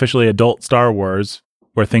this is officially adult Star Wars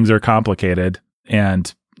where things are complicated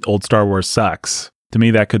and old Star Wars sucks, to me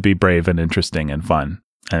that could be brave and interesting and fun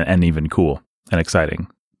and even cool and exciting.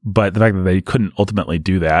 But the fact that they couldn't ultimately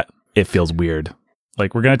do that, it feels weird.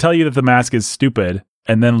 Like, we're going to tell you that the mask is stupid,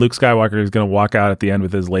 and then Luke Skywalker is going to walk out at the end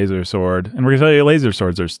with his laser sword, and we're going to tell you laser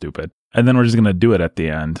swords are stupid. And then we're just going to do it at the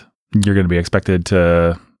end. You're going to be expected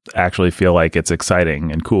to actually feel like it's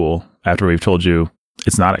exciting and cool after we've told you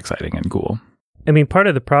it's not exciting and cool. I mean, part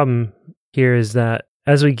of the problem here is that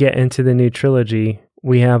as we get into the new trilogy,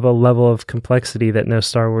 we have a level of complexity that no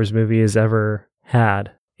Star Wars movie has ever had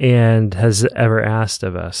and has ever asked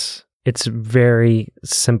of us. It's very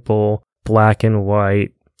simple, black and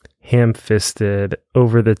white, ham-fisted,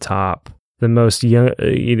 over the top, the most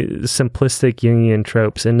simplistic Jungian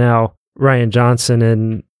tropes. And now Rian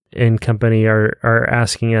Johnson and company are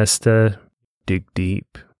asking us to dig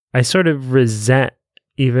deep. I sort of resent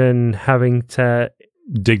even having to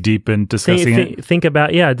dig deep in discussing it. Think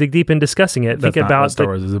about, dig deep in discussing it. That's think about what Star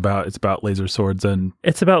Wars is about. It's about laser swords and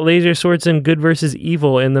good versus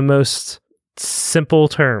evil in the most simple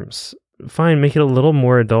terms. Fine, make it a little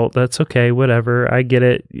more adult. That's okay. Whatever. I get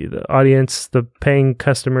it. The audience, the paying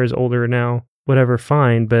customer is older now. Whatever.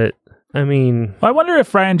 Fine. But I mean, I wonder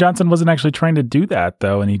if Rian Johnson wasn't actually trying to do that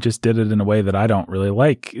though, and he just did it in a way that I don't really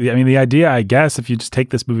like. I mean, the idea, I guess, if you just take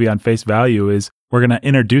this movie on face value, is we're going to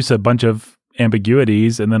introduce a bunch of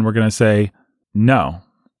ambiguities and then we're going to say no.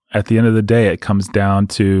 At the end of the day, it comes down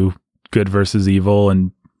to good versus evil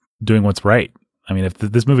and doing what's right. I mean, if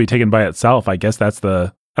this movie taken by itself, I guess that's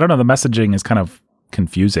the messaging is kind of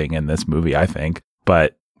confusing in this movie, I think,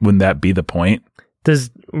 but wouldn't that be the point? Does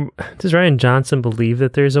Rian Johnson believe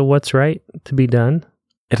that there's a what's right to be done?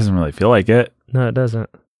 It doesn't really feel like it. No, it doesn't.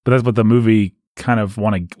 But that's what the movie kind of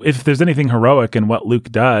if there's anything heroic in what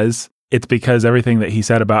Luke does, it's because everything that he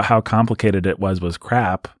said about how complicated it was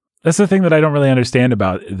crap. That's the thing that I don't really understand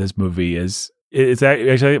about this movie is it's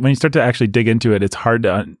actually, when you start to actually dig into it, it's hard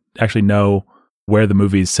to actually know where the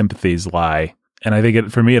movie's sympathies lie. And I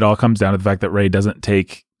think for me, it all comes down to the fact that Rey doesn't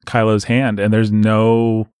take Kylo's hand, and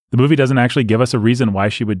the movie doesn't actually give us a reason why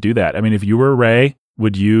she would do that. I mean, if you were Rey,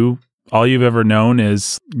 all you've ever known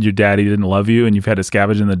is your daddy didn't love you and you've had to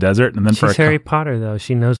scavenge in the desert. And then she's Harry Potter, though.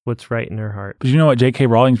 She knows what's right in her heart. But you know what J.K.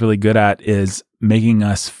 Rowling's really good at is making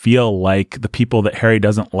us feel like the people that Harry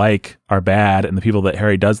doesn't like are bad and the people that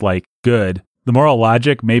Harry does like good. The moral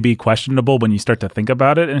logic may be questionable when you start to think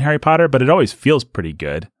about it in Harry Potter, but it always feels pretty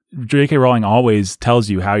good. J.K. Rowling always tells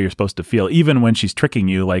you how you're supposed to feel, even when she's tricking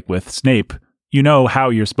you, like with Snape. You know how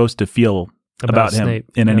you're supposed to feel about him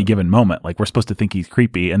Snape, in any given moment. Like, we're supposed to think he's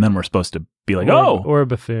creepy, and then we're supposed to be like, or a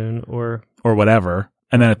buffoon, or whatever.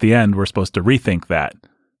 And then at the end, we're supposed to rethink that.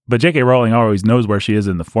 But J.K. Rowling always knows where she is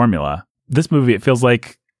in the formula. This movie, it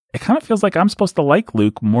kind of feels like I'm supposed to like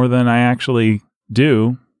Luke more than I actually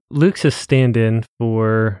do. Luke's a stand-in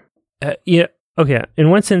for... okay. In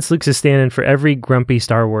one sense, Luke's a stand-in for every grumpy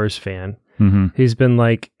Star Wars fan who's been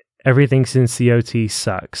like, everything since the OT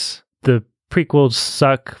sucks. The prequels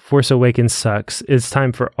suck. Force Awakens sucks. It's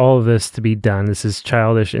time for all of this to be done. This is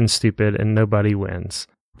childish and stupid, and nobody wins.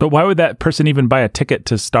 But why would that person even buy a ticket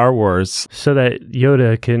to Star Wars? So that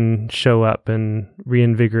Yoda can show up and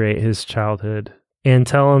reinvigorate his childhood and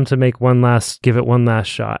tell him to give it one last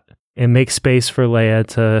shot and make space for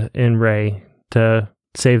Leia and Rey to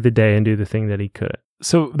save the day and do the thing that he couldn't.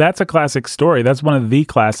 So that's a classic story. That's one of the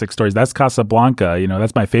classic stories. That's Casablanca.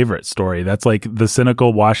 That's my favorite story. That's like the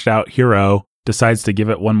cynical, washed out hero decides to give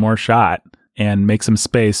it one more shot and make some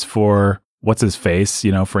space for what's his face,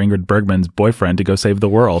 for Ingrid Bergman's boyfriend to go save the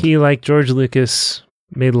world. He, like George Lucas,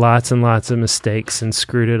 made lots and lots of mistakes and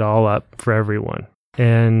screwed it all up for everyone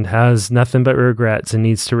and has nothing but regrets and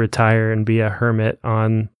needs to retire and be a hermit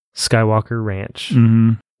on Skywalker Ranch.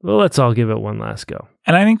 Mm-hmm. Well, let's all give it one last go.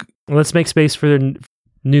 And I think... Let's make space for the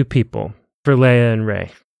new people, for Leia and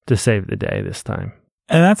Rey, to save the day this time.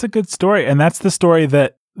 And that's a good story. And that's the story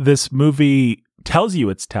that this movie tells you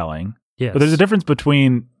it's telling. Yes. But there's a difference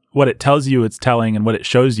between what it tells you it's telling and what it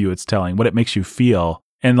shows you it's telling, what it makes you feel.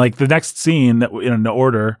 And like the next scene that in the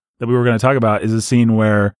order that we were going to talk about is a scene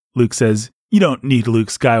where Luke says, "You don't need Luke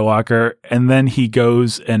Skywalker." And then he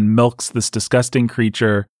goes and milks this disgusting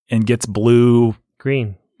creature and gets green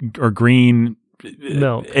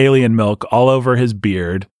milk, alien milk all over his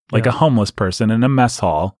beard, like a homeless person in a mess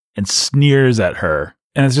hall, and sneers at her.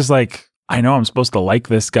 And it's just like, I know I'm supposed to like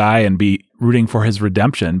this guy and be rooting for his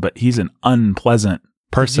redemption, but he's an unpleasant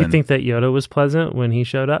person. Do you think that Yoda was pleasant when he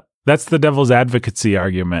showed up? That's the devil's advocacy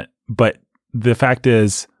argument. But the fact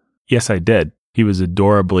is, yes, I did. He was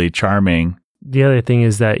adorably charming. The other thing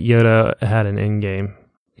is that Yoda had an end game.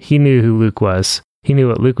 He knew who Luke was. He knew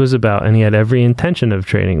what Luke was about, and he had every intention of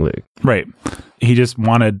training Luke. Right. He just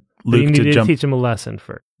wanted Luke to teach him a lesson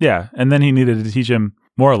first. Yeah, and then he needed to teach him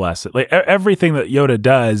more or less. Like everything that Yoda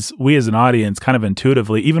does, we as an audience kind of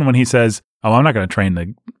intuitively, even when he says, "Oh, I'm not going to train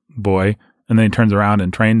the boy," and then he turns around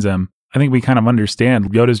and trains him, I think we kind of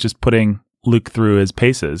understand Yoda's just putting Luke through his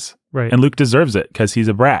paces. Right. And Luke deserves it because he's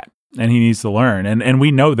a brat and he needs to learn. And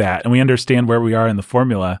we know that, and we understand where we are in the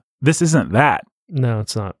formula. This isn't that. No,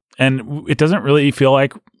 it's not. And it doesn't really feel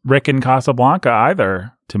like Rick in Casablanca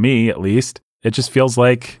either, to me at least. It just feels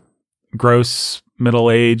like gross,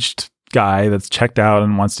 middle-aged guy that's checked out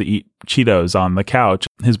and wants to eat Cheetos on the couch.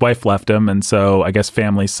 His wife left him, and so I guess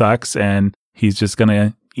family sucks, and he's just going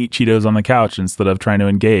to eat Cheetos on the couch instead of trying to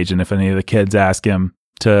engage. And if any of the kids ask him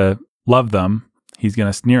to love them, he's going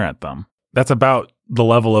to sneer at them. That's about the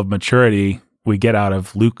level of maturity we get out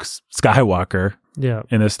of Luke Skywalker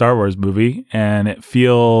in a Star Wars movie. And it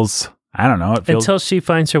feels, I don't know. Until she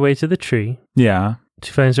finds her way to the tree. Yeah.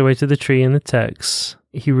 She finds her way to the tree in the text.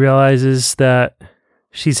 He realizes that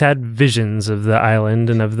she's had visions of the island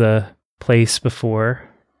and of the place before,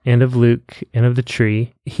 and of Luke and of the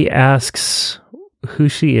tree. He asks who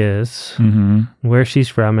she is, where she's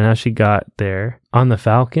from, and how she got there on the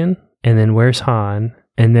Falcon. And then where's Han?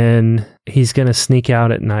 And then he's going to sneak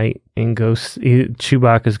out at night and go.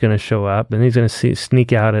 Chewbacca's going to show up, and he's going to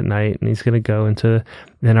sneak out at night, and he's going to go into.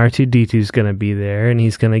 Then R2-D2's going to be there, and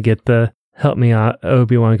he's going to get the "Help me out,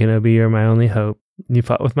 Obi-Wan Kenobi, you're my only hope. You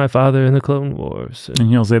fought with my father in the Clone Wars." And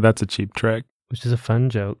he'll say that's a cheap trick. Which is a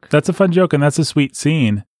fun joke. That's a fun joke, and that's a sweet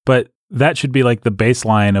scene. But that should be like the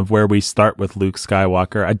baseline of where we start with Luke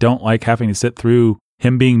Skywalker. I don't like having to sit through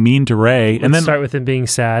him being mean to Rey. And then start with him being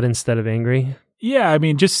sad instead of angry. Yeah, I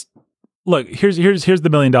mean, just look, here's the $1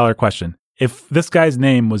 million question. If this guy's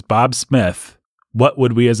name was Bob Smith, what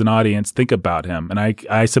would we as an audience think about him? And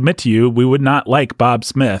I submit to you, we would not like Bob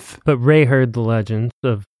Smith. But Rey heard the legend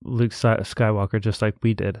of Luke Skywalker just like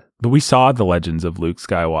we did. But we saw the legends of Luke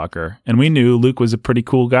Skywalker, and we knew Luke was a pretty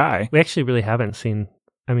cool guy. We actually really haven't seen,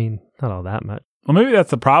 not all that much. Well, maybe that's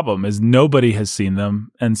the problem, is nobody has seen them.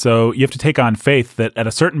 And so you have to take on faith that at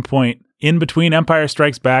a certain point, in between Empire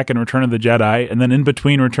Strikes Back and Return of the Jedi, and then in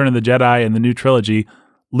between Return of the Jedi and the new trilogy,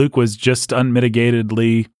 Luke was just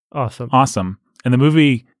unmitigatedly awesome. And the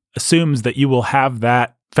movie assumes that you will have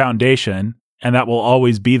that foundation, and that will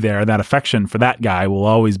always be there. That affection for that guy will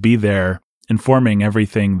always be there, informing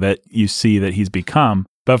everything that you see that he's become.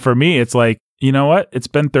 But for me, it's like, you know what? It's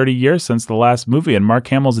been 30 years since the last movie, and Mark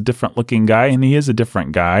Hamill's a different looking guy, and he is a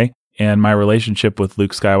different guy. And my relationship with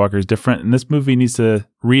Luke Skywalker is different. And this movie needs to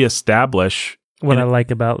reestablish what I like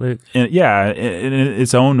about Luke. In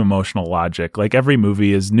its own emotional logic. Like every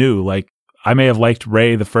movie is new. Like I may have liked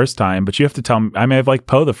Rey the first time, but you have to tell me, I may have liked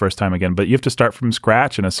Poe the first time again, but you have to start from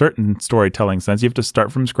scratch in a certain storytelling sense. You have to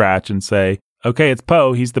start from scratch and say, okay, it's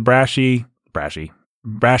Poe. He's the brash,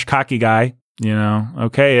 cocky guy.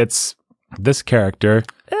 Okay, it's this character.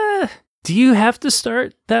 Do you have to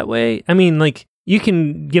start that way? I mean, like, you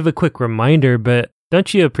can give a quick reminder, but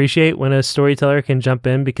don't you appreciate when a storyteller can jump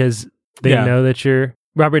in because they know that you're...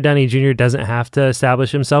 Robert Downey Jr. doesn't have to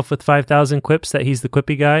establish himself with 5,000 quips that he's the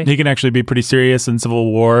quippy guy. He can actually be pretty serious in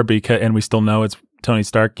Civil War and we still know it's Tony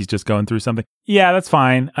Stark. He's just going through something. Yeah, that's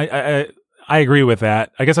fine. I agree with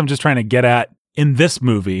that. I guess I'm just trying to get at, in this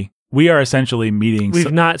movie, we are essentially meeting...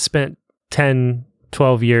 We've not spent 10,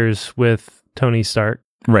 12 years with Tony Stark.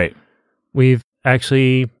 Right. We've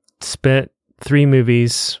actually spent 3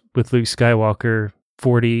 movies with Luke Skywalker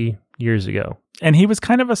 40 years ago. And he was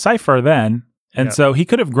kind of a cipher then. And so he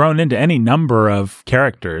could have grown into any number of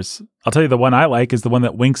characters. I'll tell you, the one I like is the one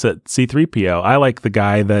that winks at C-3PO. I like the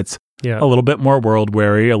guy that's a little bit more world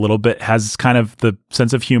weary, a little bit has kind of the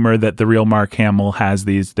sense of humor that the real Mark Hamill has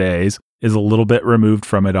these days, is a little bit removed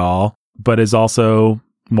from it all, but is also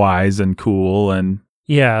wise and cool. And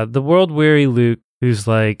yeah, the world weary Luke, who's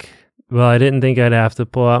like, well, I didn't think I'd have to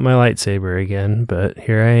pull out my lightsaber again, but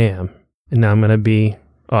here I am. And now I'm going to be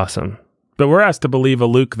awesome. But we're asked to believe a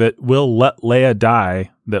Luke that will let Leia die,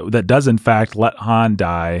 that does in fact let Han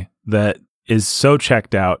die, that is so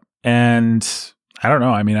checked out. And I don't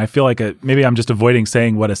know. I mean, I feel like maybe I'm just avoiding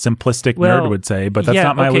saying what a simplistic nerd would say, but that's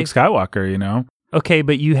not my Luke Skywalker, Okay,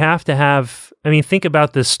 but you have to have... I mean, think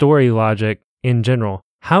about the story logic in general.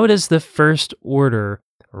 How does the First Order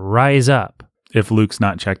rise up? If Luke's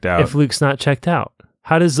not checked out.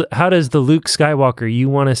 How does the Luke Skywalker you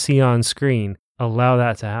want to see on screen allow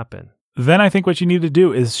that to happen? Then I think what you need to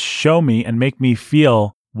do is show me and make me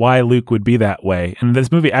feel why Luke would be that way. And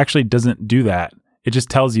this movie actually doesn't do that. It just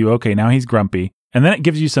tells you, okay, now he's grumpy. And then it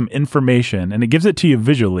gives you some information, and it gives it to you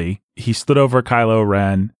visually. He stood over Kylo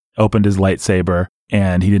Ren, opened his lightsaber,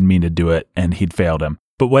 and he didn't mean to do it, and he'd failed him.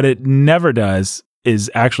 But what it never does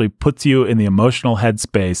is actually puts you in the emotional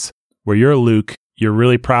headspace where you're Luke, you're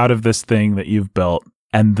really proud of this thing that you've built,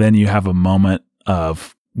 and then you have a moment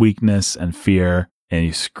of weakness and fear, and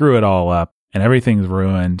you screw it all up, and everything's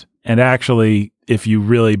ruined. And actually, if you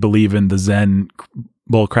really believe in the Zen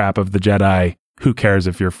bullcrap of the Jedi, who cares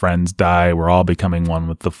if your friends die? We're all becoming one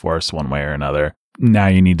with the Force one way or another. Now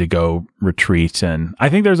you need to go retreat. And I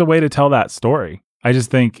think there's a way to tell that story. I just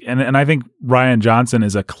think, and I think Rian Johnson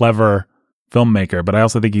is a clever filmmaker, but I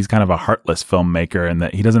also think he's kind of a heartless filmmaker in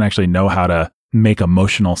that he doesn't actually know how to make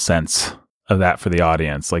emotional sense of that for the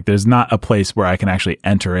audience. Like, there's not a place where I can actually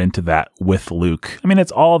enter into that with Luke. I mean,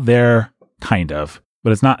 it's all there, kind of,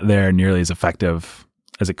 but it's not there nearly as effective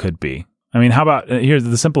as it could be. I mean, how about, here's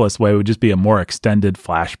the simplest way, would just be a more extended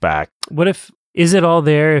flashback. Is it all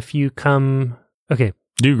there if you come, okay.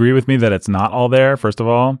 Do you agree with me that it's not all there, first of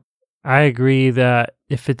all? I agree that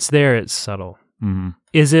if it's there, it's subtle. Mm-hmm.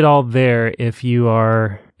 Is it all there if you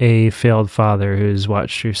are a failed father who's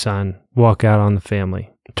watched your son walk out on the family,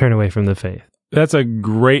 turn away from the faith? That's a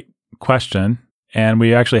great question. And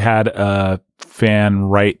we actually had a fan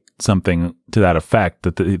write something to that effect,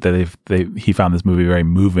 that he found this movie very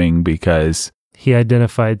moving because he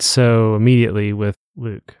identified so immediately with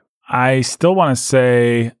Luke. I still want to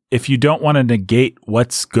say, if you don't want to negate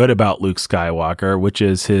what's good about Luke Skywalker, which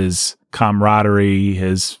is his camaraderie,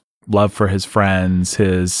 his love for his friends,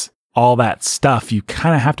 his all that stuff, you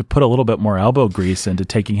kind of have to put a little bit more elbow grease into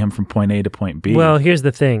taking him from point A to point B. Well, here's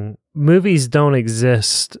the thing. Movies don't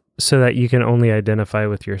exist so that you can only identify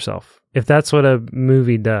with yourself. If that's what a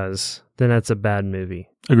movie does, then that's a bad movie.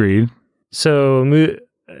 Agreed. So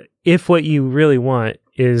if what you really want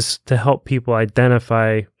is to help people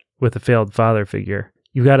identify with a failed father figure,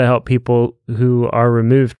 you've got to help people who are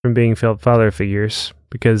removed from being failed father figures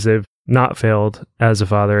because they've not failed as a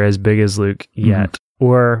father as big as Luke yet,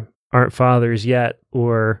 or aren't fathers yet,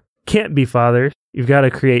 or can't be fathers. You've got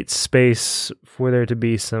to create space for there to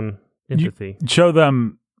be some empathy. You show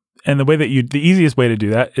them, and the easiest way to do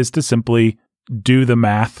that is to simply do the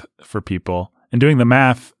math for people. And doing the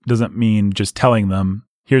math doesn't mean just telling them,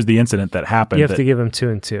 here's the incident that happened. You have to give them 2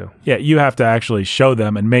 and 2. Yeah, you have to actually show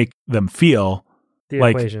them and make them feel the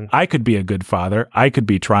like equation. I could be a good father. I could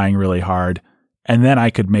be trying really hard. And then I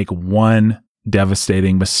could make one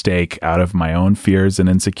devastating mistake out of my own fears and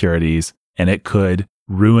insecurities, and it could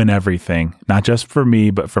ruin everything, not just for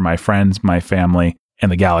me, but for my friends, my family,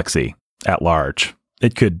 and the galaxy at large.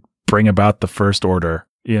 It could bring about the First Order.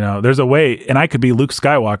 There's a way, and I could be Luke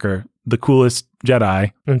Skywalker, the coolest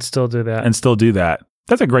Jedi. And still do that.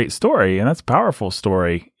 That's a great story, and that's a powerful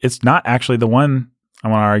story. It's not actually the one I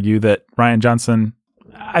want to argue that Rian Johnson,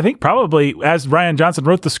 I think probably as Rian Johnson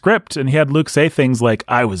wrote the script and he had Luke say things like,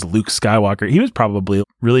 I was Luke Skywalker, he was probably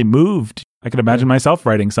really moved. I could imagine myself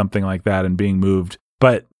writing something like that and being moved.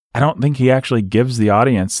 But I don't think he actually gives the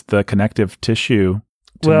audience the connective tissue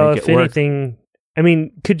to make it work. Well, if anything, I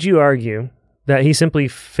mean, could you argue that he simply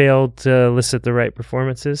failed to elicit the right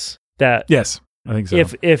performances? Yes, I think so.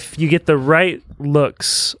 If you get the right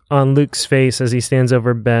looks on Luke's face as he stands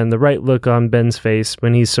over Ben, the right look on Ben's face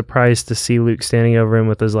when he's surprised to see Luke standing over him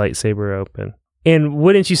with his lightsaber open. And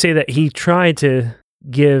wouldn't you say that he tried to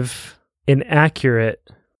give an accurate,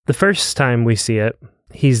 the first time we see it,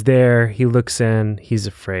 he's there, he looks in, he's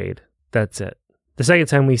afraid. That's it. The second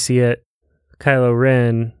time we see it, Kylo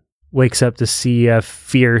Ren wakes up to see a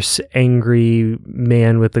fierce, angry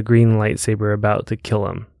man with a green lightsaber about to kill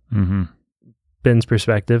him. Mm-hmm. Ben's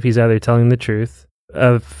perspective, he's either telling the truth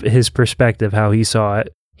of his perspective, how he saw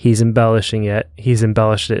it, he's embellishing it, he's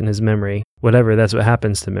embellished it in his memory, whatever, that's what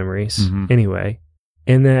happens to memories anyway.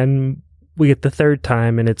 And then we get the third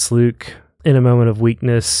time and it's Luke in a moment of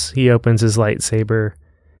weakness, he opens his lightsaber,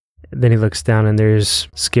 then he looks down and there's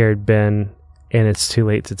scared Ben and it's too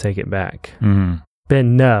late to take it back. Mm-hmm.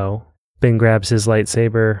 Ben grabs his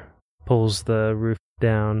lightsaber, pulls the roof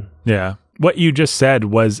down. Yeah. What you just said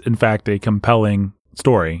was, in fact, a compelling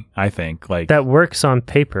story, I think. Like that works on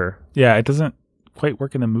paper. Yeah, it doesn't quite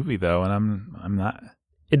work in the movie, though, and I'm not...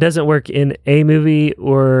 It doesn't work in a movie,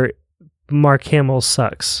 or Mark Hamill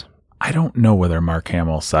sucks. I don't know whether Mark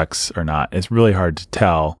Hamill sucks or not. It's really hard to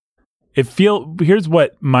tell. Here's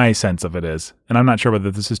what my sense of it is, and I'm not sure whether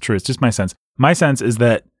this is true. It's just my sense. My sense is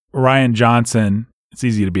that Rian Johnson, it's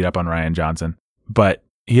easy to beat up on Rian Johnson, but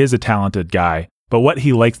he is a talented guy. But what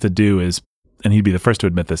he likes to do is, and he'd be the first to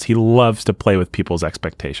admit this, he loves to play with people's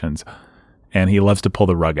expectations, and he loves to pull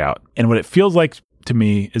the rug out. And what it feels like to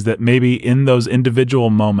me is that maybe in those individual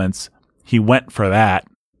moments, he went for that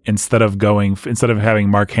instead of having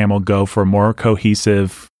Mark Hamill go for a more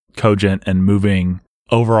cohesive, cogent, and moving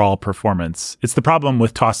overall performance. It's the problem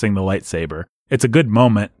with tossing the lightsaber. It's a good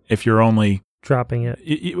moment if you're only dropping it.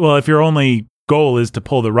 If your only goal is to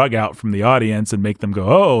pull the rug out from the audience and make them go,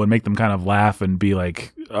 oh, and make them kind of laugh and be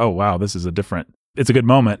like, oh, wow, this is it's a good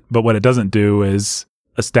moment. But what it doesn't do is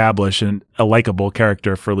establish a likable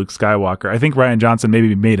character for Luke Skywalker. I think Rian Johnson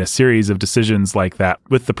maybe made a series of decisions like that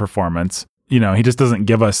with the performance. He just doesn't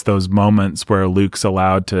give us those moments where Luke's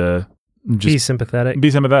allowed to just be sympathetic.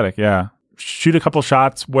 Be sympathetic, yeah. Shoot a couple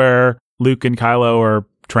shots where Luke and Kylo are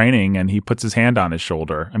training and he puts his hand on his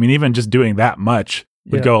shoulder. I mean, even just doing that much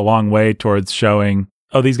would go a long way towards showing,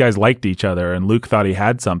 oh, these guys liked each other and Luke thought he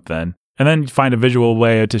had something. And then find a visual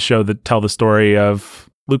way to tell the story of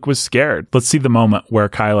Luke was scared. Let's see the moment where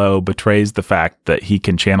Kylo betrays the fact that he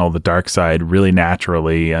can channel the dark side really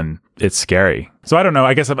naturally, and it's scary. So I don't know.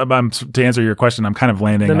 I guess to answer your question, I'm kind of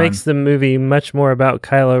landing on... That makes the movie much more about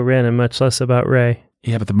Kylo Ren and much less about Rey.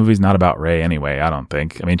 Yeah, but the movie's not about Rey anyway, I don't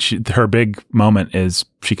think. I mean, her big moment is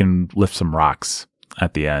she can lift some rocks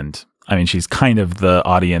at the end. I mean, she's kind of the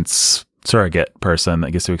audience surrogate person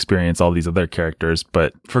that gets to experience all these other characters,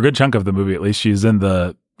 but for a good chunk of the movie, at least, she's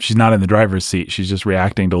not in the driver's seat. She's just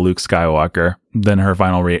reacting to Luke Skywalker, then her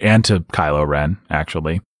final and to Kylo Ren,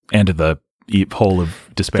 actually, and to the hole of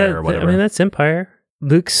despair or whatever. I mean, that's Empire.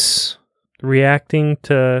 Luke's reacting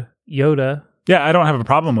to Yoda. Yeah, I don't have a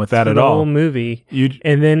problem with that at all. The whole movie.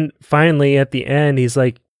 And then finally at the end, he's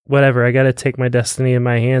like, whatever, I got to take my destiny in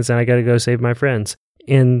my hands and I got to go save my friends.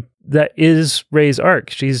 And that is Rey's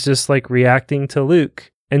arc. She's just like reacting to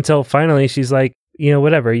Luke until finally she's like,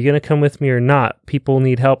 whatever, are you going to come with me or not? People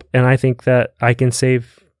need help. And I think that I can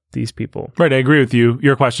save these people. Right. I agree with you.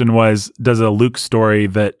 Your question was, does a Luke story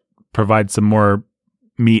that provides some more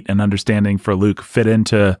meat and understanding for Luke fit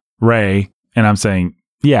into Rey? And I'm saying,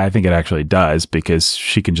 yeah, I think it actually does, because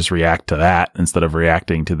she can just react to that instead of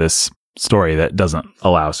reacting to this story that doesn't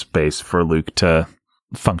allow space for Luke to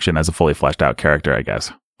function as a fully fleshed out character, I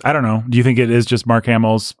guess. I don't know. Do you think it is just Mark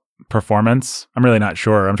Hamill's performance? I'm really not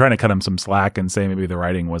sure. I'm trying to cut him some slack and say maybe the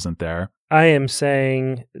writing wasn't there. I am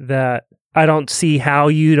saying that I don't see how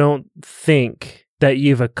you don't think that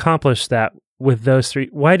you've accomplished that with those three.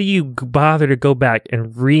 Why do you bother to go back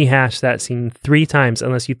and rehash that scene 3 times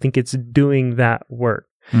unless you think it's doing that work?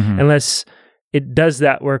 Mm-hmm. Unless it does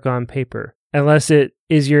that work on paper. Unless it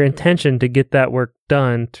is your intention to get that work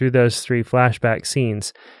done through those 3 flashback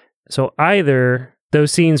scenes. So either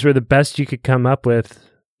those scenes were the best you could come up with,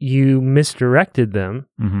 you misdirected them.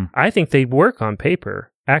 Mm-hmm. I think they work on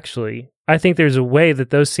paper, actually. I think there's a way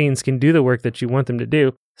that those scenes can do the work that you want them to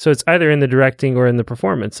do. So it's either in the directing or in the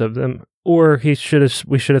performance of them, or we should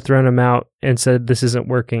have thrown him out and said, this isn't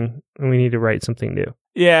working and we need to write something new.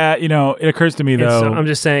 Yeah, it occurs to me And though, so I'm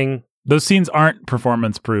just saying, those scenes aren't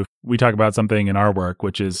performance proof. We talk about something in our work,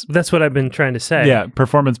 which is, that's what I've been trying to say. yeah,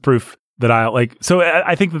 performance proof that I like. So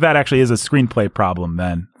I think that actually is a screenplay problem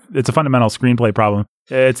then. It's a fundamental screenplay problem.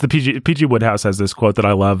 It's the PG Woodhouse has this quote that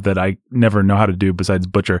I love that I never know how to do besides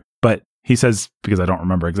butcher. But he says, because I don't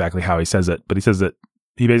remember exactly how he says it, but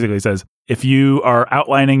he basically says, if you are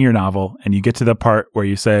outlining your novel and you get to the part where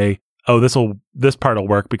you say, oh, this part will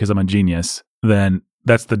work because I'm a genius, then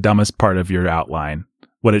that's the dumbest part of your outline.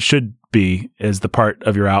 What it should be is the part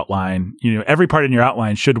of your outline. Every part in your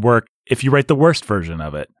outline should work if you write the worst version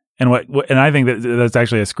of it. And I think that's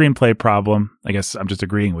actually a screenplay problem. I guess I'm just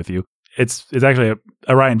agreeing with you. It's actually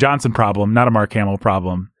a Rian Johnson problem, not a Mark Hamill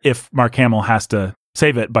problem. If Mark Hamill has to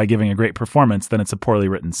save it by giving a great performance, then it's a poorly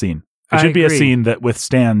written scene. It should be a scene that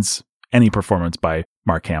withstands any performance by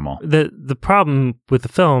Mark Hamill. The problem with the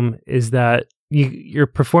film is that your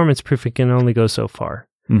performance proofing can only go so far.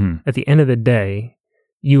 Mm-hmm. At the end of the day,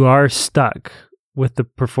 you are stuck with the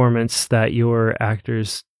performance that your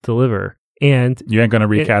actors deliver. And you ain't going to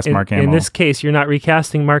recast Mark Hamill. In this case, you're not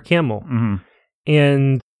recasting Mark Hamill. Mm-hmm.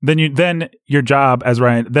 And then your job as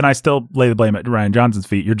Ryan, then I still lay the blame at Rian Johnson's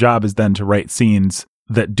feet. Your job is then to write scenes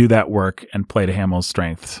that do that work and play to Hamill's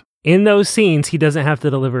strengths. In those scenes, he doesn't have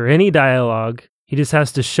to deliver any dialogue. He just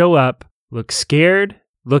has to show up, look scared,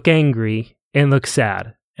 look angry, and look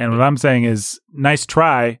sad. And what I'm saying is, nice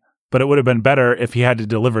try, but it would have been better if he had to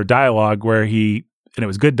deliver dialogue and it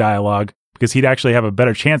was good dialogue, because he'd actually have a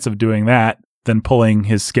better chance of doing that than pulling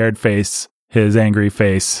his scared face, his angry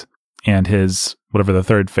face, and his whatever the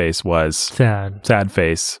third face was. Sad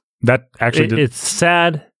face. That actually it's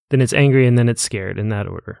sad, then it's angry, and then it's scared in that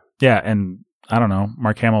order. Yeah, and I don't know,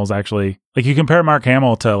 Mark Hamill is actually, like, you compare Mark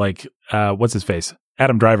Hamill to, like, what's his face?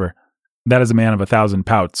 Adam Driver. That is a man of 1,000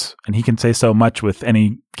 pouts, and he can say so much with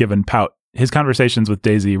any given pout. His conversations with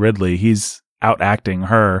Daisy Ridley, he's out acting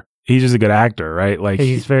her. He's just a good actor, right? Like,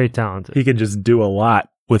 he's very talented. He can just do a lot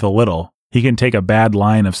with a little. He can take a bad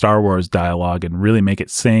line of Star Wars dialogue and really make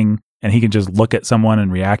it sing, and he can just look at someone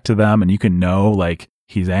and react to them, and you can know, like,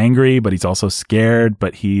 he's angry, but he's also scared,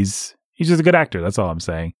 but he's just a good actor. That's all I'm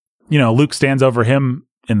saying. Luke stands over him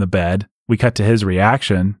in the bed. We cut to his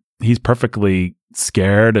reaction. He's perfectly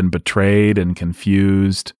scared and betrayed and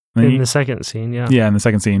confused. In the second scene, yeah. Yeah, in the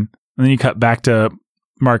second scene. And then you cut back to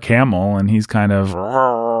Mark Hamill, and he's kind of,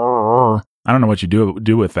 I don't know what you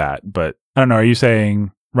do with that, but I don't know. Are you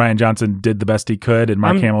saying Rian Johnson did the best he could and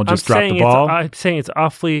Mark Hamill just dropped the ball? I'm saying it's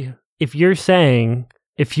awfully, if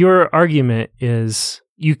your argument is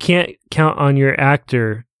you can't count on your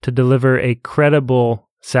actor to deliver a credible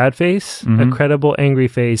sad face, Mm-hmm. a credible angry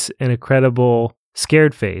face, and a credible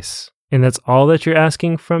scared face, and that's all that you're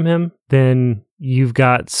asking from him, then you've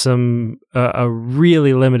got a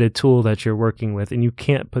really limited tool that you're working with, and you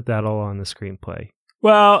can't put that all on the screenplay.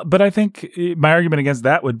 Well, but I think my argument against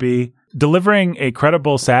that would be delivering a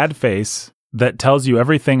credible sad face that tells you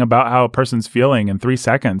everything about how a person's feeling in 3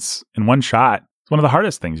 seconds in one shot. It's one of the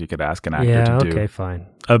hardest things you could ask an actor to do. Yeah, okay, fine.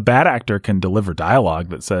 A bad actor can deliver dialogue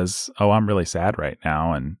that says, oh, I'm really sad right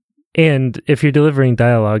now. And if you're delivering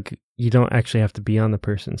dialogue, you don't actually have to be on the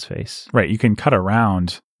person's face. Right. You can cut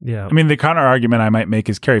around. Yeah. I mean, the counter argument I might make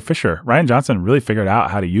is Carrie Fisher. Rian Johnson really figured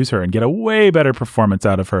out how to use her and get a way better performance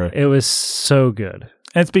out of her. It was so good.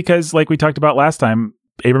 And it's because, like we talked about last time,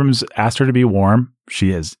 Abrams asked her to be warm.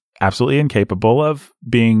 She is absolutely incapable of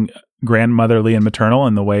being grandmotherly and maternal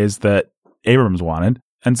in the ways that Abrams wanted.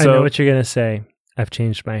 And so I know what you're going to say. I've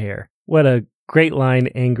changed my hair. What a great line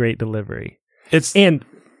and great delivery.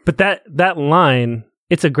 But that line,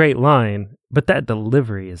 it's a great line, but that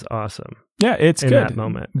delivery is awesome. Yeah, it's good. In that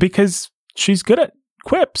moment. Because she's good at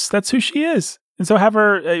quips. That's who she is. And so have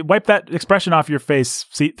her wipe that expression off your face,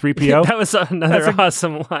 C-3PO. That was another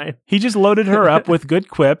awesome line. He just loaded her up with good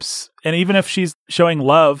quips. And even if she's showing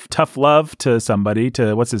tough love to somebody,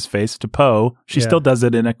 to to Poe, she still does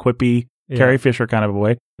it in a quippy, Carrie Fisher kind of a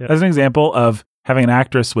way. Yeah. That's an example of having an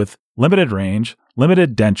actress with limited range,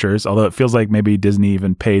 limited dentures, although it feels like maybe Disney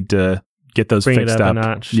even paid to get those fixed up. A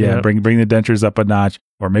notch. Yeah, yep. Bring the dentures up a notch.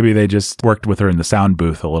 Or maybe they just worked with her in the sound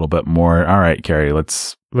booth a little bit more. All right, Carrie,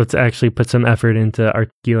 let's actually put some effort into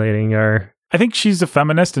articulating our... I think she's a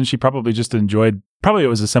feminist, and she probably just enjoyed... Probably it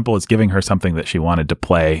was as simple as giving her something that she wanted to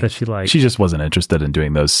play. That she liked. She just wasn't interested in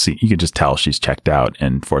doing those. You could just tell she's checked out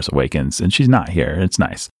in Force Awakens, and she's not here. It's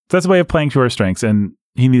nice. So that's a way of playing to her strengths, and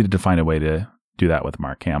he needed to find a way to do that with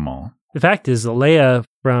Mark Hamill. The fact is, Leia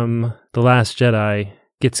from The Last Jedi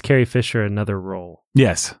gets Carrie Fisher another role.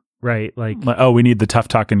 Yes. right? Like, oh, we need the tough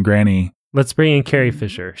talking granny. let's bring in Carrie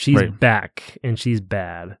Fisher. She's Right. back, and she's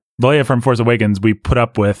bad. Leia from Force Awakens, we put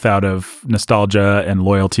up with out of nostalgia and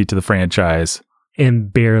loyalty to the franchise.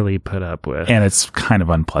 And barely put up with. And it's kind of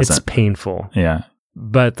It's unpleasant. painful. Yeah.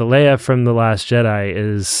 But the Leia from The Last Jedi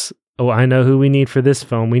is, oh, I know who we need for this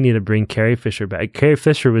film. We need to bring Carrie Fisher back. Carrie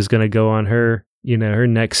Fisher was going to go on her, her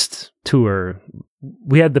next tour.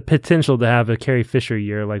 We had the potential to have a Carrie Fisher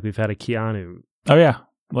year like we've had a Keanu. Oh, yeah.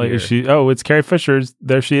 Like Here. it's Carrie Fisher's.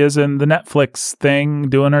 There she is in the Netflix thing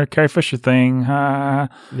doing her Carrie Fisher thing.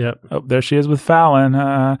 Yep. Oh, there she is with Fallon.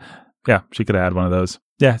 Yeah, she could have had one of those.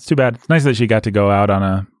 Yeah, it's too bad. It's nice that she got to go out on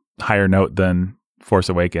a higher note than Force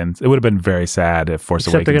Awakens. It would have been very sad if Force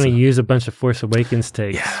Except Awakens. they're going to use a bunch of Force Awakens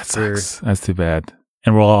takes. Yeah, that sucks. That's too bad.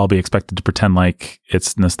 And we'll all be expected to pretend like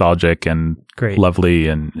it's nostalgic and Great. lovely,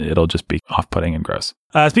 and it'll just be off-putting and gross.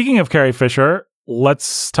 Speaking of Carrie Fisher,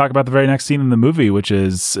 let's talk about the very next scene in the movie, which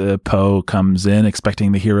is Poe comes in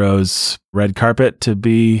expecting the hero's red carpet to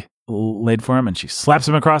be laid for him, and she slaps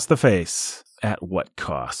him across the face. At what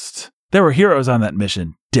cost? There were heroes on that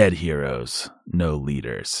mission, dead heroes, no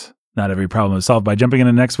leaders. Not every problem is solved by jumping in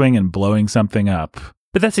an X-Wing and blowing something up.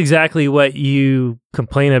 But that's exactly what you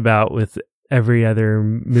complain about with every other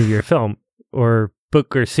movie or film or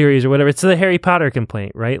book or series or whatever. It's the Harry Potter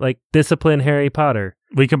complaint, right? Like, discipline Harry Potter.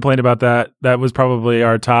 We complained about that. That was probably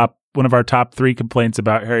one of our top 3 complaints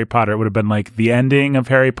about Harry Potter. It would have been like the ending of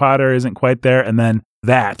Harry Potter isn't quite there. And then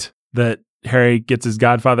that Harry gets his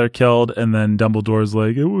godfather killed. And then Dumbledore's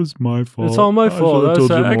like, it was my fault. It's all my I fault. should have told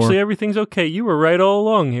you more." Actually, everything's okay. You were right all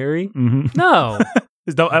along, Harry. Mhm. No,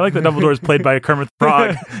 I like that Dumbledore is played by Kermit the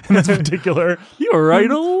Frog in this particular. you were right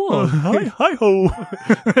all along. Hi ho,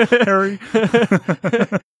 Harry.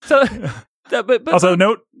 So, but Also,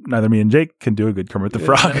 note, neither me and Jake can do a good Kermit the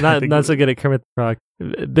Frog. Not so good at Kermit the Frog.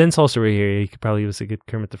 Ben Solster were here. He could probably use a good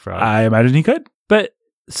Kermit the Frog. I imagine he could. But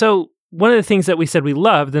so one of the things that we said we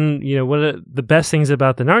loved, and one of the best things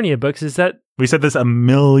about the Narnia books is that We said this a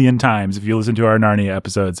million times if you listen to our Narnia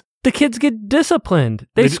episodes. the kids get disciplined.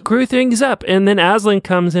 They They do- screw things up, and then Aslan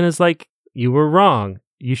comes and is like, "You were wrong.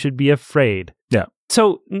 You should be afraid." Yeah.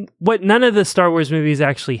 So what none of the Star Wars movies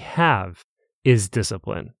actually have is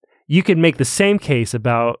discipline. You could make the same case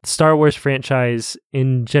about Star Wars franchise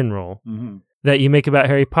in general that you make about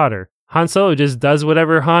Harry Potter. Han Solo just does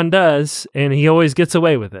whatever Han does, and he always gets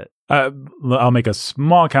away with it. I'll make a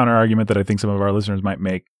small counter argument that I think some of our listeners might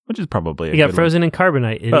make, which is probably a He got good frozen in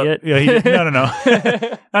carbonite, one. idiot. No.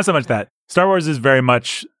 Not so much that. Star Wars is very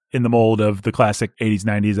much in the mold of the classic 80s,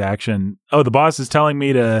 90s action. Oh, the boss is telling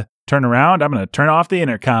me to turn around. I'm going to turn off the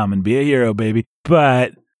intercom and be a hero, baby.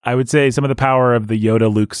 But I would say some of the power of the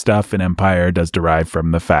Yoda-Luke stuff in Empire does derive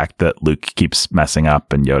from the fact that Luke keeps messing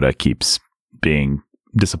up and Yoda keeps being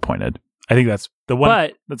disappointed. I think that's the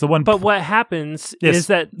one. But what happens Yes, is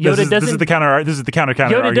that This Yoda is doesn't. the counter. This is the counter Yoda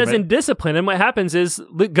argument. doesn't discipline him. What happens is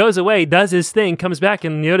Luke goes away, does his thing, comes back,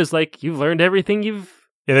 and Yoda's like, "You've learned everything you've."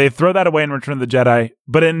 Yeah, they throw that away in Return of the Jedi.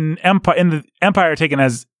 But in the Empire taken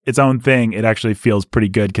as its own thing, it actually feels pretty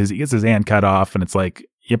good because he gets his hand cut off, and it's like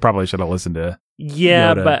you probably should have listened to.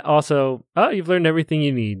 Yeah, Yoda. but also, you've learned everything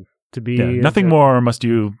you need to be. Nothing more must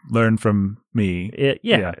you learn from me.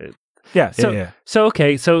 Yeah. So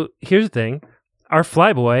Okay. So here's the thing: our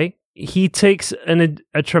flyboy, he takes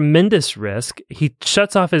a tremendous risk. He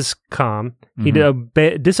shuts off his comm. He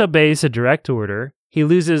disobeys a direct order. He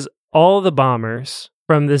loses all the bombers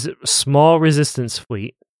from this small resistance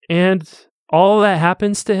fleet, and all that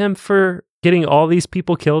happens to him for getting all these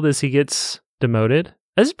people killed as he gets demoted.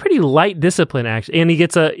 That's pretty light discipline, actually. And he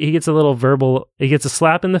gets a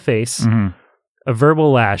slap in the face, a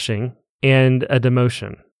verbal lashing, and a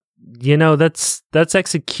demotion. That's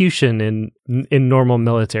execution in normal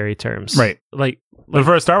military terms, right. But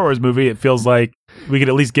for a Star Wars movie, it feels like we could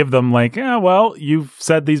at least give them you've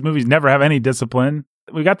said these movies never have any discipline.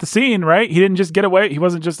 We got the scene, right? He didn't just get away. He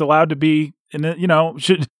wasn't just allowed to be in it.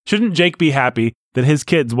 Shouldn't Jake be happy that his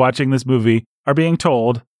kids watching this movie are being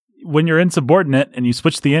told when you're insubordinate and you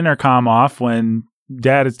switch the intercom off when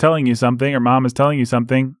dad is telling you something or mom is telling you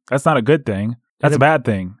something? That's not a good thing. That's a bad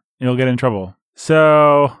thing. You'll get in trouble.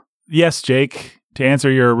 So yes, Jake, to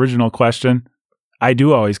answer your original question, I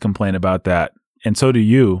do always complain about that. And so do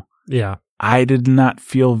you. Yeah. I did not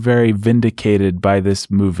feel very vindicated by this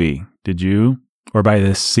movie. Did you? Or by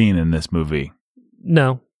this scene in this movie?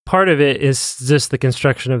 No. Part of it is just the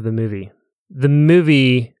construction of the movie. The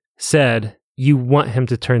movie said you want him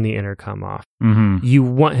to turn the intercom off. Mm-hmm. You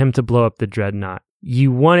want him to blow up the dreadnought.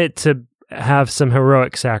 You want it to have some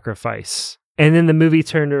heroic sacrifice. And then the movie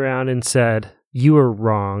turned around and said, you were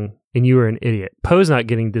wrong. and you were an idiot. Poe's not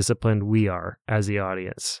getting disciplined. We are as the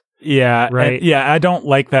audience. Yeah. Right. I don't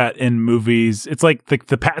like that in movies. It's like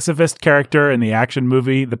the pacifist character in the action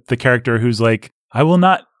movie, the character who's like, I will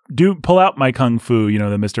not pull out my kung fu,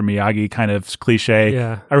 the Mr. Miyagi kind of cliche.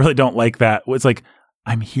 Yeah. I really don't like that. It's like,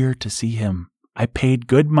 I'm here to see him. I paid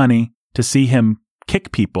good money to see him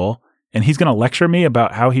kick people, and he's going to lecture me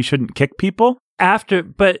about how he shouldn't kick people. And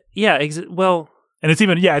it's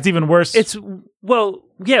even worse.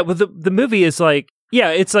 The movie is like,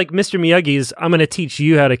 it's like Mr. Miyagi's, I'm going to teach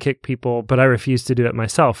you how to kick people, but I refuse to do it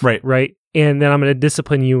myself. Right. Right. And then I'm going to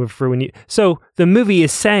discipline you for when you. So the movie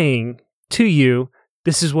is saying to you,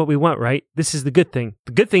 this is what we want, right? This is the good thing.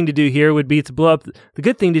 The good thing to do here would be to blow up. The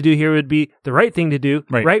good thing to do here would be the right thing to do.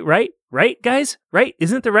 Right. Right, guys? Right?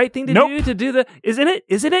 Isn't it the right thing to do to do isn't it?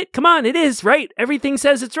 Isn't it? Come on, it is, right? Everything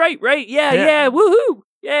says it's right? Yeah, woohoo,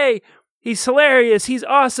 yay. He's hilarious. He's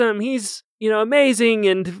awesome. He's, amazing.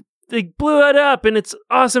 And they blew it up and it's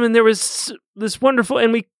awesome. And there was this wonderful,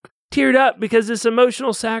 and we teared up because this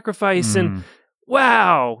emotional sacrifice and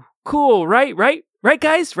wow, cool, right,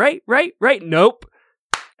 guys? Right? Nope.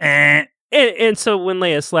 And so when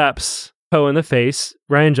Leia slaps Poe in the face,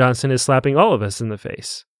 Rian Johnson is slapping all of us in the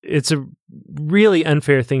face. It's a really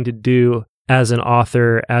unfair thing to do as an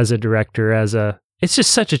author, as a director, it's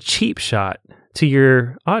just such a cheap shot to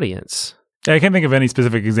your audience. I can't think of any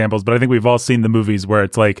specific examples, but I think we've all seen the movies where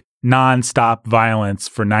it's like nonstop violence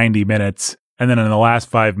for 90 minutes. And then in the last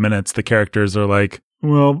 5 minutes, the characters are like,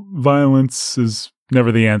 well, violence is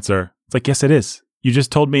never the answer. It's like, yes, it is. You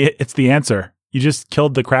just told me it's the answer. You just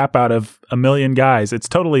killed the crap out of a million guys. It's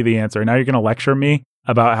totally the answer. Now you're going to lecture me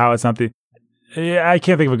about how it's not the... I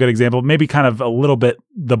can't think of a good example. Maybe kind of a little bit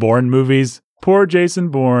the Bourne movies. Poor Jason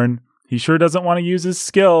Bourne. He sure doesn't want to use his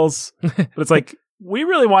skills. But it's like, we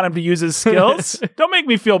really want him to use his skills. Don't make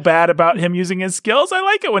me feel bad about him using his skills. I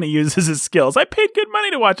like it when he uses his skills. I paid good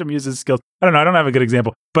money to watch him use his skills. I don't know. I don't have a good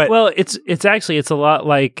example. But well, it's a lot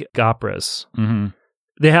like operas. Mm-hmm.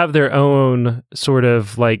 They have their own sort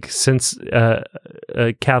of like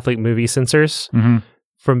Catholic movie censors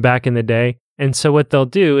from back in the day. And so what they'll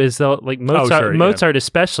do is they'll like Mozart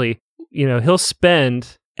especially, he'll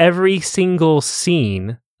spend every single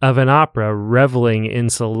scene of an opera reveling in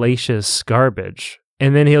salacious garbage.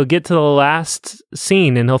 And then he'll get to the last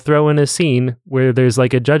scene and he'll throw in a scene where there's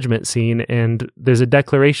like a judgment scene and there's a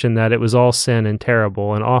declaration that it was all sin and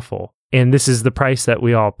terrible and awful. And this is the price that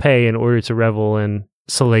we all pay in order to revel in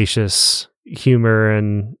salacious humor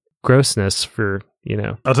and grossness for,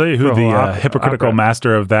 I'll tell you who the hypocritical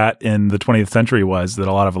master of that in the 20th century was that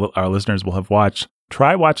a lot of our listeners will have watched.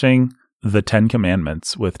 Try watching The 10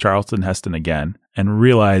 Commandments with Charlton Heston again and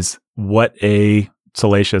realize what a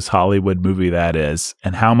salacious Hollywood movie that is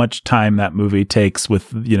and how much time that movie takes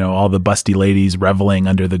with, all the busty ladies reveling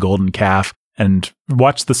under the golden calf, and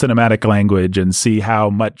watch the cinematic language and see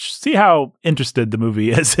how interested the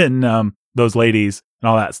movie is in those ladies and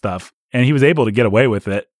all that stuff. And he was able to get away with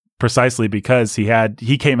it precisely because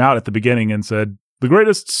he came out at the beginning and said, the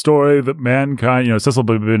greatest story that mankind, Cecil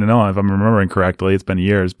B. DeMille, if I'm remembering correctly, it's been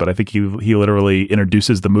years, but I think he literally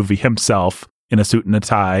introduces the movie himself in a suit and a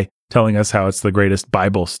tie, telling us how it's the greatest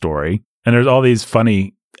Bible story. And there's all these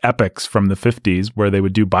funny epics from the 50s where they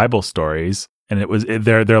would do Bible stories, and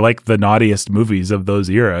they're like the naughtiest movies of those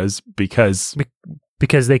eras because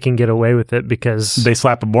they can get away with it because they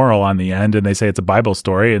slap a moral on the end and they say it's a Bible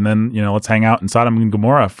story, and then let's hang out in Sodom and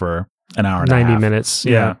Gomorrah for an hour and 90 a half. minutes.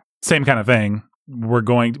 Yeah, same kind of thing.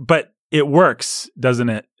 But it works, doesn't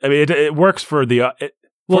it? I mean, it works for a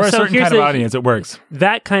certain kind of audience. It works.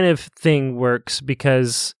 That kind of thing works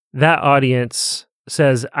because that audience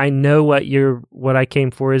says, "I know what I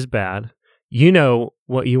came for is bad.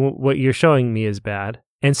 What you're showing me is bad."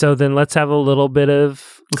 And so then let's have a little bit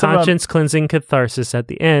of conscience cleansing catharsis at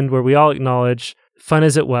the end where we all acknowledge, fun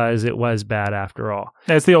as it was bad after all.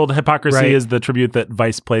 It's the old hypocrisy is the tribute that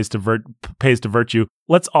vice pays to virtue.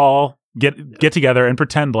 Let's all get together and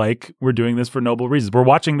pretend like we're doing this for noble reasons. We're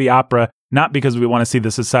watching the opera not because we want to see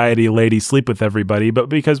the society lady sleep with everybody, but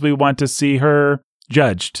because we want to see her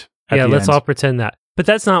judged. Let's all pretend that. But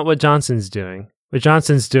that's not what Johnson's doing. What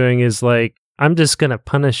Johnson's doing is like, I'm just going to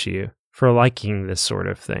punish you for liking this sort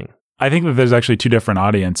of thing. I think that there's actually two different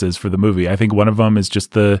audiences for the movie. I think one of them is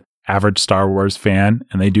just the average Star Wars fan,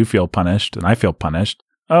 and they do feel punished, and I feel punished.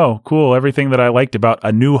 Oh, cool. Everything that I liked about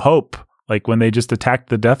A New Hope, like when they just attacked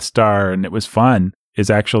the Death Star and it was fun, is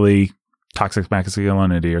actually toxic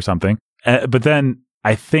masculinity or something. But then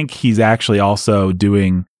I think he's actually also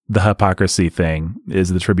doing the hypocrisy thing, is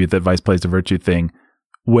the tribute that vice plays to virtue thing,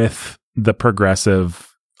 with the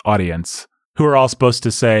progressive audience, who are all supposed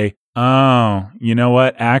to say, Oh, you know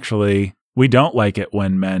what? Actually, we don't like it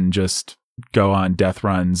when men just go on death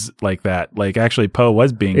runs like that. Like, actually, Poe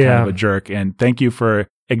was being kind of a jerk. And thank you for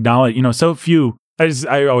acknowledging, so few.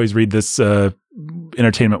 I always read this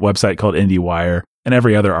entertainment website called IndieWire, and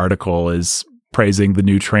every other article is praising the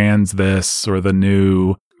new trans this or the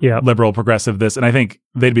new liberal progressive this. And I think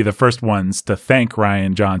they'd be the first ones to thank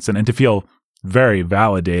Rian Johnson and to feel very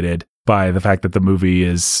validated by the fact that the movie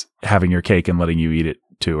is having your cake and letting you eat it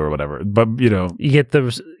too, or whatever. But you get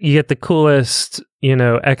the coolest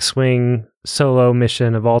X-wing solo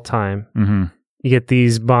mission of all time. Mm-hmm. You get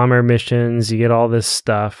these bomber missions. You get all this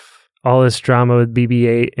stuff, all this drama with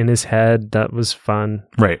BB-8 in his head. That was fun,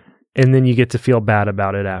 right? And then you get to feel bad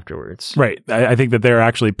about it afterwards, right? I think that they're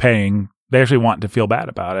actually paying. They actually want to feel bad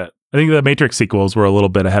about it. I think the Matrix sequels were a little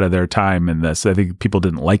bit ahead of their time in this. I think people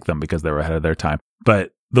didn't like them because they were ahead of their time.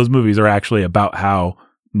 But those movies are actually about how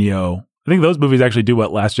Neo. I think those movies actually do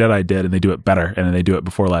what Last Jedi did, and they do it better, and they do it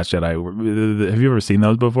before Last Jedi. Have you ever seen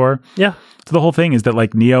those before? Yeah. So the whole thing is that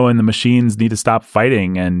like Neo and the machines need to stop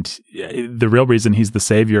fighting, and the real reason he's the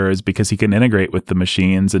savior is because he can integrate with the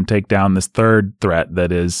machines and take down this third threat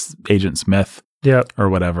that is Agent Smith. Yep. Or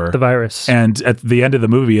whatever. The virus. And at the end of the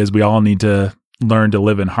movie is we all need to learn to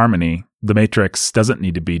live in harmony. The Matrix doesn't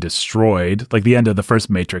need to be destroyed. Like the end of the first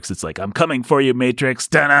Matrix, it's like, I'm coming for you, Matrix.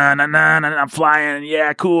 Da-na-na-na-na, I'm flying.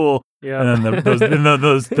 Yeah, cool. Yeah. And then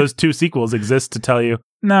those two sequels exist to tell you,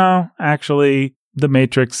 no, actually, the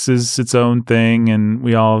Matrix is its own thing, and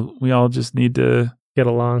we all just need to get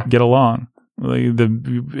along. Like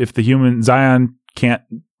if the human Zion can't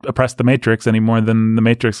oppress the Matrix any more than the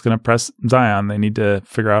Matrix can oppress Zion, they need to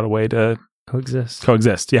figure out a way to coexist.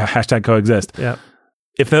 Yeah, hashtag coexist. Yeah.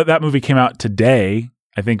 If that movie came out today,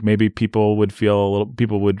 I think maybe people would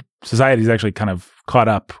society's actually kind of caught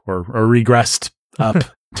up or regressed up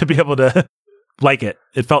to be able to like it.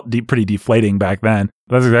 It felt pretty deflating back then.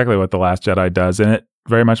 That's exactly what The Last Jedi does, and it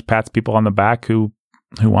very much pats people on the back who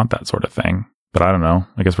want that sort of thing. But I don't know.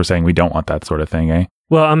 I guess we're saying we don't want that sort of thing, eh?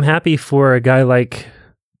 Well, I'm happy for a guy like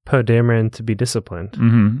Poe Dameron to be disciplined.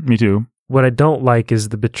 Mm-hmm. Me too. What I don't like is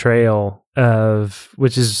the betrayal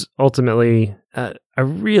which is ultimately, I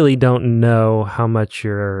really don't know how much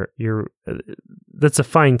that's a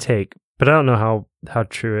fine take, but I don't know how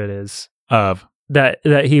true it is.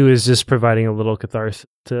 That he was just providing a little catharsis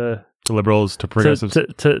to liberals, to progressives,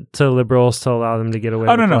 to liberals to allow them to get away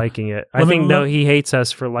with liking it. He hates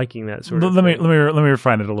us for liking that sort of thing. Let me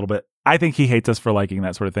refine it a little bit. I think he hates us for liking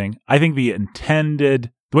that sort of thing. I think the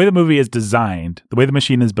way the movie is designed, the way the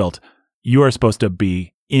machine is built, you are supposed to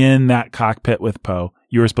be in that cockpit with Poe.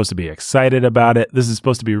 You are supposed to be excited about it. This is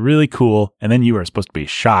supposed to be really cool. And then you are supposed to be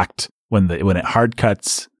shocked when it hard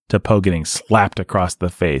cuts to Poe getting slapped across the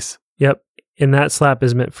face. Yep. And that slap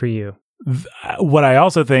is meant for you. What I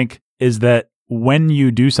also think is that when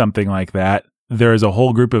you do something like that, there is a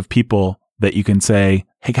whole group of people that you can say,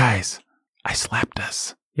 hey guys, I slapped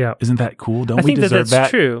us. Yeah. Isn't that cool? Don't we deserve that? I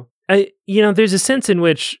think that's true. There's a sense in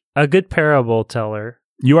which a good parable teller.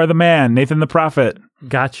 You are the man, Nathan the prophet.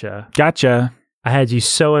 Gotcha. I had you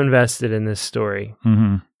so invested in this story.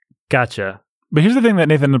 Mm-hmm. Gotcha. But here's the thing that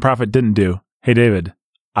Nathan the prophet didn't do. Hey, David,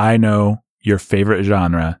 I know your favorite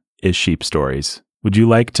genre is sheep stories. Would you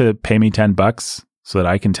like to pay me $10 so that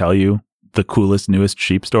I can tell you the coolest, newest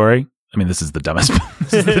sheep story? I mean, this is the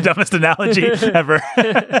dumbest analogy ever.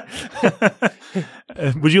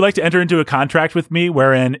 Would you like to enter into a contract with me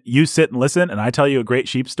wherein you sit and listen and I tell you a great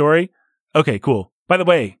sheep story? Okay, cool. By the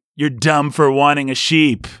way, you're dumb for wanting a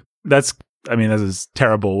sheep. That's a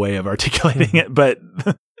terrible way of articulating it, but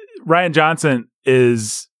Rian Johnson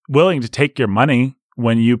is willing to take your money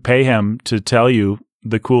when you pay him to tell you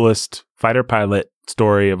the coolest fighter pilot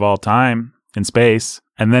story of all time in space,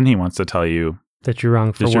 and then he wants to tell you that you're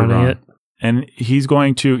wrong for wanting it. And he's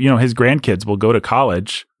going to, his grandkids will go to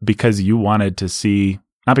college because you wanted to see,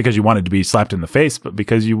 not because you wanted to be slapped in the face, but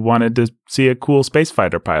because you wanted to see a cool space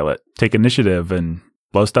fighter pilot take initiative and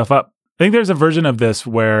blow stuff up. I think there's a version of this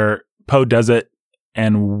where Poe does it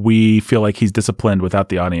and we feel like he's disciplined without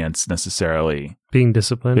the audience necessarily being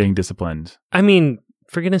disciplined. I mean,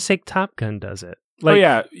 for goodness sake, Top Gun does it.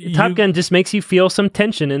 Top Gun just makes you feel some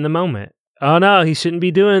tension in the moment. Oh no, he shouldn't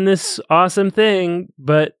be doing this awesome thing,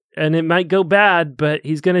 and it might go bad, but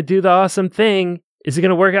he's going to do the awesome thing. Is it going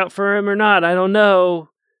to work out for him or not? I don't know.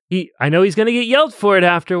 I know he's going to get yelled for it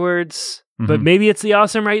afterwards, but maybe it's the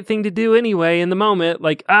awesome right thing to do anyway in the moment.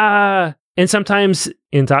 And sometimes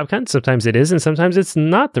in Top Gun, sometimes it is, and sometimes it's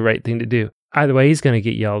not the right thing to do. Either way, he's going to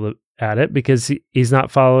get yelled at it because he's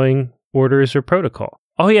not following orders or protocol.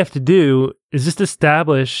 All you have to do is just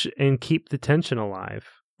establish and keep the tension alive.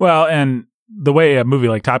 Well, and the way a movie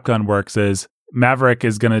like Top Gun works is Maverick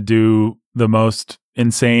is going to do the most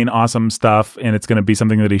insane, awesome stuff, and it's going to be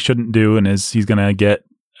something that he shouldn't do, and he's going to get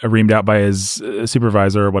reamed out by his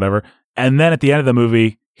supervisor or whatever. And then at the end of the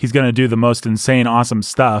movie, he's going to do the most insane, awesome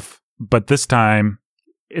stuff, but this time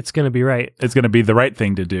it's going to be right. It's going to be the right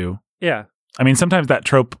thing to do. Yeah. I mean, sometimes that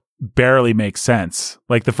trope barely makes sense.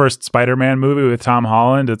 Like the first Spider-Man movie with Tom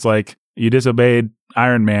Holland, it's like you disobeyed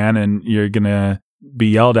Iron Man and you're going to be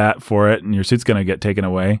yelled at for it and your suit's going to get taken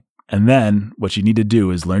away. And then what you need to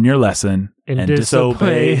do is learn your lesson and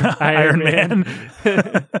disobey Iron Man.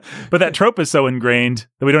 But that trope is so ingrained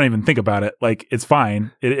that we don't even think about it. Like, it's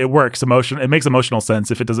fine. It works. It makes emotional sense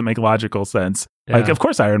if it doesn't make logical sense. Yeah. Like, of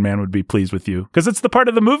course Iron Man would be pleased with you because it's the part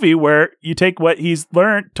of the movie where you take what he's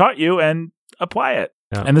taught you and apply it.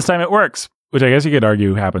 Yeah. And this time it works, which I guess you could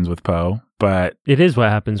argue happens with Poe, but... It is what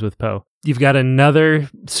happens with Poe. You've got another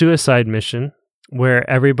suicide mission where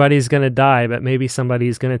everybody's going to die, but maybe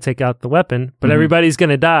somebody's going to take out the weapon, but everybody's going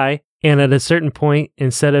to die. And at a certain point,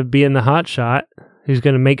 instead of being the hot shot who's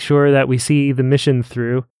going to make sure that we see the mission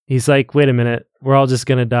through, he's like, wait a minute, we're all just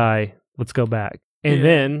going to die. Let's go back. And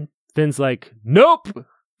then Finn's like, nope.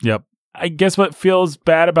 Yep. I guess what feels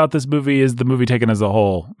bad about this movie is the movie taken as a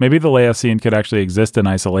whole. Maybe the Leia scene could actually exist in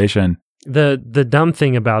isolation. The dumb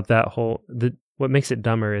thing about that what makes it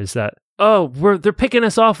dumber is that, they're picking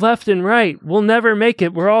us off left and right. We'll never make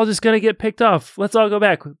it. We're all just going to get picked off. Let's all go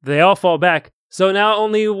back. They all fall back. So now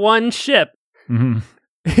only one ship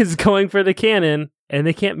is going for the cannon, and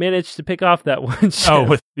they can't manage to pick off that one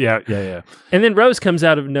ship. Yeah. And then Rose comes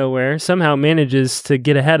out of nowhere, somehow manages to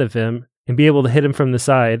get ahead of him and be able to hit him from the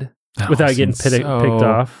side without getting picked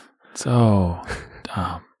off. So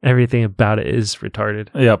dumb. Everything about it is retarded.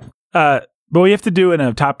 Yep. But what you have to do in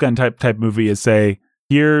a Top Gun type movie is say,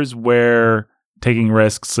 here's where taking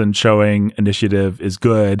risks and showing initiative is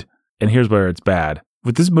good, and here's where it's bad.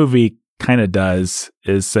 What this movie kind of does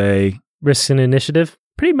is say... Risks and initiative?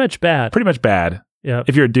 Pretty much bad. Pretty much bad. Yep.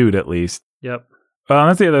 If you're a dude, at least. Yep.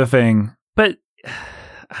 That's the other thing. But,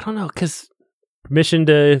 I don't know, because permission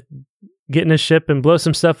to get in a ship and blow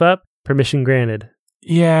some stuff up, permission granted.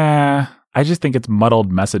 Yeah. I just think it's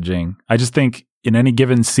muddled messaging. I just think in any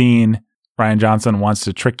given scene, Rian Johnson wants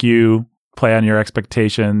to trick you, play on your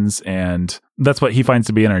expectations, and that's what he finds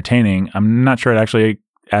to be entertaining. I'm not sure it actually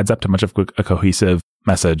adds up to much of a cohesive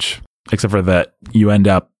message, except for that you end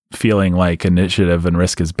up feeling like initiative and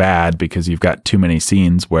risk is bad because you've got too many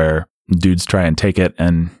scenes where dudes try and take it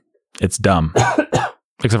and it's dumb.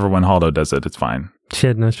 Except for when Holdo does it, it's fine. She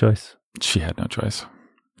had no choice. She had no choice.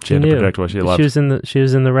 She had to protect what she loved.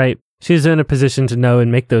 She was in a position to know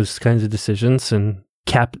and make those kinds of decisions. And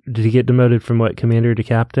did he get demoted from commander to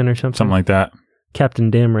captain or something? Something like that.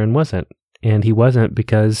 Captain Dameron wasn't. And he wasn't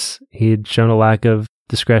because he had shown a lack of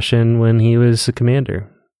discretion when he was a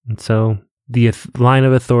commander. And so the line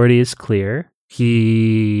of authority is clear.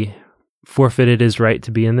 He forfeited his right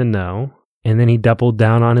to be in the know. And then he doubled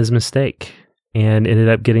down on his mistake and ended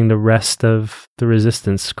up getting the rest of the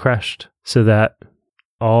resistance crushed so that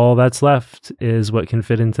all that's left is what can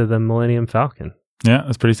fit into the Millennium Falcon. Yeah,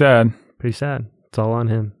 that's pretty sad. Pretty sad. It's all on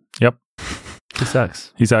him. Yep. He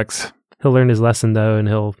sucks. He sucks. He'll learn his lesson, though, and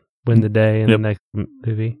he'll win the day in the next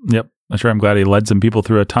movie. Yep. I'm glad he led some people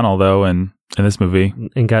through a tunnel, though, in this movie.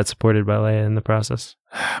 And got supported by Leia in the process.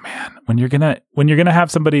 Man, when you're gonna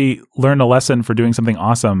have somebody learn a lesson for doing something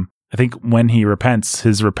awesome, I think when he repents,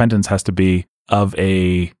 his repentance has to be of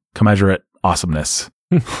a commensurate awesomeness.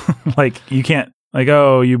 Like, you can't,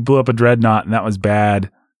 you blew up a dreadnought and that was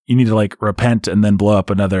bad. You need to, repent and then blow up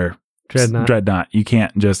another dreadnought. You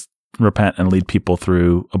can't just repent and lead people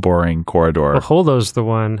through a boring corridor. Well, Holdo's the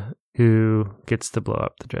one who gets to blow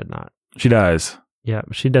up the dreadnought. She does. Yeah,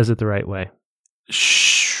 she does it the right way.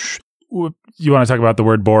 Shh. You want to talk about the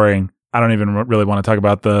word boring? I don't even really want to talk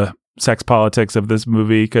about the sex politics of this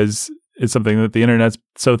movie because it's something that the internet's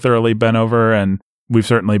so thoroughly been over, and we've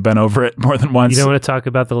certainly been over it more than once. You don't want to talk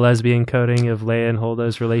about the lesbian coding of Leia and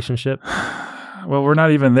Holdo's relationship? Well, we're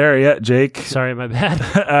not even there yet, Jake. Sorry, my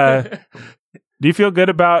bad. Do you feel good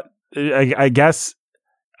about, I guess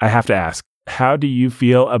I have to ask, how do you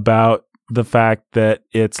feel about the fact that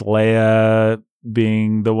it's Leia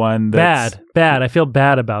being the one that's... Bad. I feel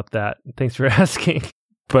bad about that. Thanks for asking.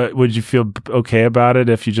 But would you feel okay about it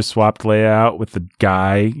if you just swapped Leia out with the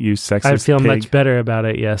guy, you sexist pig? I feel much better about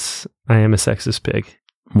it, yes. I am a sexist pig.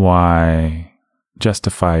 Why?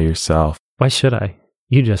 Justify yourself. Why should I?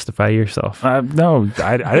 You justify yourself. No,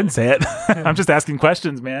 I didn't say it. I'm just asking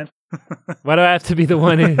questions, man. Why do I have to be the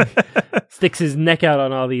one who sticks his neck out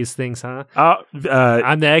on all these things, huh?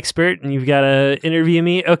 I'm the expert and you've got to interview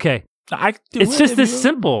me? Okay. It's just this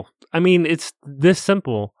simple. I mean, it's this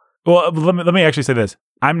simple. Well, let me actually say this.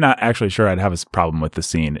 I'm not actually sure I'd have a problem with the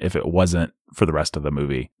scene if it wasn't for the rest of the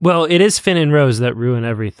movie. Well, it is Finn and Rose that ruin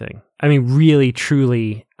everything. I mean, really,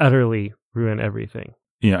 truly, utterly ruin everything.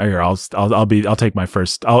 You know, here, I'll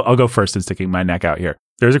go first in sticking my neck out here.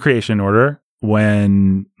 There's a creation order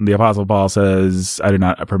when the Apostle Paul says, I do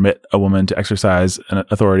not permit a woman to exercise an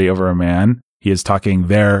authority over a man. He is talking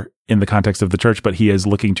there in the context of the church, but he is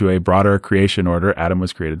looking to a broader creation order. Adam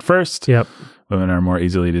was created first. Yep. Women are more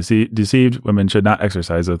easily deceived. Women should not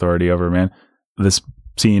exercise authority over men. This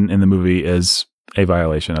scene in the movie is a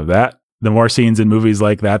violation of that. The more scenes in movies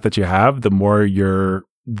like that you have, the more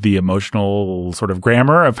the emotional sort of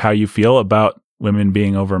grammar of how you feel about women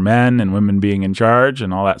being over men and women being in charge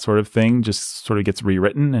and all that sort of thing just sort of gets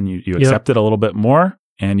rewritten, and you accept it a little bit more,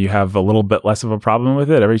 and you have a little bit less of a problem with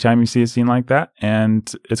it every time you see a scene like that,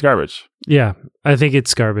 and it's garbage. Yeah, I think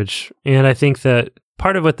it's garbage. And I think that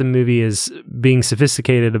part of what the movie is being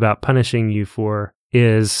sophisticated about punishing you for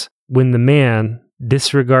is when the man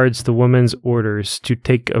disregards the woman's orders to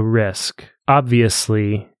take a risk.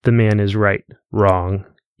 Obviously, the man is right. Wrong.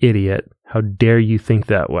 Idiot. How dare you think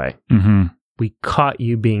that way? Mm-hmm. We caught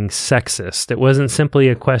you being sexist. It wasn't simply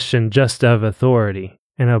a question just of authority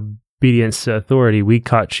and obedience to authority. We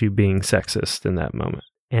caught you being sexist in that moment.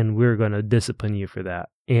 And we're going to discipline you for that.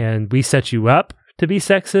 And we set you up to be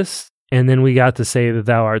sexist. And then we got to say that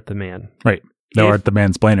thou art the man. Right. Thou art the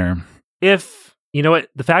mansplainer. If, you know what,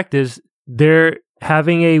 the fact is, they're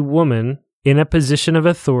having a woman in a position of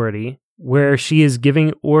authority where she is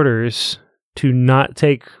giving orders to not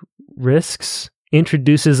take risks,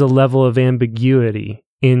 introduces a level of ambiguity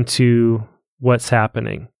into what's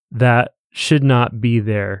happening that should not be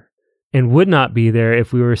there and would not be there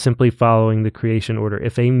if we were simply following the creation order.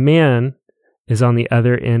 If a man is on the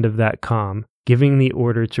other end of that comm, giving the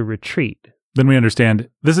order to retreat, then we understand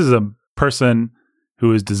this is a person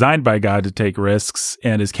who is designed by God to take risks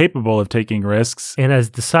and is capable of taking risks and has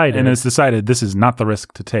decided this is not the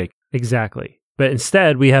risk to take. Exactly. But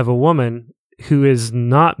instead, we have a woman who is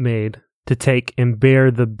not made to take and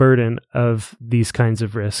bear the burden of these kinds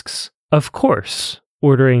of risks. Of course,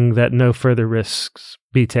 ordering that no further risks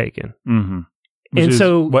be taken. Mm-hmm. Which and is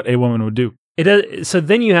so what a woman would do. So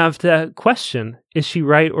then you have to question, is she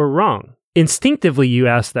right or wrong? Instinctively, you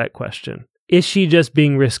ask that question. Is she just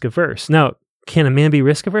being risk averse? Now, can a man be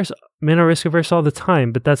risk averse? Men are risk averse all the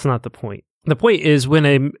time, but that's not the point. The point is when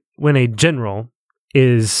a general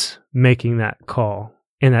is making that call,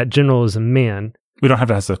 and that general is a man, we don't have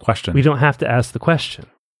to ask the question. We don't have to ask the question.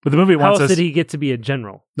 But the movie wants How else did he get to be a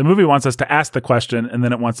general? The movie wants us to ask the question, and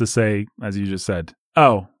then it wants to say, as you just said,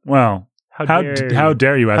 oh, well, how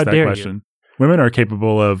dare you ask that question? Women are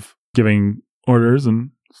capable of giving orders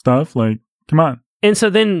and stuff. Like, come on. And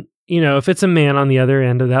so then, if it's a man on the other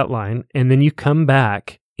end of that line, and then you come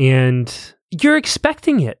back and you're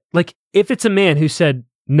expecting it. Like, if it's a man who said,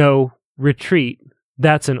 no, retreat,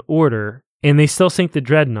 that's an order, and they still sink the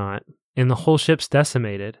dreadnought, and the whole ship's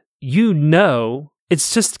decimated,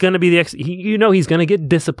 it's just going to be he's going to get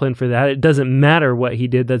disciplined for that. It doesn't matter what he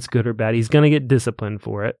did that's good or bad. He's going to get disciplined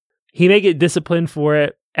for it. He may get disciplined for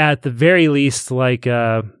it at the very least, like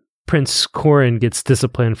Prince Corin gets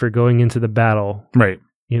disciplined for going into the battle. Right.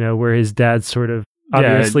 Where his dad's sort of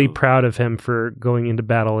obviously proud of him for going into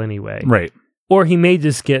battle anyway. Right. Or he may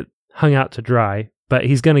just get hung out to dry, but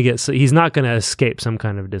he's not going to escape some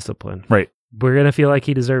kind of discipline. Right. We're going to feel like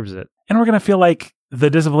he deserves it. And we're going to feel like the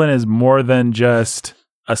discipline is more than just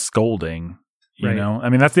a scolding, you know? I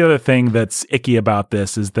mean, that's the other thing that's icky about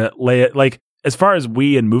this is that Leia, like, as far as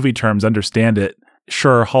we in movie terms understand it,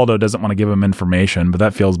 sure, Holdo doesn't want to give him information, but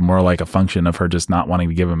that feels more like a function of her just not wanting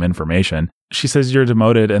to give him information. She says, you're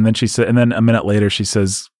demoted. And then a minute later, she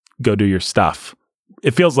says, go do your stuff.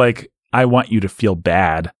 It feels like I want you to feel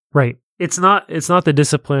bad. Right. It's not the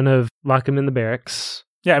discipline of lock him in the barracks.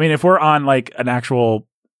 Yeah. I mean, if we're on like an actual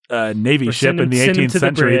Navy ship in the 18th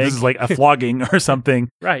century, this is like a flogging or something.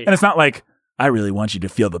 Right. And it's not like, I really want you to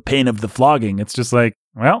feel the pain of the flogging. It's just like,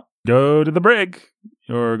 well, go to the brig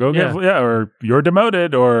or or you're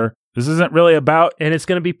demoted, or this isn't really about. And it's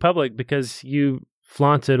going to be public because you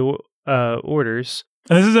flaunted orders.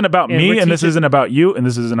 And this isn't about me, and this isn't about you, and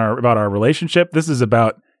this isn't about our relationship. This is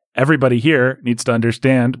about everybody here needs to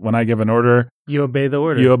understand when I give an order. You obey the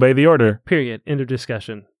order. You obey the order. Period. End of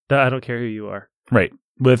discussion. I don't care who you are. Right.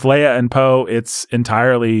 With Leia and Poe, it's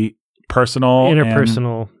entirely personal.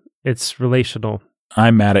 Interpersonal. It's relational.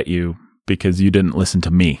 I'm mad at you because you didn't listen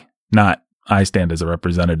to me. Not I stand as a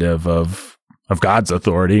representative of God's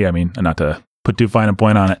authority. I mean, not to put too fine a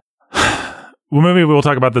point on it. Well, maybe we'll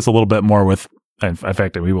talk about this a little bit more with In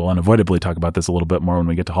fact, we will unavoidably talk about this a little bit more when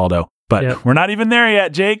we get to Holdo. But Yep. we're not even there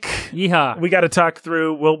yet, Jake. Yeehaw. We got to talk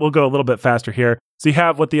through. We'll go a little bit faster here. So you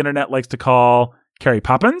have what the internet likes to call Carrie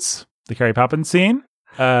Poppins, the Carrie Poppins scene.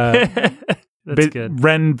 That's good.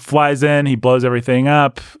 Ren flies in. He blows everything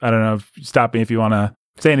up. I don't know. Stop me if you want to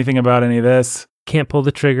say anything about any of this. Can't pull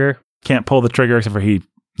the trigger. Can't pull the trigger except for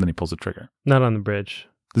then he pulls the trigger. Not on the bridge.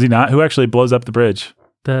 Does he not? Who actually blows up the bridge?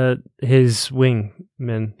 His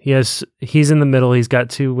wingman. He's in the middle. He's got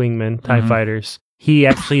 2 wingmen, TIE fighters. He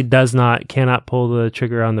actually cannot pull the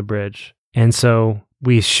trigger on the bridge. And so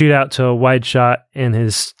we shoot out to a wide shot and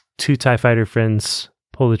his 2 TIE fighter friends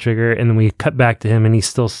pull the trigger, and then we cut back to him and he's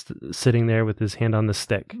still sitting there with his hand on the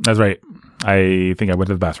stick. That's right. I think I went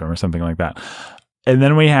to the bathroom or something like that. And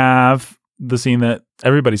then we have the scene that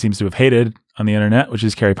everybody seems to have hated on the internet, which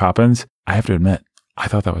is Carrie Poppins. I have to admit, I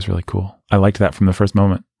thought that was really cool. I liked that from the first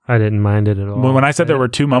moment. I didn't mind it at all. When I said there were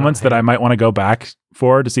 2 moments that I might want to go back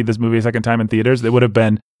for to see this movie a second time in theaters, it would have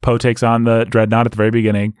been Poe takes on the Dreadnought at the very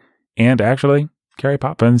beginning, and actually Carrie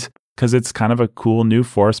Poppins, because it's kind of a cool new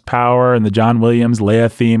force power, and the John Williams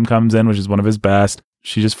Leia theme comes in, which is one of his best.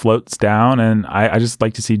 She just floats down, and I just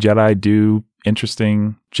like to see Jedi do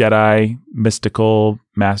interesting Jedi, mystical,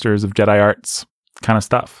 masters of Jedi arts kind of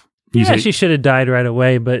stuff. Yeah, she should have died right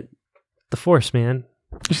away, but the Force, man.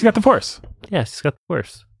 She's got the Force. Yeah, she's got the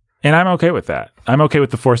Force. And I'm okay with that. I'm okay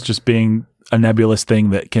with the Force just being a nebulous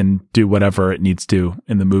thing that can do whatever it needs to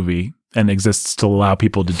in the movie and exists to allow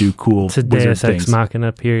people to do cool it's a wizard Deus things. Ex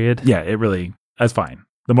Machina period. Yeah, that's fine.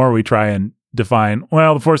 The more we try and define,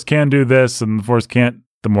 well, the Force can do this and the Force can't,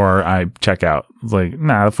 the more I check out. It's like,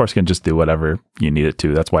 nah, the Force can just do whatever you need it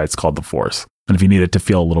to. That's why it's called the Force. And if you need it to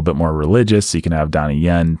feel a little bit more religious, you can have Donnie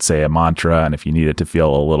Yen say a mantra. And if you need it to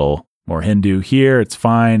feel a little more Hindu here, it's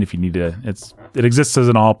fine. If you need to, it exists as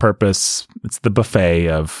an all-purpose. It's the buffet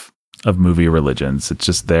of movie religions. It's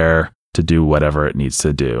just there to do whatever it needs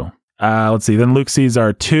to do. Let's see. Then Luke sees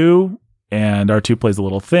R2, and R2 plays a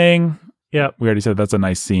little thing. Yep. We already said that's a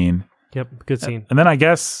nice scene. Yep. Good scene. And then I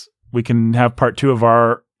guess we can have part 2 of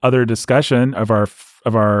our other discussion of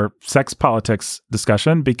our sex politics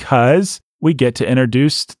discussion, because we get to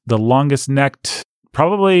introduce the longest necked,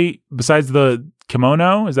 probably besides the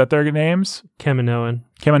Kimono. Is that their names?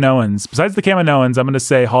 Kaminoans. Besides the Kaminoans, I'm going to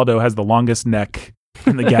say Holdo has the longest neck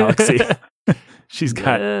in the galaxy. She's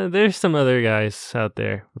got. There's some other guys out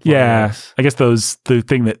there. Yeah, I guess the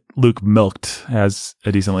thing that Luke milked has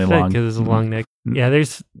a decently long. Because it's a long neck. Yeah,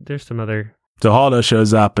 there's some other. So Holdo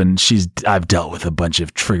shows up and I've dealt with a bunch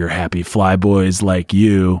of trigger happy flyboys like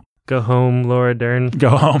you. Go home, Laura Dern. Go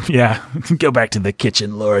home, yeah. Go back to the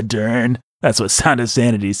kitchen, Laura Dern. That's what Sound of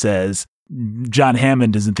Sanity says. John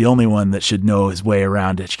Hammond isn't the only one that should know his way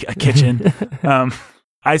around a kitchen.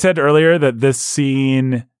 I said earlier that this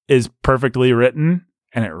scene is perfectly written,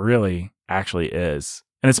 and it really actually is.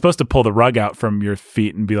 And it's supposed to pull the rug out from your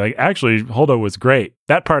feet and be like, actually, Holdo was great.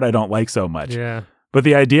 That part I don't like so much. Yeah. But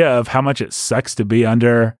the idea of how much it sucks to be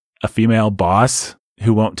under a female boss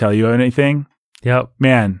who won't tell you anything. Yep.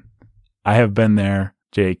 Man, I have been there,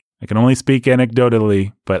 Jake. I can only speak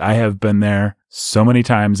anecdotally, but I have been there so many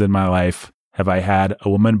times in my life. Have I had a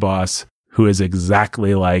woman boss who is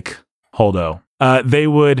exactly like Holdo? They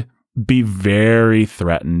would be very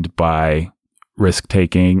threatened by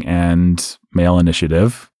risk-taking and male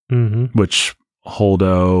initiative, which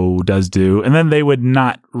Holdo does do. And then they would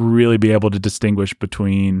not really be able to distinguish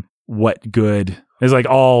between what good is, like,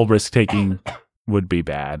 all risk-taking would be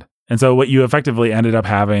bad. And so what you effectively ended up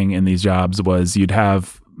having in these jobs was you'd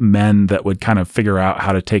have men that would kind of figure out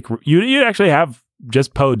how to take, you'd actually have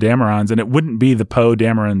just Poe Dameron's, and it wouldn't be the Poe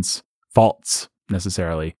Dameron's faults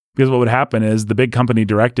necessarily. Because what would happen is the big company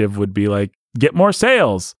directive would be like, get more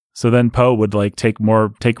sales. So then Poe would like take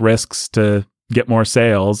risks to get more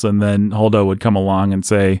sales. And then Holdo would come along and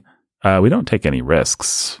say, we don't take any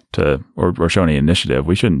risks or show any initiative.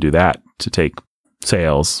 We shouldn't do that to take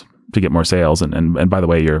sales, to get more sales. And by the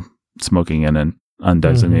way, you're smoking in an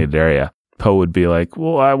undesignated area. Poe would be like,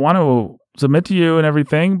 well, I want to submit to you and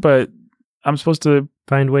everything, but I'm supposed to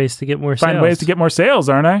find ways to get more sales,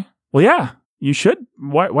 aren't I? Well, yeah. You should.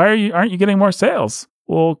 Why aren't you getting more sales?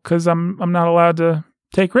 Well, because I'm not allowed to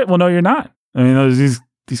take risk. Well, no, you're not. I mean, there's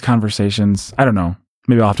these conversations. I don't know.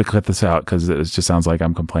 Maybe I'll have to cut this out because it just sounds like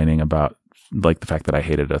I'm complaining about like the fact that I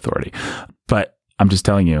hated authority. But I'm just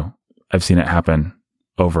telling you, I've seen it happen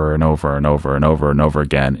over and over and over and over and over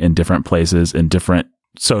again in different places, in different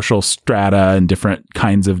social strata, and different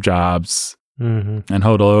kinds of jobs. And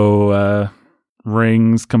Holdo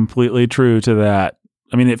rings completely true to that.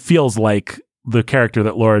 I mean, it feels like the character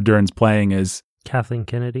that Laura Dern's playing is Kathleen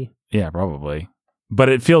Kennedy. Yeah, probably. but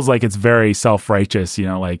it feels like it's very self-righteous,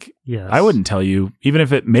 like, Yes. I wouldn't tell you, even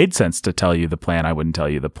if it made sense to tell you the plan, I wouldn't tell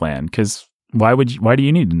you the plan, because why do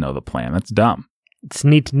you need to know the plan? That's dumb. It's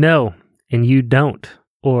neat to know, and you don't.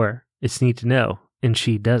 Or it's neat to know, and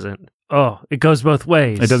she doesn't. Oh, it goes both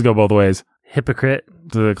ways. It does go both ways. Hypocrite.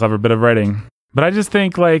 It's a clever bit of writing. But I just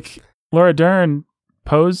think, like, Laura Dern,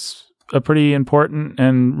 Poe's a pretty important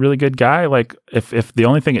and really good guy. Like, if the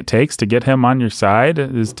only thing it takes to get him on your side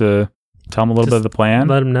is to tell him a little bit of the plan.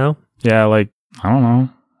 Let him know. Yeah, like, I don't know.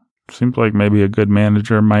 Seems like maybe a good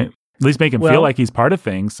manager might at least make him feel like he's part of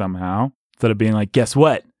things somehow. Instead of being like, guess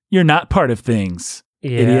what? You're not part of things,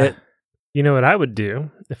 idiot. You know what I would do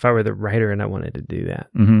if I were the writer and I wanted to do that?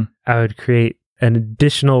 Mm-hmm. I would create an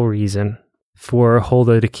additional reason for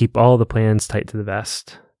Holdo to keep all the plans tight to the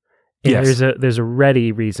vest. And Yes. there's a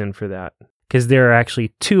ready reason for that, because there are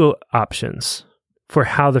actually two options for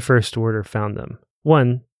how the First Order found them.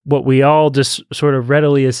 One, what we all just sort of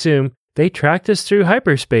readily assume, they tracked us through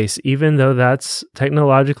hyperspace, even though that's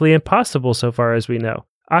technologically impossible so far as we know.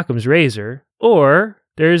 Occam's razor, or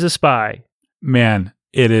there's a spy. Man,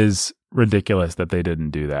 it is ridiculous that they didn't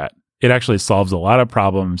do that. It actually solves a lot of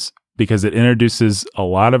problems because it introduces a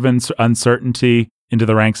lot of uncertainty into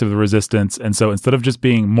the ranks of the resistance. And so instead of just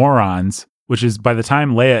being morons, which is by the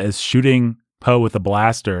time Leia is shooting Poe with a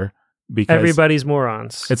blaster, because Everybody's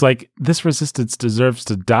morons. it's like, this resistance deserves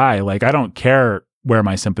to die. Like, I don't care where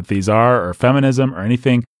my sympathies are or feminism or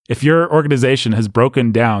anything. If your organization has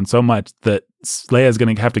broken down so much that Leia is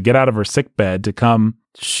going to have to get out of her sick bed to come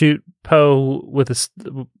Shoot Poe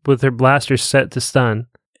with her blaster set to stun.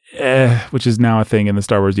 which is now a thing in the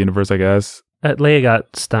Star Wars universe, I guess. Leia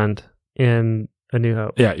got stunned in A New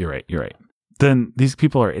Hope. Yeah, you're right. Then these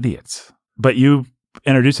people are idiots. But you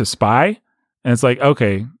introduce a spy, and it's like,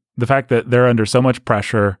 okay, the fact that they're under so much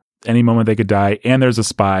pressure, any moment they could die, and there's a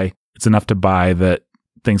spy, it's enough to buy that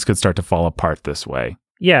things could start to fall apart this way.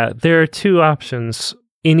 Yeah, there are two options.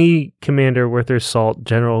 Any commander worth their salt,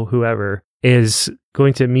 general, whoever, is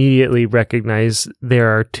going to immediately recognize there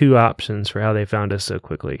are two options for how they found us so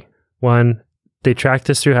quickly. One, they tracked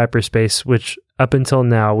us through hyperspace, which up until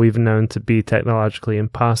now we've known to be technologically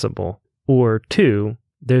impossible. Or two,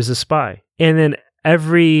 there's a spy. And then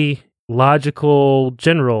every logical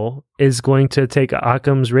general is going to take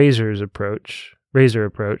Occam's razor approach,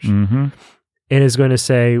 Mm-hmm. and is going to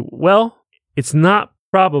say, well, it's not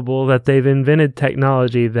probable that they've invented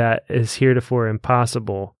technology that is heretofore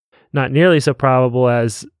impossible. Not nearly so probable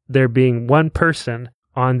as there being one person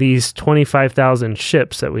on these 25,000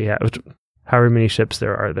 ships that we have, however many ships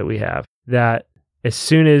there are that we have, that as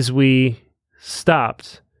soon as we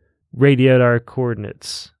stopped, radioed our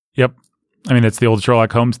coordinates. Yep. I mean, it's the old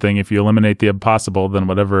Sherlock Holmes thing. If you eliminate the impossible, then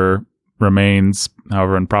whatever remains,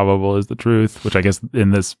 however improbable, is the truth, which I guess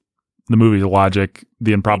in the movie's logic,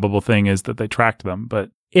 the improbable thing is that they tracked them.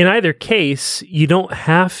 But in either case, you don't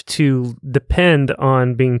have to depend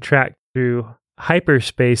on being tracked through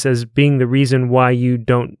hyperspace as being the reason why you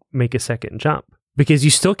don't make a second jump. Because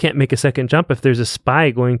you still can't make a second jump if there's a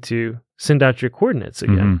spy going to send out your coordinates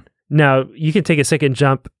again. Mm-hmm. Now, you can take a second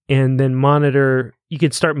jump and then you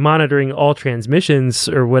could start monitoring all transmissions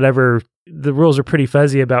or whatever. The rules are pretty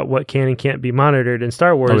fuzzy about what can and can't be monitored in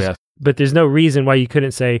Star Wars. Oh, yeah. But there's no reason why you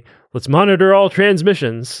couldn't say, let's monitor all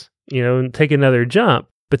transmissions, and take another jump.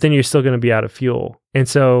 But then you're still going to be out of fuel. And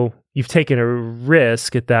so you've taken a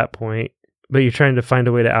risk at that point, but you're trying to find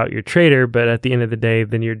a way to out your traitor. But at the end of the day,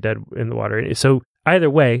 then you're dead in the water. So either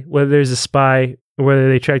way, whether there's a spy or whether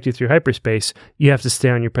they tracked you through hyperspace, you have to stay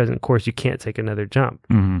on your present course. You can't take another jump.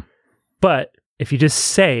 Mm-hmm. But if you just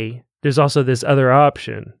say there's also this other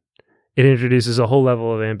option, it introduces a whole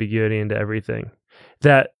level of ambiguity into everything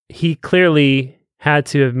that he clearly had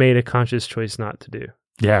to have made a conscious choice not to do.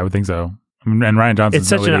 Yeah, I would think so. And Rian Johnson's It's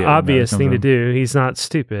such an obvious thing to do. He's not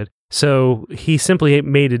stupid. So he simply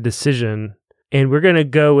made a decision, and we're going to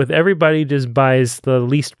go with everybody just buys the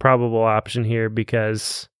least probable option here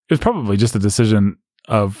because it was probably just a decision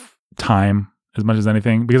of time as much as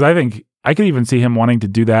anything, because I think I could even see him wanting to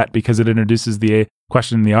do that because it introduces the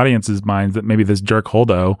question in the audience's minds that maybe this jerk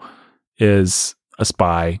Holdo is a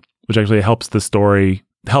spy, which actually helps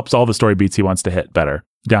all the story beats he wants to hit better,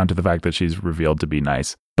 down to the fact that she's revealed to be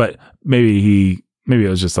nice. But maybe it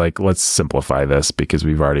was just like, let's simplify this because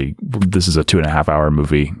this is a 2.5 hour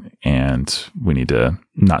movie and we need to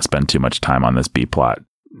not spend too much time on this B plot.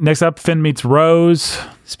 Next up, Finn meets Rose.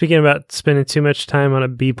 Speaking about spending too much time on a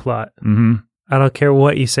B plot, Mm-hmm. I don't care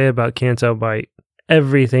what you say about Canto Bight.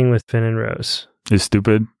 Everything with Finn and Rose Is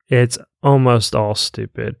stupid. It's almost all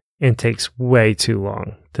stupid and takes way too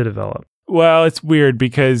long to develop. Well, it's weird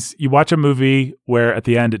because you watch a movie where at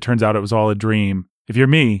the end it turns out it was all a dream. if you're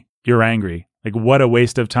me, you're angry. Like, what a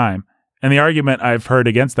waste of time. And the argument I've heard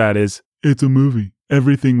against that is, it's a movie.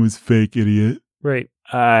 Everything was fake, idiot. Right.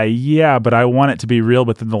 Yeah, but I want it to be real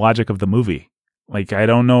within the logic of the movie. Like, I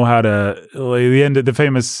don't know how to, like, the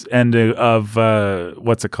famous end of,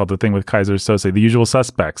 what's it called? The thing with Kaiser Sose, The Usual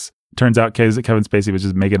Suspects. Turns out Kevin Spacey was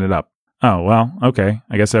just making it up. Oh, well, okay.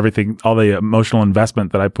 I guess all the emotional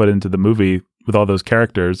investment that I put into the movie with all those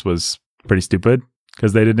characters was pretty stupid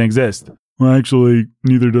because they didn't exist. Well, actually,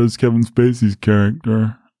 neither does Kevin Spacey's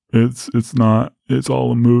character. It's not. It's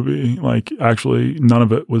all a movie. Like, actually, none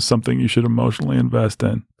of it was something you should emotionally invest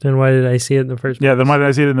in. Then why did I see it in the first place? Yeah, then why did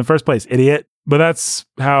I see it in the first place, idiot? But that's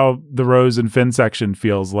how the Rose and Finn section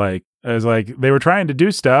feels like. It's like they were trying to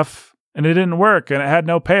do stuff and it didn't work and it had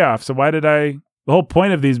no payoff. So why did I... The whole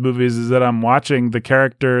point of these movies is that I'm watching the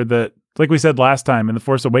character that, like we said last time in The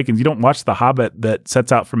Force Awakens, you don't watch the Hobbit that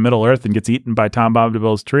sets out from Middle Earth and gets eaten by Tom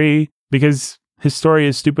Bombadil's tree because his story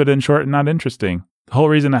is stupid and short and not interesting. The whole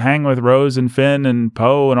reason to hang with Rose and Finn and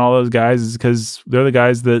Poe and all those guys is because they're the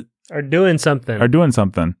guys that are doing something.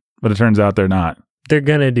 But it turns out they're not. They're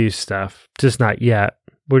going to do stuff, just not yet.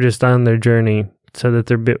 We're just on their journey so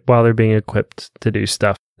that while they're being equipped to do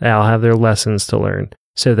stuff, they'll have their lessons to learn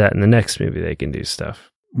so that in the next movie they can do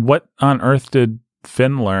stuff. What on earth did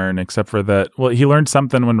Finn learn except for that? Well, he learned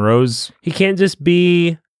something when Rose... He can't just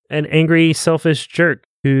be an angry, selfish jerk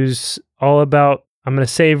who's all about, I'm going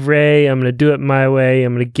to save Rey, I'm going to do it my way,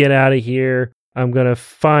 I'm going to get out of here, I'm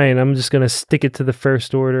just going to stick it to the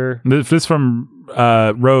First Order. This from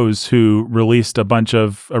Rose, who released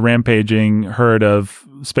a rampaging herd of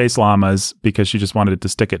space llamas because she just wanted to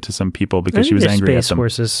stick it to some people because she was angry at them. Space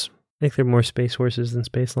horses. I think they're more space horses than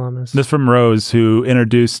space llamas. This from Rose, who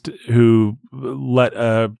let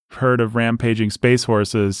a herd of rampaging space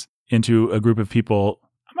horses into a group of people.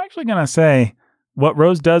 I'm actually going to say what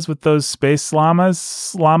Rose does with those space llama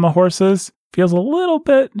horses feels a little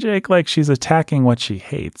bit, Jake, like she's attacking what she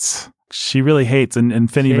hates. She really hates,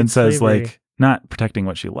 and Finn even says, slavery. Like, not protecting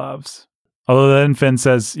what she loves. Although then Finn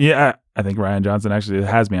says, yeah, I think Rian Johnson actually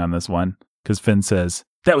has me on this one, because Finn says,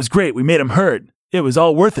 that was great, we made him hurt. It was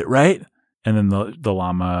all worth it, right? And then the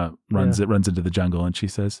llama runs into the jungle, and she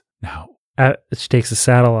says, no. She takes the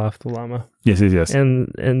saddle off the llama. Yes.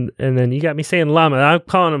 And then you got me saying llama. I'm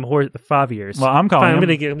calling them faviers. Well, I'm calling them.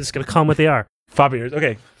 I'm just going to call them what they are. Faviers,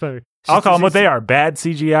 okay. I'll call them what they are. Bad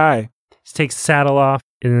CGI. She takes the saddle off,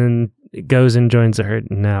 and then it goes and joins the herd,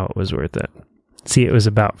 and now it was worth it. See, it was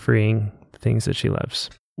about freeing the things that she loves.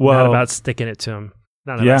 Well, not about sticking it to him.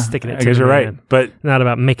 Not about sticking it to him. I guess you're right. But not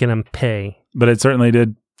about making them pay. But it certainly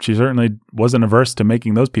did. She certainly wasn't averse to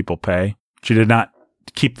making those people pay. She did not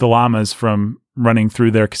keep the llamas from running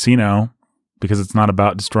through their casino because it's not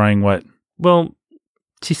about destroying what... Well,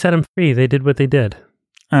 she set them free. They did what they did.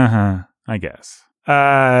 I guess.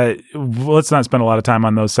 Let's not spend a lot of time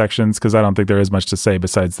on those sections because I don't think there is much to say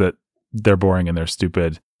besides that they're boring and they're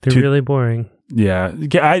stupid. They're really boring. Yeah.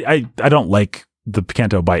 I don't like the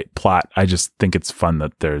Canto Bight plot. I just think it's fun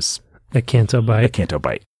that there's... A Canto Bight.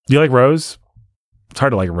 Do you like Rose? It's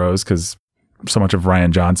hard to like Rose because so much of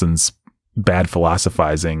Rian Johnson's bad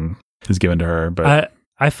philosophizing is given to her. But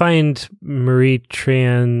I find Marie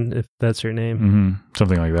Tran, if that's her name,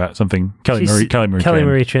 something like that, Kelly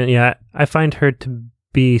Marie Tran. Yeah, I find her to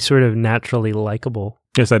be sort of naturally likable.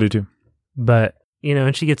 Yes, I do too. But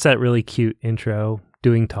and she gets that really cute intro,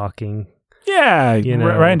 doing talking. Yeah,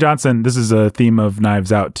 Rian Johnson. This is a theme of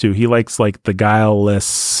Knives Out too. He likes like the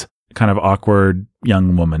guileless, kind of awkward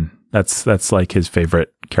young woman. That's like his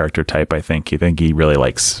favorite character type. I think he really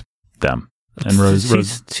likes them. And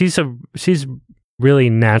Rose, she's really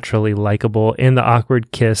naturally likable, and the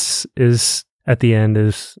awkward kiss is at the end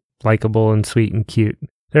is likable and sweet and cute.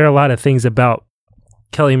 There are a lot of things about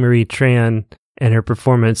Kelly Marie Tran and her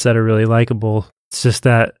performance that are really likable. It's just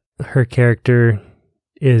that her character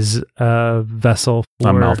is a vessel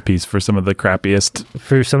a mouthpiece for some of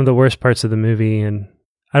the worst parts of the movie, and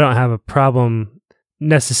I don't have a problem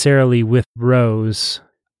necessarily with Rose.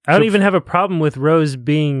 I don't even have a problem with Rose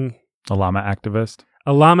being a llama activist.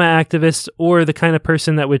 Or the kind of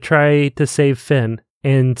person that would try to save Finn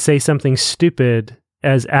and say something stupid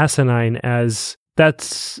as asinine as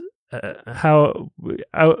that's how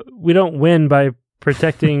we don't win by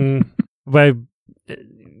protecting by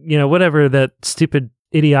whatever that stupid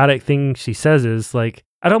idiotic thing she says is. Like,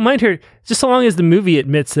 I don't mind her just so long as the movie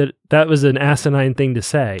admits that was an asinine thing to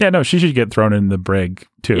say. Yeah, no, she should get thrown in the brig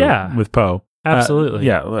too. Yeah, with Poe. Absolutely.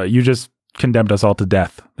 You just condemned us all to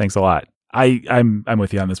death. Thanks a lot. I'm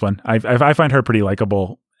with you on this one. I find her pretty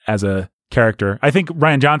likable as a character. I think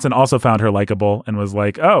Rian Johnson also found her likable and was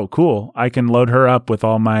like, oh, cool. I can load her up with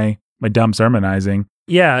all my my dumb sermonizing.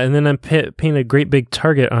 Yeah, and then I'm paint a great big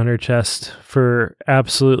target on her chest for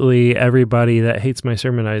absolutely everybody that hates my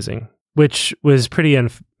sermonizing, which was pretty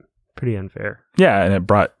unfair. Yeah, and it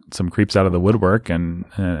brought some creeps out of the woodwork, and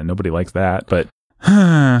nobody likes that. But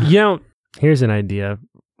here's an idea: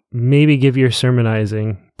 maybe give your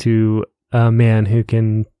sermonizing to a man who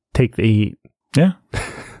can take the heat. Yeah,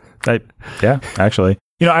 actually,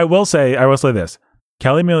 I will say this: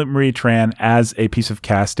 Kelly Marie Tran as a piece of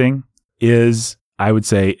casting is, I would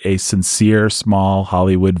say, a sincere small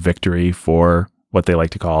Hollywood victory for what they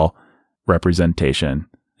like to call representation.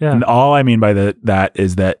 Yeah. And all I mean by that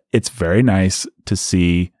is that it's very nice to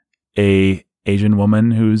see a Asian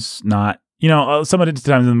woman who's not, some of the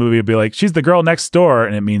times in the movie would be like, she's the girl next door,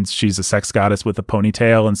 and it means she's a sex goddess with a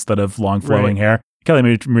ponytail instead of long flowing hair. Kelly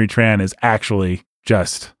Marie Tran is actually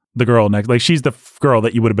just the girl next, like she's the girl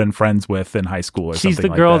that you would have been friends with in high school or something like that. She's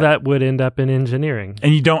the girl that would end up in engineering.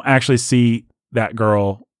 And you don't actually see that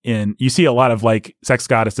girl you see a lot of like sex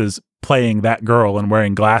goddesses playing that girl and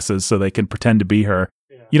wearing glasses so they can pretend to be her.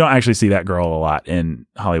 Yeah. You don't actually see that girl a lot in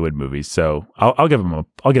Hollywood movies. So I'll give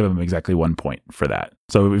him exactly 1 point for that.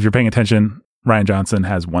 So if you're paying attention, Rian Johnson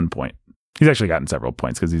has 1 point. He's actually gotten several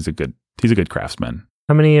points because he's a good craftsman.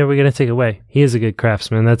 How many are we going to take away? He is a good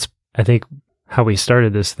craftsman. That's, I think, how we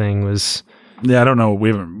started this thing was... Yeah, I don't know. We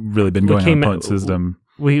haven't really been going on point system.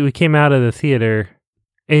 We came out of the theater,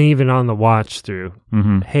 and even on the watch through,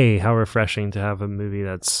 hey, how refreshing to have a movie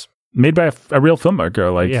that's... made by a real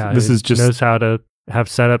filmmaker. Like, this is just... knows how to have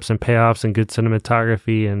setups and payoffs and good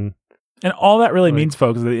cinematography. And all that really means,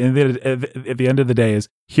 folks, at the end of the day is,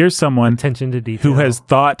 here's someone attention to detail who has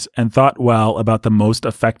thought well about the most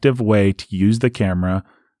effective way to use the camera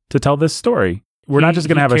to tell this story. We're not just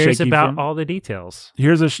going to have a shaky film. He cares about all the details.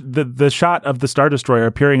 Here's the shot of the Star Destroyer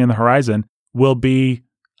appearing in the horizon will be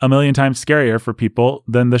a million times scarier for people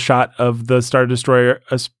than the shot of the Star Destroyer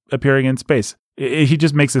appearing in space. He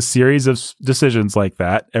just makes a series of decisions like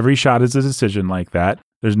that. Every shot is a decision like that.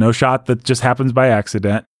 There's no shot that just happens by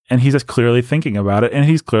accident. And he's just clearly thinking about it. And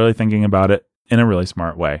he's clearly thinking about it in a really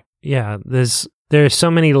smart way. Yeah, there's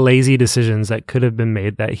so many lazy decisions that could have been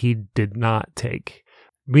made that he did not take.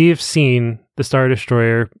 We've seen the Star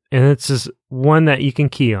Destroyer, and it's just one that you can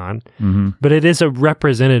key on, but it is a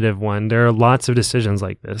representative one. There are lots of decisions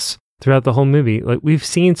like this throughout the whole movie. Like, we've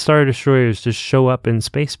seen Star Destroyers just show up in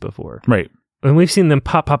space before. Right. And we've seen them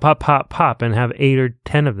pop, and have 8 or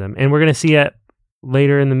 10 of them. And we're going to see it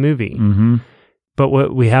later in the movie. Mm-hmm. But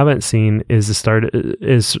what we haven't seen is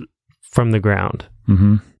is from the ground.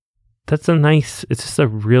 Mm-hmm. It's just a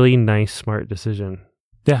really nice, smart decision.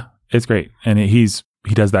 Yeah, it's great. And he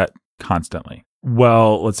does that constantly.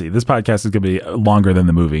 Well, let's see. This podcast is going to be longer than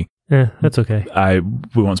the movie. Yeah, that's okay.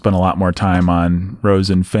 We won't spend a lot more time on Rose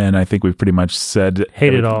and Finn. I think we've pretty much said...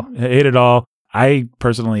 Hate it all. I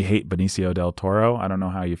personally hate Benicio del Toro. I don't know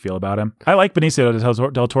how you feel about him. I like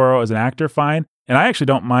Benicio del Toro as an actor, fine. And I actually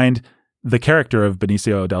don't mind the character of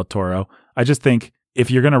Benicio del Toro. I just think if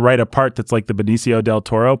you're going to write a part that's like the Benicio del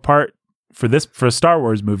Toro part for a Star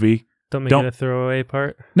Wars movie... Don't make it a throwaway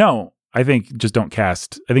part? No. I think just don't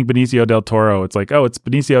cast. I think Benicio del Toro, it's like, oh, it's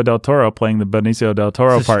Benicio del Toro playing the Benicio del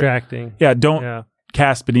Toro part. Distracting. Yeah, don't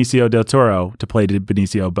cast Benicio del Toro to play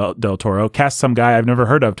Benicio del Toro. Cast some guy I've never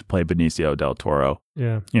heard of to play Benicio del Toro.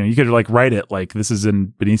 Yeah. You could like write it like this is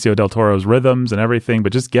in Benicio del Toro's rhythms and everything,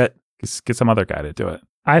 but just get some other guy to do it.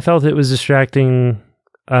 I felt it was distracting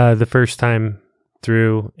the first time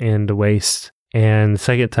through and a waste. And the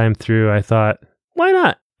second time through, I thought, why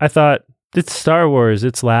not? I thought, it's Star Wars.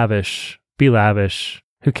 It's lavish. Be lavish.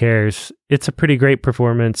 Who cares? It's a pretty great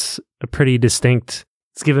performance. A pretty distinct.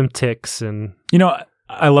 Let's give him ticks. And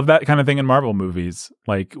I love that kind of thing in Marvel movies.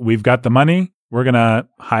 Like, we've got the money. We're gonna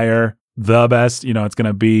hire the best. It's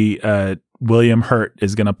gonna be William Hurt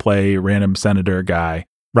is gonna play random senator guy.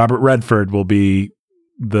 Robert Redford will be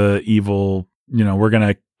the evil. We're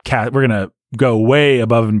gonna go way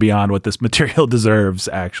above and beyond what this material deserves.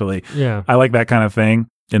 Actually, yeah, I like that kind of thing.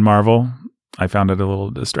 In Marvel, I found it a little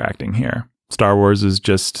distracting here. Star Wars has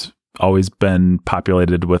just always been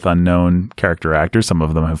populated with unknown character actors. Some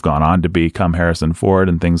of them have gone on to become Harrison Ford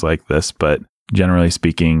and things like this, but generally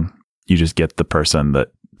speaking, you just get the person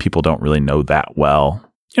that people don't really know that well.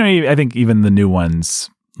 I think even the new ones,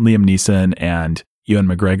 Liam Neeson and Ewan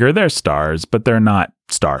McGregor, they're stars, but they're not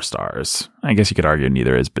stars. I guess you could argue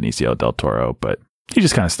neither is Benicio del Toro, but he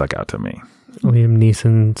just kind of stuck out to me. Liam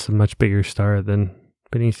Neeson's a much bigger star than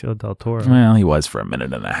Benicio del Toro. Well, he was for a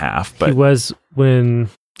minute and a half, but he was when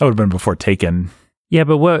that would have been before Taken. Yeah,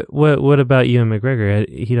 but what about Ewan McGregor?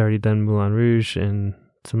 He'd already done Moulin Rouge and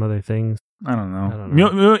some other things. I don't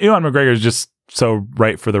know. Ewan McGregor is just so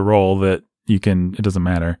right for the role that it doesn't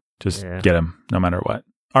matter. Just get him no matter what.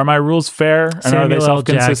 Are my rules fair? And are they Samuel L.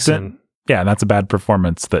 self-consistent? Jackson. Yeah, that's a bad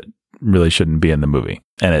performance that really shouldn't be in the movie.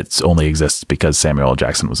 And it only exists because Samuel L.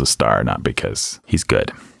 Jackson was a star, not because he's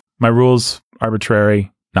good. My rules,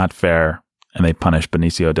 arbitrary, not fair, and they punish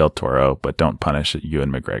Benicio del Toro, but don't punish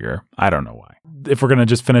Ewan McGregor. I don't know why. If we're going to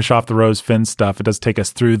just finish off the Rose Finn stuff, it does take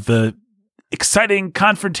us through the exciting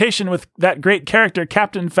confrontation with that great character,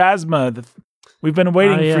 Captain Phasma. We've been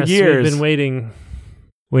waiting for years. We've been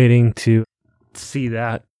waiting to see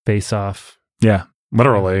that face off. Yeah,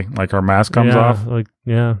 literally. Like our mask comes off.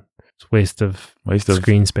 It's waste of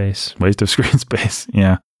screen space. Waste of screen space.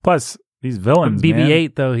 Yeah. Plus, these villains,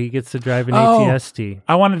 BB-8, though, he gets to drive an ATST.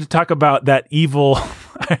 I wanted to talk about that evil.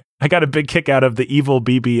 I got a big kick out of the evil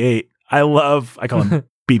BB-8. I call him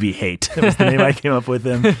BB-Hate. That was the name I came up with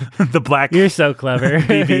him. The black. You're so clever.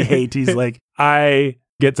 BB-Hate. He's like, I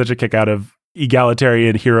get such a kick out of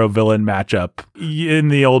egalitarian hero villain matchup. In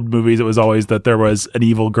the old movies, it was always that there was an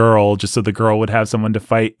evil girl just so the girl would have someone to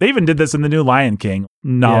fight. They even did this in the new Lion King.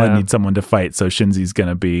 Nala needs someone to fight, so Shinzi's going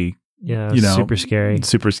to be, super scary.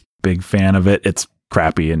 Super big fan of it. It's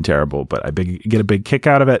crappy and terrible, but I get a big kick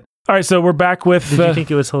out of it. All right, so we're back with... Did you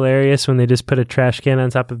think it was hilarious when they just put a trash can on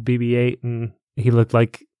top of BB-8 and he looked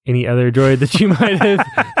like any other droid that you might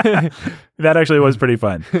have? That actually was pretty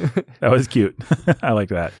fun. That was cute. I like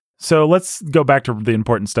that. So let's go back to the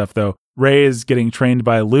important stuff, though. Rey is getting trained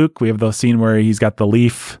by Luke. We have the scene where he's got the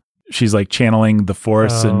leaf. She's like channeling the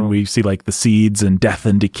Force, and we see like the seeds and death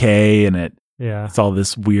and decay, and it's all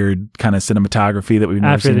this weird kind of cinematography that we've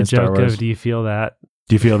never seen in Star Wars. After the joke of, do you feel that?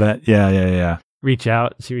 Do you feel that? Yeah. Reach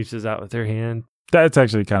out. She reaches out with her hand. That's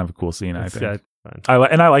actually kind of a cool scene, I think. Fun.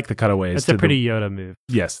 I like the cutaways. That's a pretty Yoda move.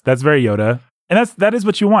 Yes, that's very Yoda. And that is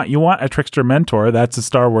what you want. You want a trickster mentor. That's a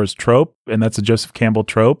Star Wars trope, and that's a Joseph Campbell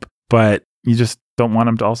trope, but you just don't want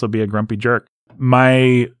him to also be a grumpy jerk.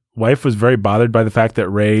 My wife was very bothered by the fact that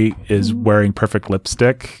Rey is wearing perfect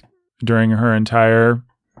lipstick during her entire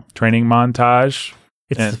training montage.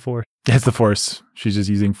 It's the Force. It's the Force. She's just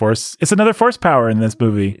using Force. It's another Force power in this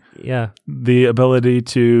movie. Yeah. The ability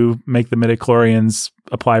to make the midichlorians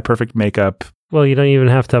apply perfect makeup. Well, you don't even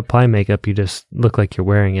have to apply makeup. You just look like you're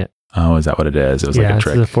wearing it. Oh, is that what it is? It was like a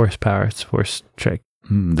trick. It's a Force power. It's a Force trick.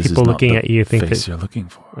 This People is not looking the at you think face that you're looking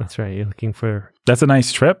for. That's right. You're looking for... That's a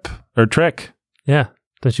nice trip or trick. Yeah.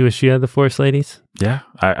 Don't you wish you had the Force, ladies? Yeah.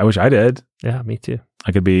 I wish I did. Yeah, me too.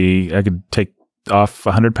 I could take off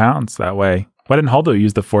 100 pounds that way. Why didn't Holdo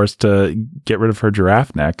use the Force to get rid of her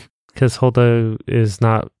giraffe neck? Because Holdo is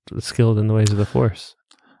not skilled in the ways of the Force.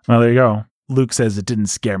 Well, there you go. Luke says it didn't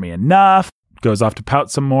scare me enough. Goes off to pout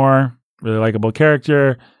some more. Really likable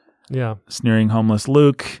character. Yeah. Sneering homeless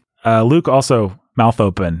Luke. Luke also mouth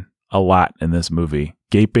open a lot in this movie.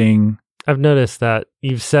 Gaping. I've noticed that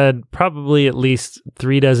you've said probably at least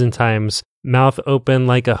 36 times, mouth open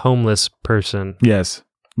like a homeless person. Yes.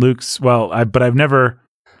 Luke's, but I've never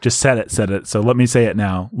just said it. So let me say it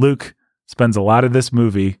now. Luke spends a lot of this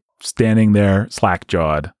movie standing there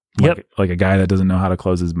slack-jawed. Like a guy that doesn't know how to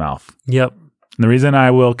close his mouth. Yep. And the reason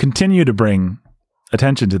I will continue to bring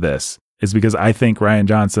attention to this is because I think Rian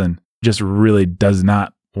Johnson just really does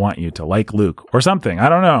not want you to like Luke or something. I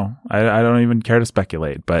don't know. I don't even care to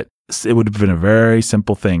speculate, but it would have been a very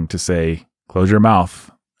simple thing to say, close your mouth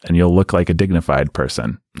and you'll look like a dignified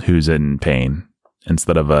person who's in pain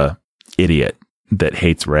instead of a idiot that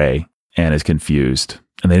hates Rey and is confused.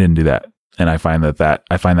 And they didn't do that. And I find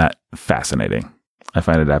that fascinating. I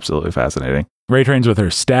find it absolutely fascinating. Rey trains with her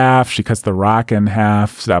staff. She cuts the rock in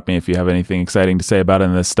half. Stop me if you have anything exciting to say about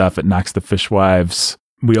any of this stuff. It knocks the fishwives'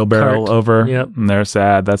 wheelbarrow over. Yep. And they're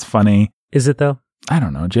sad. That's funny. Is it though? I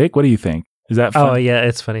don't know. Jake, what do you think? Is that fun? Oh, yeah,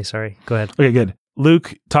 it's funny. Sorry. Go ahead. Okay, good.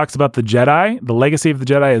 Luke talks about the Jedi. The legacy of the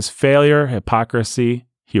Jedi is failure, hypocrisy,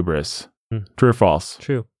 hubris. True or false?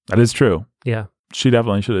 True. That is true. Yeah. She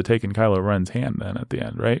definitely should have taken Kylo Ren's hand then at the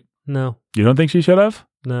end, right? No. You don't think she should have?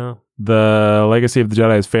 No. The legacy of the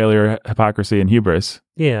Jedi is failure, hypocrisy, and hubris.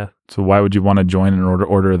 Yeah. So why would you want to join an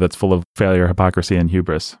order that's full of failure, hypocrisy, and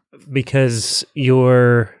hubris? Because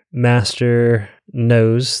your master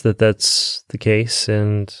knows that that's the case,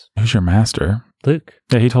 and... Who's your master? Luke.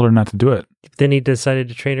 Yeah, he told her not to do it. Then he decided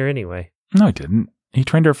to train her anyway. No, he didn't. He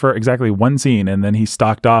trained her for exactly one scene, and then he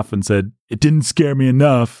stalked off and said, it didn't scare me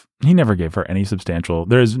enough. He never gave her any substantial...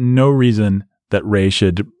 There is no reason that Rey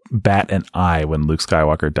should bat an eye when Luke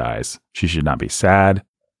Skywalker dies. She should not be sad.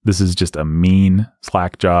 This is just a mean,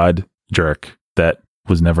 slack-jawed jerk that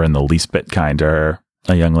was never in the least bit kind to her.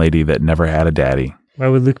 A young lady that never had a daddy. Why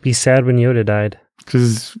would Luke be sad when Yoda died?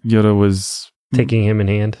 Because Yoda was taking him in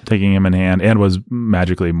hand. And was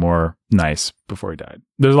magically more nice before he died.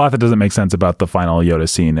 There's a lot that doesn't make sense about the final Yoda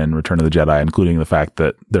scene in Return of the Jedi, including the fact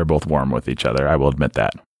that they're both warm with each other. I will admit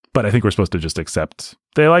that. But I think we're supposed to just accept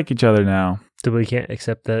they like each other now. So we can't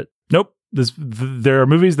accept that? Nope. There are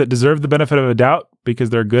movies that deserve the benefit of a doubt because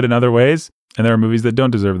they're good in other ways, and there are movies that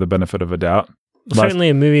don't deserve the benefit of a doubt. Certainly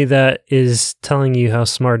a movie that is telling you how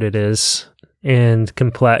smart it is and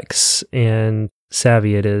complex and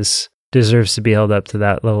savvy it is deserves to be held up to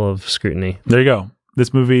that level of scrutiny. There you go.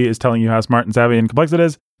 This movie is telling you how smart and savvy and complex it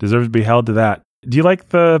is, deserves to be held to that. Do you like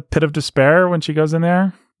the pit of despair when she goes in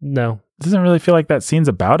there? No. It doesn't really feel like that scene's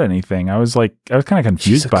about anything. I was kind of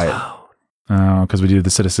confused by it. Oh, because we do the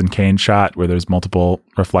Citizen Kane shot where there's multiple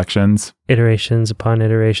reflections. Iterations upon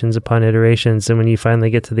iterations upon iterations. And when you finally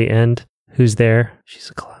get to the end, who's there? She's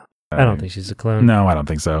a clone. I don't think she's a clone. No, I don't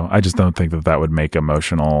think so. I just don't think that would make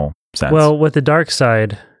emotional sense. Well, with the dark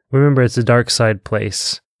side, remember it's a dark side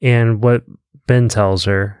place. And what Ben tells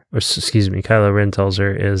her, or excuse me, Kylo Ren tells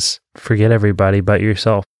her is forget everybody but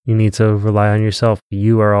yourself. You need to rely on yourself.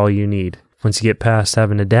 You are all you need. Once you get past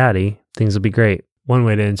having a daddy, things will be great. One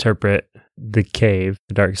way to interpret the cave,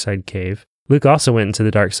 the dark side cave. Luke also went into the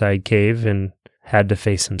dark side cave and had to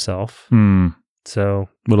face himself. So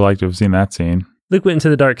would have liked to have seen that scene. Luke went into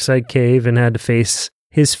the dark side cave and had to face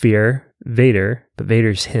his fear, Vader, but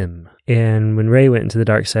Vader's him. And when Rey went into the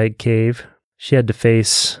dark side cave, she had to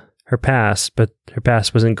face her past, but her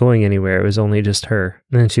past wasn't going anywhere. It was only just her.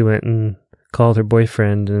 And then she went and called her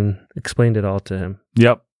boyfriend and explained it all to him.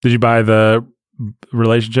 Yep. Did you buy the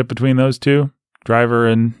relationship between those two? Driver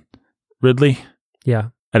and Ridley? Yeah.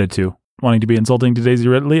 I did too. Wanting to be insulting to Daisy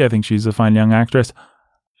Ridley, I think she's a fine young actress.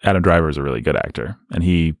 Adam Driver is a really good actor, and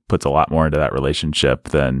he puts a lot more into that relationship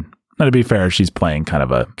than, now to be fair, she's playing kind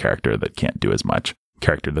of a character that can't do as much.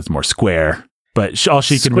 Character that's more square, but all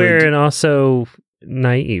she can square and also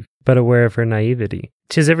naive, but aware of her naivety.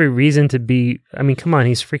 She has every reason to be, I mean, come on,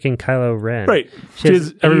 he's freaking Kylo Ren. Right. She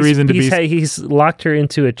has every reason to be. He's locked her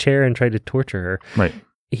into a chair and tried to torture her. Right.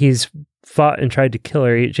 He's fought and tried to kill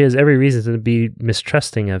her. She has every reason to be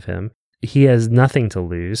mistrusting of him. He has nothing to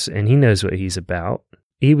lose, and he knows what he's about.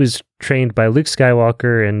 He was trained by Luke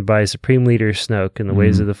Skywalker and by Supreme Leader Snoke in the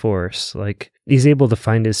ways of the Force. Like, he's able to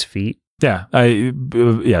find his feet. Yeah.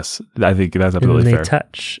 Yes, I think that's absolutely fair. And they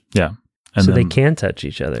touch. Yeah. And so they can touch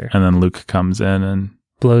each other. And then Luke comes in and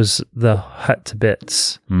blows the hut to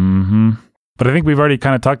bits. But I think we've already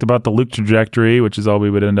kind of talked about the Luke trajectory, which is all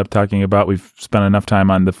we would end up talking about. We've spent enough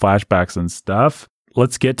time on the flashbacks and stuff.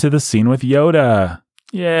 Let's get to the scene with Yoda.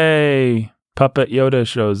 Yay. Puppet Yoda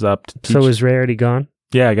shows up to teach. So is Rey already gone?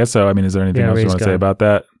 Yeah, I guess so. I mean, is there anything else you want to say about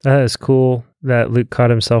that? That is cool that Luke caught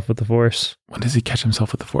himself with the Force. When does he catch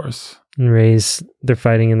himself with the Force? And they're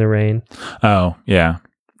fighting in the rain. Oh, yeah.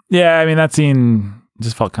 Yeah, I mean, that scene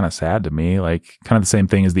just felt kind of sad to me. Like, kind of the same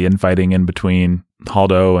thing as the infighting in between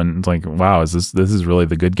Holdo, and it's like, wow, this is really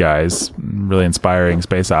the good guys. Really inspiring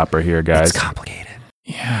space opera here, guys. It's complicated.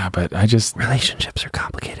 Yeah, but relationships are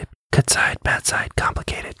complicated. Good side, bad side,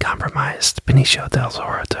 complicated, compromised. Benicio del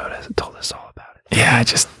Toro told us all about it. Yeah,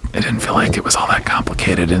 it didn't feel like it was all that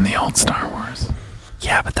complicated in the old Star Wars.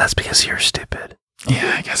 Yeah, but that's because you're stupid.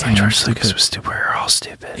 Yeah, I guess and George Lucas was stupid. We're all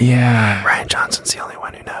stupid. Yeah. Rian Johnson's the only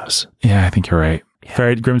one who knows. Yeah, I think you're right.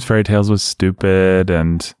 Yeah. Grimm's Fairy Tales was stupid,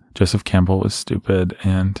 and Joseph Campbell was stupid,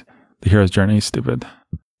 and The Hero's Journey is stupid.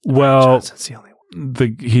 Well, Rian Johnson's the only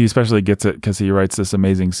one. He especially gets it because he writes this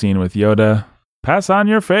amazing scene with Yoda. Pass on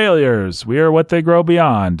your failures. We are what they grow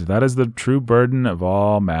beyond. That is the true burden of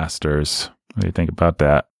all masters. What do you think about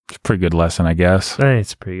that? It's a pretty good lesson, I guess. I think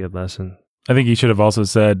it's a pretty good lesson. I think he should have also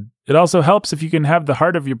said, it also helps if you can have the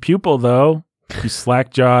heart of your pupil, though. You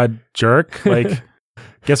slack-jawed jerk. Like,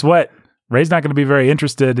 guess what? Rey's not going to be very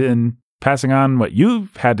interested in passing on what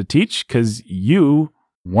you've had to teach because you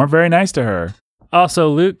weren't very nice to her. Also,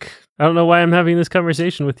 Luke, I don't know why I'm having this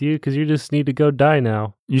conversation with you because you just need to go die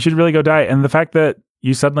now. You should really go die. And the fact that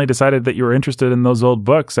you suddenly decided that you were interested in those old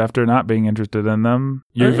books after not being interested in them,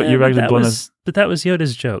 you've actually blown us. But that was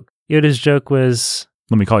Yoda's joke. Yoda's joke was,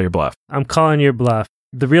 let me call your bluff. I'm calling your bluff.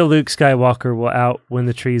 The real Luke Skywalker will out when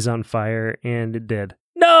the tree's on fire, and it did.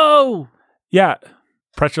 No! Yeah.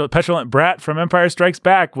 Petulant brat from Empire Strikes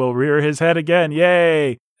Back will rear his head again.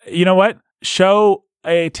 Yay. You know what? Show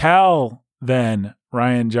a tell then,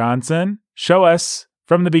 Rian Johnson. Show us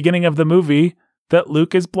from the beginning of the movie that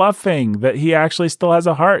Luke is bluffing, that he actually still has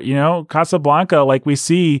a heart. You know, Casablanca, like we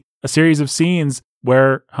see a series of scenes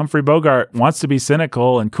where Humphrey Bogart wants to be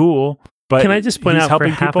cynical and cool, but can I just point out for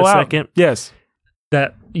half a second? Yes.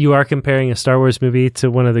 That you are comparing a Star Wars movie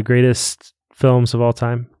to one of the greatest films of all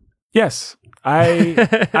time? Yes.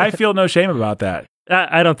 I feel no shame about that.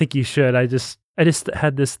 I don't think you should. I just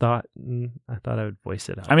had this thought, and I thought I would voice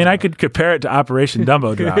it out. I mean, I could compare it to Operation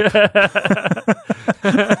Dumbo Drop.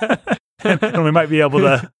 And we might be able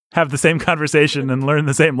to have the same conversation and learn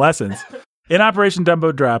the same lessons. In Operation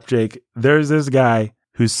Dumbo Drop, Jake, there's this guy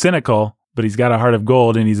who's cynical, but he's got a heart of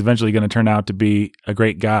gold, and he's eventually going to turn out to be a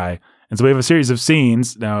great guy. And so we have a series of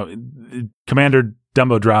scenes. Now, Commander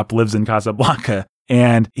Dumbo Drop lives in Casablanca,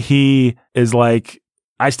 and he is like,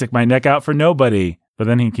 I stick my neck out for nobody. But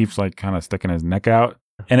then he keeps like kind of sticking his neck out,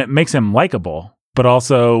 and it makes him likable. But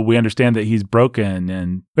also we understand that he's broken,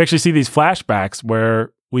 and we actually see these flashbacks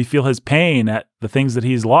where we feel his pain at the things that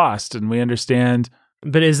he's lost, and we understand.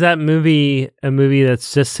 But is that movie a movie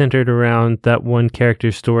that's just centered around that one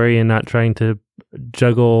character's story and not trying to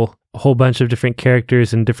juggle a whole bunch of different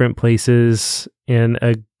characters in different places in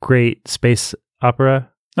a great space opera?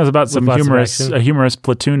 It was about some humorous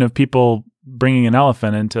platoon of people bringing an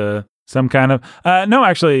elephant into some kind of no,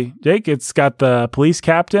 actually, Jake, it's got the police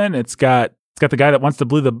captain. It's got the guy that wants to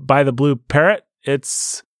buy the blue parrot.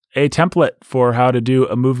 It's a template for how to do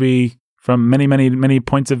a movie from many, many, many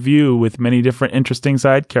points of view with many different interesting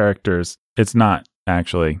side characters. It's not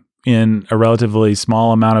actually. In a relatively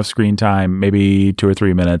small amount of screen time, maybe 2 or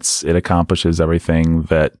 3 minutes, it accomplishes everything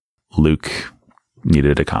that Luke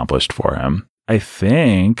needed accomplished for him. I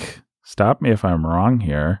think, stop me if I'm wrong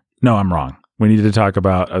here. No, I'm wrong. We needed to talk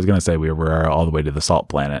about, I was going to say we were all the way to the Salt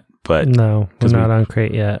Planet, but... No, we're not on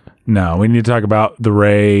Crate yet. No, we need to talk about the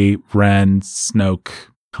Rey, Ren, Snoke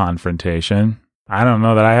confrontation. I don't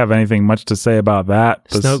know that I have anything much to say about that.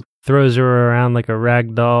 Snoke throws her around like a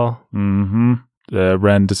rag doll. Mm-hmm.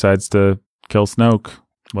 Ren decides to kill Snoke.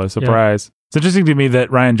 What a surprise. Yeah. It's interesting to me that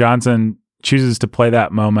Rian Johnson chooses to play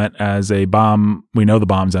that moment as a bomb. We know the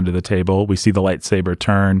bomb's under the table. We see the lightsaber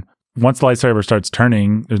turn. Once the lightsaber starts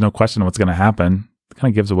turning, there's no question what's going to happen. It kind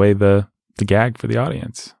of gives away the gag for the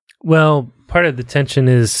audience. Well, part of the tension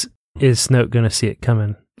is Snoke going to see it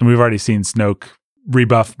coming? And we've already seen Snoke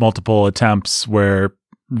rebuff multiple attempts where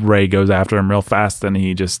Rey goes after him real fast and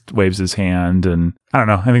he just waves his hand. And I don't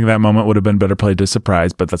know. I think that moment would have been better played to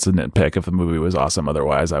surprise, but that's a nitpick. If the movie was awesome,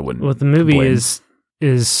 otherwise I wouldn't. Well, the movie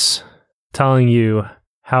is telling you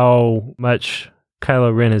how much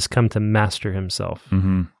Kylo Ren has come to master himself.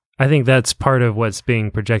 Mm-hmm. I think that's part of what's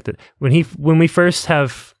being projected. When we first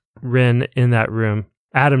have Ren in that room,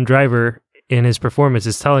 Adam Driver in his performance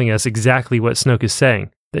is telling us exactly what Snoke is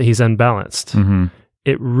saying, that he's unbalanced. Mm-hmm.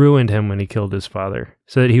 It ruined him when he killed his father,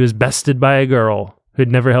 so that he was bested by a girl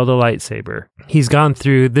who'd never held a lightsaber. He's gone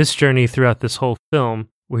through this journey throughout this whole film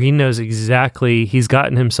where he knows exactly, he's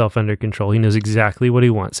gotten himself under control. He knows exactly what he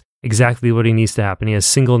wants, exactly what he needs to happen. He has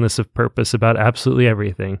singleness of purpose about absolutely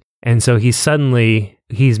everything. And so he's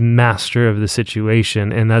master of the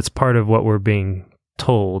situation. And that's part of what we're being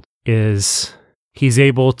told is he's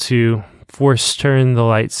able to force turn the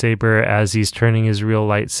lightsaber as he's turning his real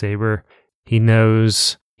lightsaber. He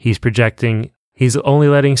knows he's projecting. He's only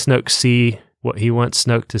letting Snoke see what he wants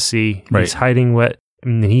Snoke to see. Right. He's hiding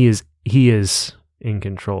he is in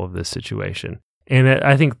control of this situation. And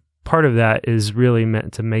I think part of that is really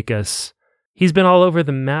meant to make us, he's been all over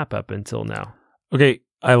the map up until now. Okay,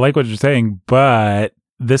 I like what you're saying, but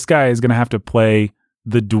this guy is going to have to play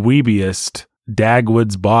the dweebiest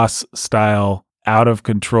Dagwood's boss style, out of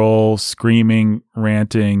control, screaming,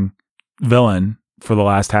 ranting villain for the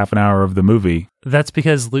last half an hour of the movie. That's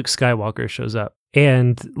because Luke Skywalker shows up,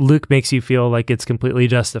 and Luke makes you feel like it's completely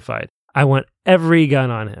justified. I want every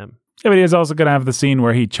gun on him. Yeah, but he's also going to have the scene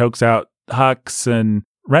where he chokes out Hux, and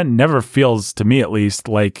Ren never feels, to me at least,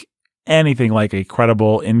 like anything like a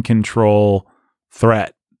credible, in control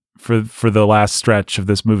threat for the last stretch of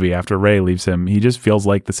this movie after Rey leaves him. He just feels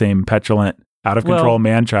like the same petulant, out of control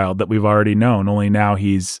man-child that we've already known, only now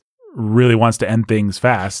he's really wants to end things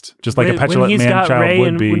fast, just like a petulant man-child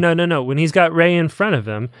would be. No. When he's got Rey in front of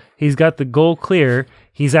him, he's got the goal clear.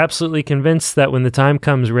 He's absolutely convinced that when the time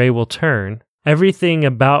comes, Rey will turn. Everything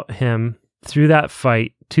about him through that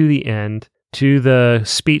fight to the end, to the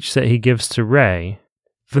speech that he gives to Rey,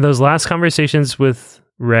 for those last conversations with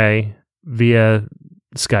Rey via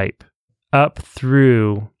Skype, up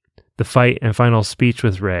through the fight and final speech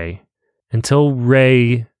with Rey, until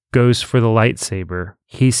Rey goes for the lightsaber,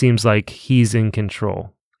 he seems like he's in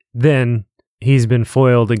control. Then he's been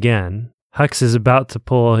foiled again. Hux is about to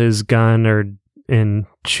pull his gun and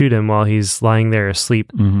shoot him while he's lying there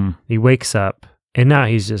asleep. Mm-hmm. He wakes up, and now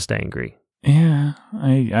he's just angry. Yeah,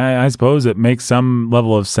 I suppose it makes some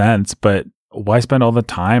level of sense, but why spend all the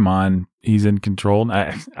time on he's in control?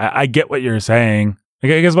 I get what you're saying. I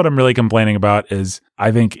guess what I'm really complaining about is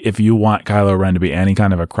I think if you want Kylo Ren to be any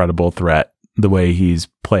kind of a credible threat the way he's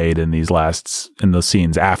played in those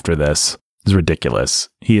scenes after this is ridiculous.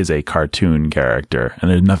 He is a cartoon character, and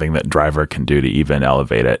there's nothing that Driver can do to even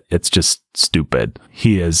elevate it. It's just stupid.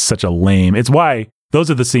 He is such a lame. It's why those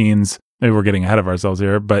are the scenes. Maybe we're getting ahead of ourselves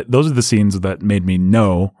here, but those are the scenes that made me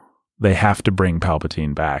know they have to bring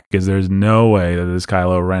Palpatine back, because there's no way that this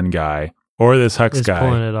Kylo Ren guy or this Hux guy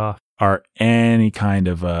pulling it off are any kind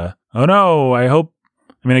of a, oh no, I hope.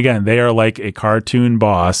 I mean, again, they are like a cartoon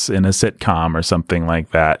boss in a sitcom or something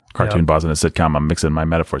like that. Cartoon boss in a sitcom. I'm mixing my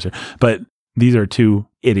metaphors here. But these are two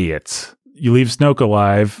idiots. You leave Snoke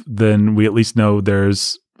alive, then we at least know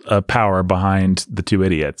there's a power behind the two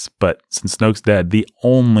idiots. But since Snoke's dead, the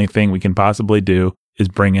only thing we can possibly do is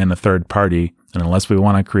bring in a third party. And unless we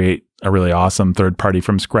want to create a really awesome third party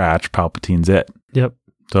from scratch, Palpatine's it. Yep.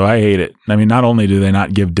 So I hate it. I mean, not only do they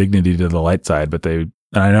not give dignity to the light side, but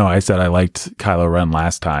and I know I said I liked Kylo Ren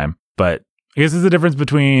last time, but I guess there's a difference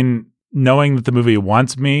between knowing that the movie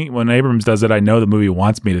wants me. When Abrams does it, I know the movie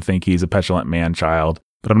wants me to think he's a petulant man-child,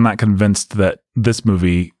 but I'm not convinced that this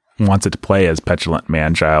movie wants it to play as petulant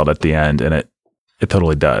man-child at the end, and it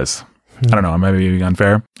totally does. I don't know, I might be being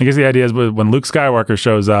unfair. I guess the idea is when Luke Skywalker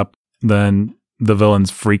shows up, then the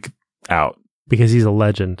villains freak out. Because he's a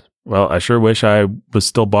legend. Well, I sure wish I was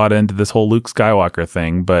still bought into this whole Luke Skywalker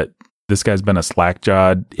thing, but this guy's been a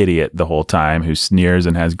slack-jawed idiot the whole time who sneers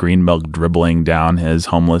and has green milk dribbling down his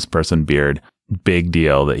homeless person beard. Big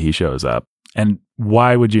deal that he shows up. And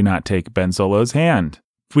why would you not take Ben Solo's hand?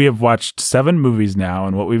 We have watched 7 movies now,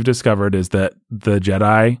 and what we've discovered is that the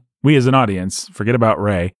Jedi, we as an audience, forget about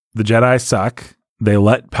Rey, the Jedi suck. They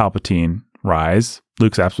let Palpatine rise.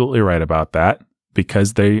 Luke's absolutely right about that,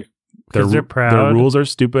 because they're proud. Their rules are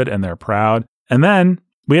stupid and they're proud. And then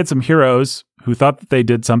we had some heroes who thought that they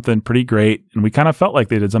did something pretty great, and we kind of felt like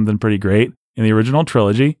they did something pretty great in the original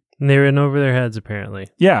trilogy. And they were in over their heads, apparently.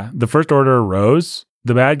 Yeah, the First Order rose.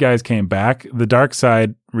 The bad guys came back. The dark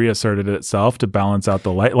side reasserted itself to balance out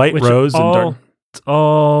the light. Light rose and dark. It's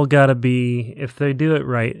all gotta be, if they do it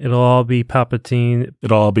right, it'll all be Palpatine.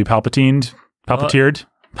 It'll all be Palpatined. Palpatiered.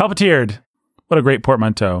 Palpatiered. What a great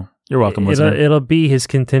portmanteau. You're welcome, listener. It'll be his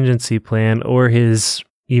contingency plan or his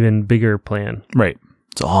even bigger plan. Right.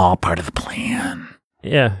 It's all part of the plan.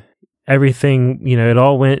 Yeah. Everything, it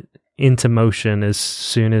all went into motion as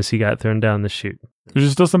soon as he got thrown down the chute.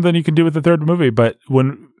 There's still something you can do with the third movie, but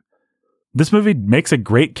when this movie makes a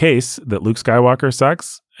great case that Luke Skywalker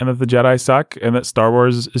sucks and that the Jedi suck and that Star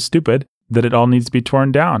Wars is stupid, that it all needs to be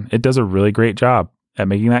torn down. It does a really great job at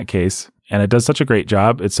making that case, and it does such a great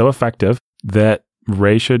job. It's so effective that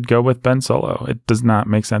Rey should go with Ben Solo. It does not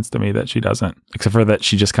make sense to me that she doesn't, except for that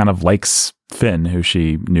she just kind of likes Finn, who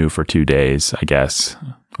she knew for 2 days, I guess,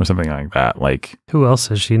 or something like that. Like, who else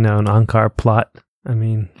has she known? Ankar plot. I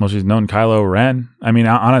mean, well, she's known Kylo Ren. I mean,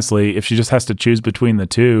 honestly, if she just has to choose between the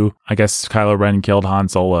two, I guess Kylo Ren killed Han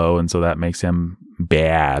Solo, and so that makes him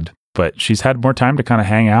bad. But she's had more time to kind of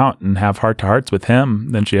hang out and have heart-to-hearts with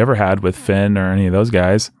him than she ever had with Finn or any of those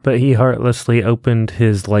guys. But he heartlessly opened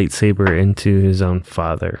his lightsaber into his own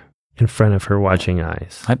father in front of her watching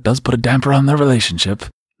eyes. That does put a damper on their relationship,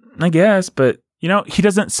 I guess. But, he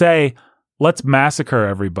doesn't say, let's massacre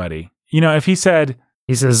everybody. If he said...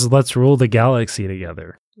 He says, let's rule the galaxy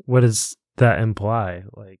together. What does that imply?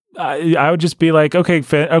 Like, I would just be like, okay,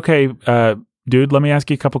 Finn, dude, let me ask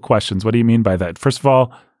you a couple questions. What do you mean by that? First of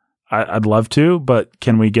all, I'd love to, but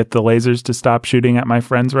can we get the lasers to stop shooting at my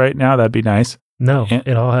friends right now? That'd be nice. No,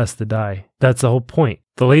 it all has to die. That's the whole point.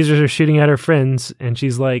 The lasers are shooting at her friends, and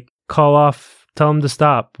she's like, call off, tell them to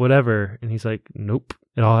stop, whatever. And he's like, nope,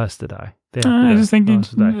 it all has to die. I just think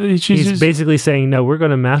he's basically saying, no, we're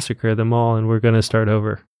going to massacre them all, and we're going to start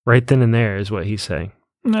over. Right then and there is what he's saying.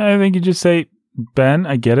 I think you just say, Ben,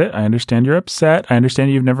 I get it. I understand you're upset. I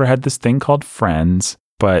understand you've never had this thing called friends,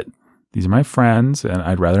 but... These are my friends, and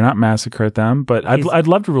I'd rather not massacre them, but I'd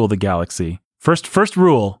love to rule the galaxy. First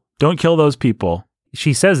rule, don't kill those people.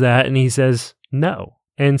 She says that, and he says no.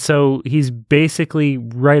 And so he's basically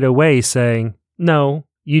right away saying, no,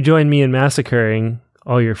 you join me in massacring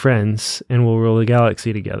all your friends, and we'll rule the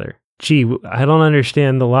galaxy together. Gee, I don't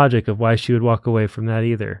understand the logic of why she would walk away from that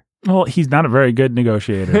either. Well, he's not a very good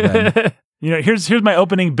negotiator, then. Here's my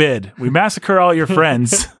opening bid. We massacre all your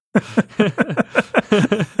friends.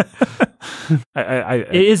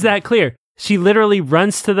 Is that clear? She literally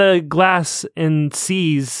runs to the glass and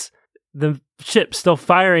sees the ship still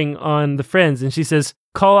firing on the friends, and she says,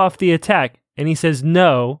 call off the attack. And he says,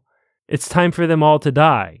 no, it's time for them all to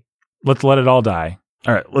die. Let's let it all die.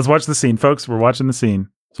 All right, let's watch the scene, folks. We're watching the scene.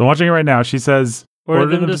 So I'm watching it right now. She says, order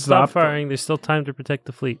them to stop firing. There's still time to protect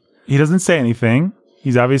the fleet. He doesn't say anything.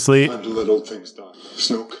 He's obviously... Time to let old things die.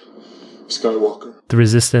 Snoke, Skywalker, The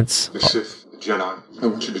Resistance. the Sith, the Jedi. I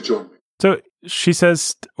want you to join me. So she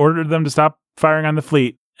says, order them to stop firing on the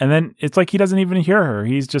fleet. And then it's like he doesn't even hear her.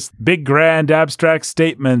 He's just big, grand, abstract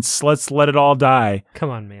statements. Let's let it all die. Come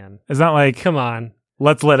on, man. It's not like, Come on.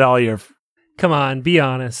 let's let all your... Come on. Be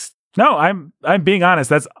honest. No, I'm being honest.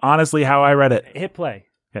 That's honestly how I read it. Hit play.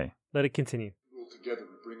 Okay. Let it continue. Rule together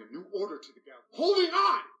and bring a new order to the galaxy. Holding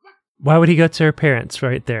on! Why would he go to her parents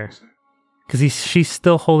right there? Because she's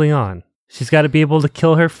still holding on. She's got to be able to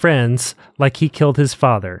kill her friends like he killed his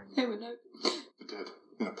father. The dead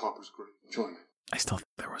in a pauper's grave. Join me. I still think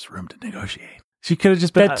there was room to negotiate. She could have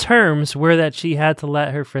just been... The terms were that she had to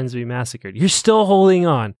let her friends be massacred. You're still holding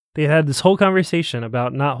on. They had this whole conversation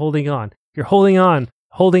about not holding on. You're holding on,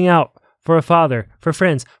 holding out for a father, for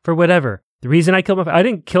friends, for whatever. The reason I killed I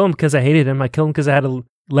didn't kill him because I hated him. I killed him because I had to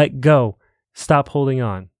let go. Stop holding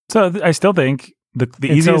on. So I still think the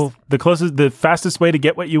easiest, the closest, the fastest way to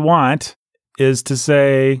get what you want is to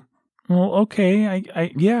say, well,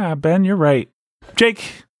 okay, yeah, Ben, you're right.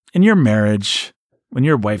 Jake, in your marriage, when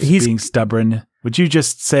your wife's being stubborn, would you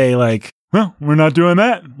just say like, well, we're not doing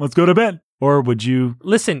that. Let's go to bed. Or would you...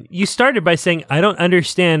 Listen, you started by saying, I don't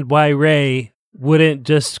understand why Ray wouldn't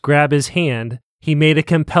just grab his hand. He made a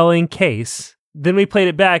compelling case. Then we played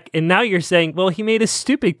it back, and now you're saying, well, he made a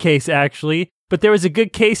stupid case, actually, but there was a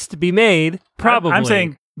good case to be made, probably. I'm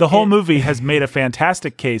saying the whole movie has made a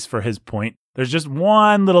fantastic case for his point. There's just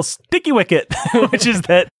one little sticky wicket, which is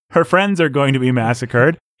that her friends are going to be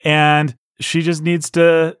massacred, and she just needs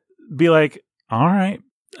to be like, all right,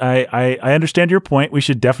 I understand your point. We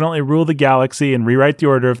should definitely rule the galaxy and rewrite the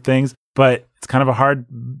order of things, but it's kind of a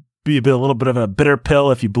little bit of a bitter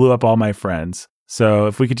pill if you blew up all my friends. So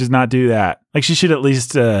if we could just not do that, like she should at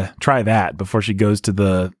least try that before she goes to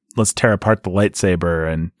the let's tear apart the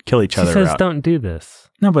lightsaber and kill each other. She says, "Don't do this."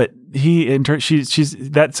 No, but she's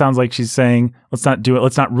that sounds like she's saying, let's not do it.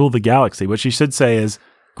 Let's not rule the galaxy. What she should say is,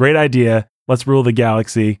 great idea. Let's rule the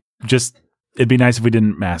galaxy. Just it'd be nice if we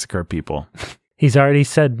didn't massacre people. He's already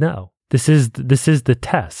said no. This is the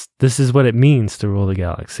test. This is what it means to rule the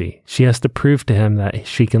galaxy. She has to prove to him that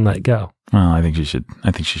she can let go. Well, I think she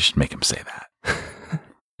should make him say that.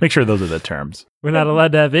 Make sure those are the terms. We're not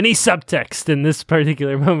allowed to have any subtext in this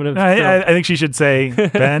particular moment of the film. I think she should say,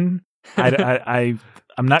 Ben, I'm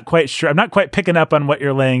not quite sure. I'm not quite picking up on what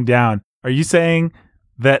you're laying down. Are you saying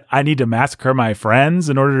that I need to massacre my friends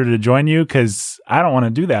in order to join you? Because I don't want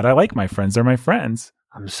to do that. I like my friends. They're my friends.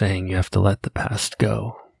 I'm saying you have to let the past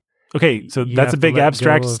go. Okay, so that's a big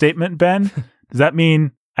abstract statement, Ben. Does that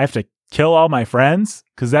mean I have to kill all my friends?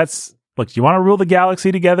 Because look, do you want to rule the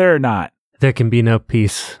galaxy together or not? There can be no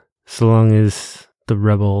peace so long as the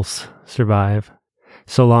rebels survive.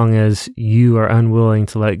 So long as you are unwilling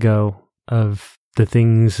to let go of the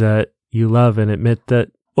things that you love and admit that.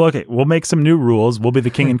 Well, okay, we'll make some new rules. We'll be the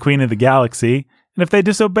king and queen of the galaxy. And if they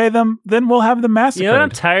disobey them, then we'll have them massacred. You know what? I'm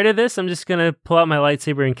tired of this. I'm just going to pull out my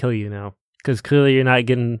lightsaber and kill you now. Because clearly you're not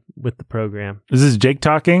getting with the program. Is this Jake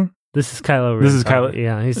talking? This is Kylo Ren. This is Kylo.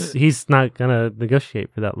 Yeah, he's not going to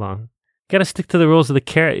negotiate for that long. Got to stick to the rules of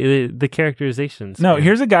the characterizations. No, man.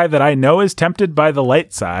 Here's a guy that I know is tempted by the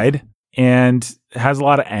light side and has a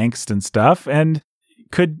lot of angst and stuff and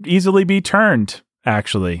could easily be turned,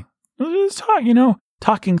 actually. Just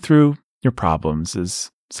talking through your problems is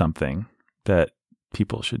something that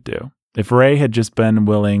people should do. If Rey had just been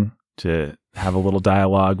willing to have a little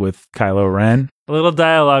dialogue with Kylo Ren. A little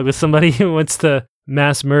dialogue with somebody who wants to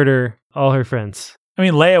mass murder all her friends. I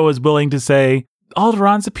mean, Leia was willing to say,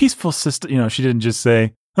 Alderaan's a peaceful system. She didn't just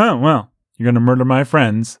say, oh, well, you're going to murder my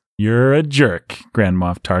friends. You're a jerk, Grand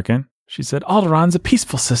Moff Tarkin. She said, Alderaan's a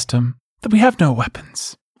peaceful system, that we have no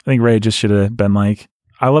weapons. I think Rey just should have been like,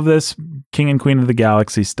 I love this King and Queen of the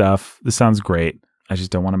Galaxy stuff. This sounds great. I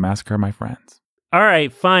just don't want to massacre my friends. All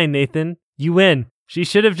right, fine, Nathan. You win. She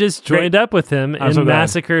should have just joined up with him and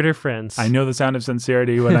massacred her friends. I know the sound of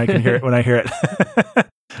sincerity when I can hear it. When I hear it.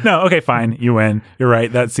 No, okay, fine. You win. You're right.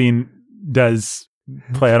 That scene does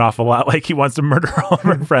play an awful lot like he wants to murder all of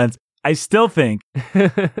her friends. I still think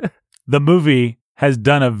the movie has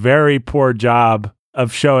done a very poor job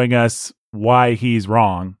of showing us why he's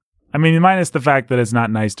wrong. I mean, minus the fact that it's not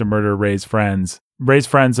nice to murder Rey's friends. Rey's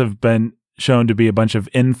friends have been shown to be a bunch of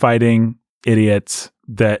infighting idiots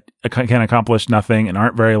that can accomplish nothing and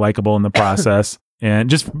aren't very likable in the process.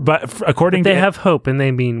 But according to... They have hope and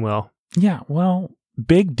they mean well. Yeah, well,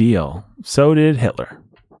 big deal. So did Hitler.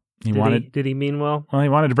 Did he mean well? Well, he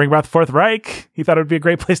wanted to bring about the Fourth Reich. He thought it would be a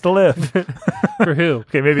great place to live. For who?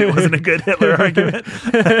 Okay, maybe it wasn't a good Hitler argument.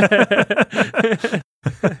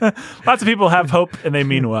 Lots of people have hope and they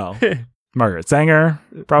mean well. Margaret Sanger,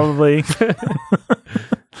 probably.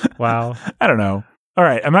 Wow. I don't know. All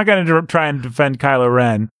right, I'm not going to try and defend Kylo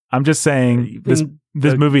Ren. I'm just saying this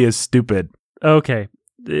movie is stupid. Okay.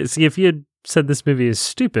 See, if you had said this movie is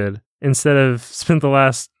stupid, instead of spent the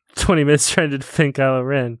last 20 minutes trying to defend Kylo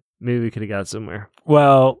Ren, maybe we could have got somewhere.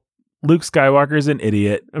 Well, Luke Skywalker's an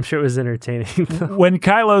idiot. I'm sure it was entertaining, though. When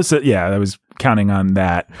Kylo said, yeah, I was counting on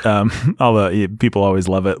that. Although people always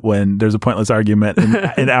love it when there's a pointless argument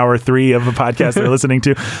in hour 3 of a podcast they're listening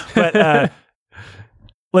to. But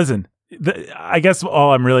listen, I guess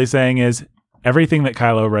all I'm really saying is everything that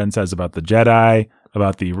Kylo Ren says about the Jedi,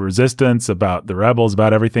 about the Resistance, about the Rebels,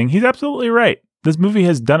 about everything, he's absolutely right. This movie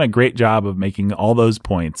has done a great job of making all those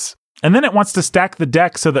points. And then it wants to stack the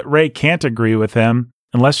deck so that Rey can't agree with him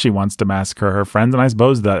unless she wants to massacre her friends. And I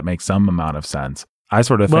suppose that makes some amount of sense. I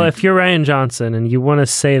sort of think... Well, if you're Rian Johnson and you want to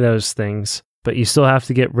say those things, but you still have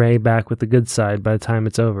to get Rey back with the good side by the time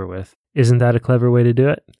it's over with, isn't that a clever way to do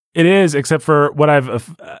it? It is, except for what I've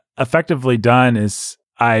effectively done is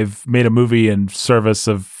I've made a movie in service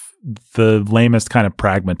of the lamest kind of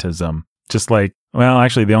pragmatism. Just like, well,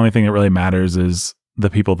 actually, the only thing that really matters is the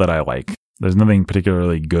people that I like. There's nothing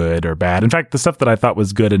particularly good or bad. In fact, the stuff that I thought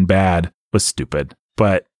was good and bad was stupid,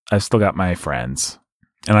 but I've still got my friends.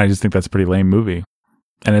 And I just think that's a pretty lame movie.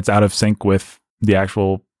 And it's out of sync with the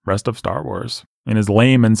actual rest of Star Wars. And as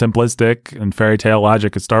lame and simplistic and fairy tale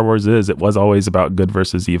logic as Star Wars is, it was always about good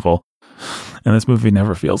versus evil. And this movie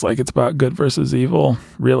never feels like it's about good versus evil,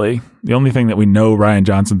 really. The only thing that we know Rian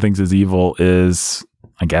Johnson thinks is evil is,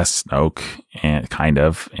 I guess, Snoke,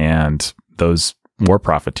 and those war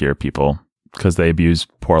profiteer people, because they abuse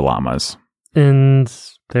poor llamas. And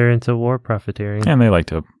they're into war profiteering. And they like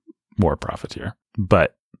to war profiteer.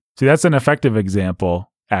 But, see, that's an effective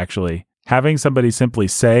example, actually. Having somebody simply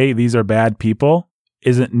say these are bad people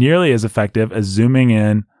isn't nearly as effective as zooming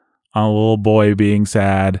in on a little boy being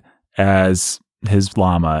sad as his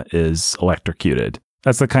llama is electrocuted.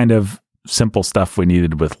 That's the kind of simple stuff we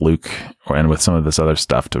needed with Luke and with some of this other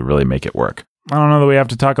stuff to really make it work. I don't know that we have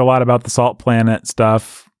to talk a lot about the Salt Planet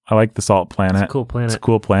stuff. I like the Salt Planet. It's a cool planet. It's a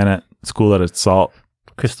cool planet. It's cool that it's salt.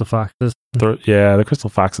 Crystal foxes. The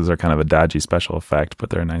crystal foxes are kind of a dodgy special effect,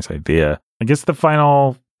 but they're a nice idea. I guess the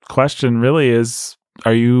final question really is,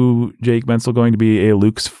 are you, Jake Bensel, going to be a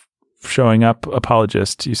Luke's showing up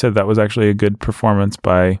apologist? You said that was actually a good performance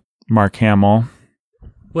by Mark Hamill.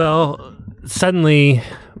 Well, suddenly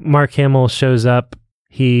Mark Hamill shows up.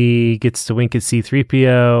 He gets to wink at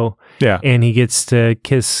C-3PO. Yeah. And he gets to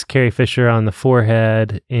kiss Carrie Fisher on the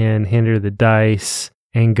forehead and hand her the dice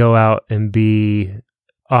and go out and be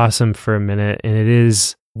awesome for a minute. And it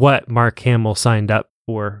is what Mark Hamill signed up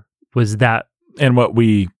for, was that. And what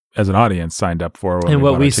we, as an audience, signed up for. And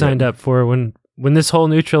what we signed up for when this whole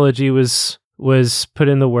new trilogy was put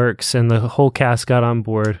in the works and the whole cast got on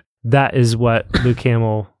board. That is what Luke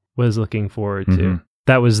Hamill was looking forward to. Mm-hmm.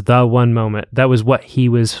 That was the one moment. That was what he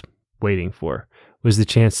was waiting for, was the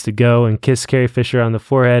chance to go and kiss Carrie Fisher on the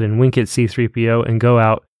forehead and wink at C-3PO and go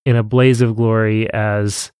out in a blaze of glory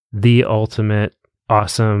as the ultimate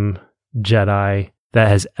awesome Jedi that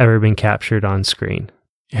has ever been captured on screen.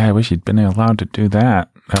 Yeah, I wish he'd been allowed to do that.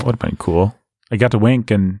 That would have been cool. I got to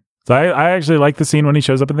wink, and so I actually like the scene when he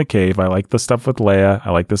shows up in the cave. I like the stuff with Leia.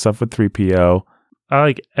 I like the stuff with 3PO. I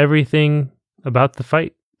like everything about the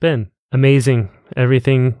fight, Ben. Amazing. Every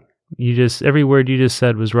word you just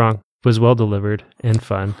said was wrong, was well delivered and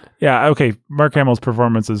fun. Yeah, okay. Mark Hamill's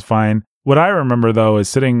performance is fine. What I remember, though, is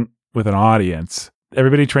sitting with an audience.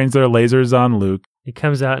 Everybody trains their lasers on Luke. He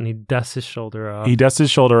comes out and he dusts his shoulder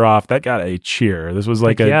off. That got a cheer. This was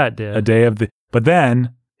like a day of the... But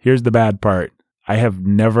then, here's the bad part. I've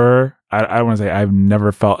never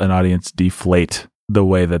felt an audience deflate the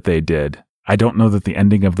way that they did. I don't know that the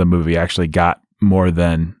ending of the movie actually got more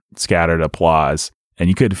than scattered applause. And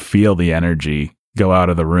you could feel the energy go out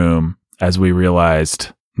of the room as we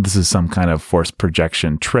realized this is some kind of forced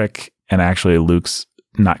projection trick. And actually, Luke's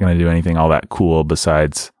not going to do anything all that cool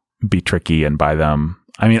besides be tricky and buy them.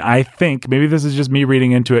 I mean, I think maybe this is just me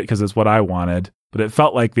reading into it because it's what I wanted, but it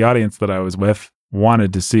felt like the audience that I was with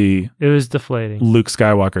wanted to see it was deflating Luke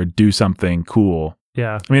Skywalker do something cool.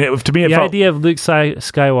 Yeah. I mean, to me, it the felt... idea of Luke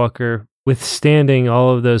Skywalker withstanding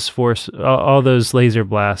all of those all those laser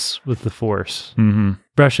blasts with the Force,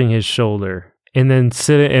 brushing his shoulder, and then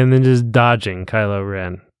just dodging Kylo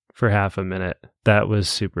Ren for half a minute. That was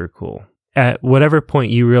super cool. At whatever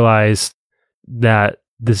point you realized that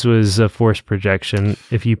this was a Force projection,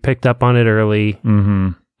 if you picked up on it early,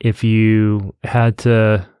 if you had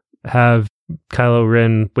to have Kylo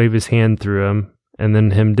Ren wave his hand through him and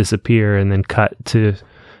then him disappear and then cut to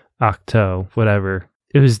Ahch-To, whatever,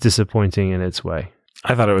 it was disappointing in its way.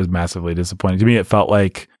 I thought it was massively disappointing. To me, it felt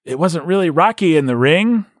like it wasn't really Rocky in the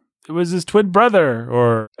ring. It was his twin brother.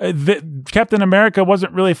 Or Captain America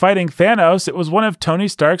wasn't really fighting Thanos. It was one of Tony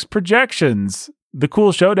Stark's projections. The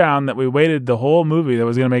cool showdown that we waited the whole movie that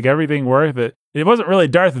was going to make everything worth it. It wasn't really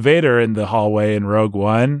Darth Vader in the hallway in Rogue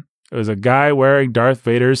One. It was a guy wearing Darth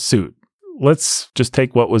Vader's suit. Let's just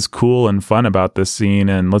take what was cool and fun about this scene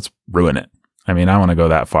and let's ruin it. I mean, I want to go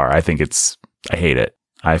that far. I hate it.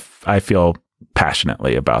 I feel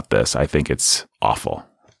passionately about this. I think it's awful.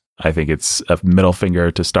 I think it's a middle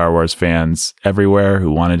finger to Star Wars fans everywhere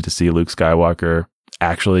who wanted to see Luke Skywalker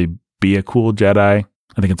actually be a cool Jedi.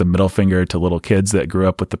 I think it's a middle finger to little kids that grew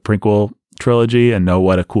up with the prequel trilogy and know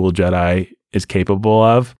what a cool Jedi is capable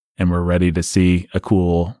of. And we're ready to see a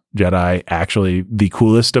cool Jedi, actually the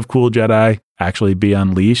coolest of cool Jedi, actually be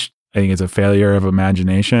unleashed. I think it's a failure of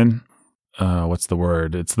imagination. What's the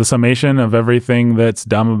word? It's the summation of everything that's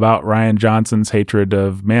dumb about Rian Johnson's hatred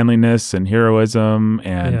of manliness and heroism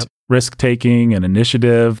and risk-taking and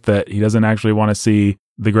initiative, that he doesn't actually want to see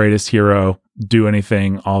the greatest hero do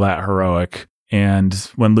anything all that heroic. And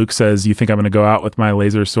when Luke says, you think I'm going to go out with my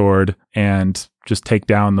laser sword and just take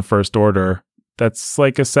down the First Order, that's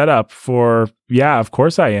like a setup for, yeah, of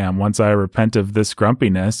course I am once I repent of this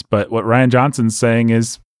grumpiness. But what Rian Johnson's saying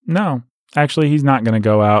is, no, actually, he's not going to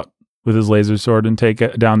go out with his laser sword and take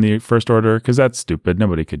down the First Order, because that's stupid.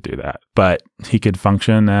 Nobody could do that. But he could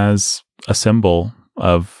function as a symbol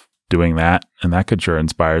of doing that, and that could sure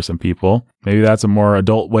inspire some people. Maybe that's a more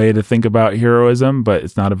adult way to think about heroism, but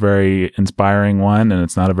it's not a very inspiring one, and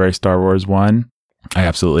it's not a very Star Wars one. I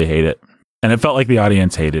absolutely hate it. And it felt like the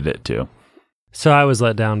audience hated it too. So I was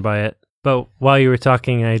let down by it. But while you were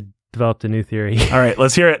talking, I developed a new theory. All right,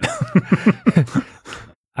 let's hear it.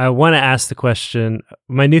 I want to ask the question.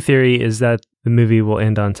 My new theory is that the movie will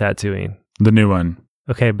end on Tatooine. The new one.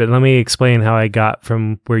 Okay, but let me explain how I got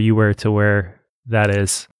from where you were to where that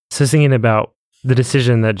is. So thinking about the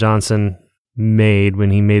decision that Johnson made when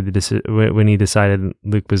he made the when he decided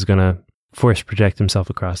Luke was going to force project himself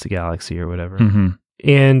across the galaxy or whatever. Mm-hmm.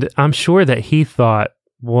 And I'm sure that he thought,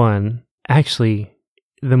 one, actually,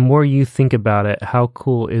 the more you think about it, how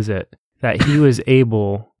cool is it that he was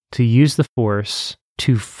able to use the Force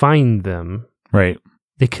to find them. Right.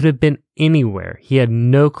 They could have been anywhere. He had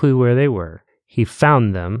no clue where they were. He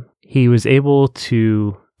found them. He was able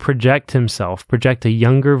to project a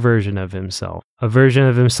younger version of himself, a version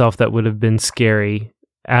of himself that would have been scary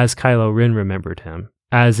as Kylo Ren remembered him,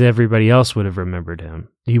 as everybody else would have remembered him.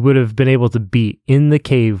 He would have been able to be in the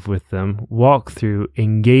cave with them, walk through,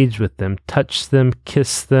 engage with them, touch them,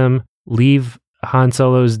 kiss them, leave Han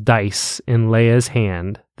Solo's dice in Leia's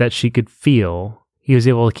hand that she could feel. He was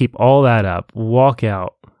able to keep all that up, walk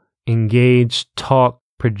out, engage, talk,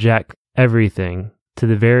 project everything to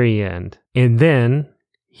the very end. And then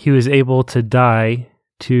he was able to die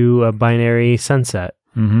to a binary sunset,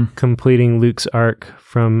 completing Luke's arc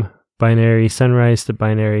from binary sunrise to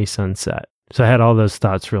binary sunset. So I had all those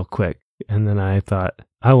thoughts real quick. And then I thought,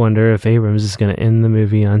 I wonder if Abrams is going to end the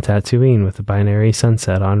movie on Tatooine with a binary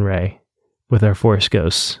sunset on Rey with our Force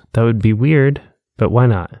ghosts. That would be weird, but why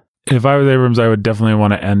not? If I was Abrams, I would definitely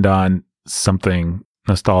want to end on something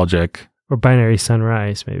nostalgic. Or binary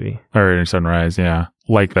sunrise, maybe. Or sunrise, yeah.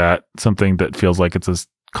 Like that. Something that feels like it's a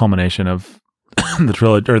culmination of the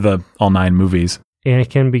trilogy, or the all 9 movies.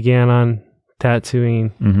 Anakin began on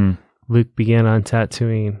Tatooine. Mm-hmm. Luke began on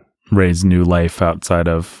Tatooine. Rey's new life outside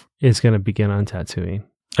of... Is going to begin on Tatooine.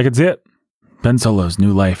 I can see it. Ben Solo's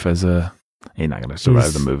new life as a... He's not going to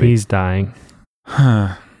survive the movie. He's dying.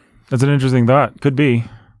 That's an interesting thought. Could be.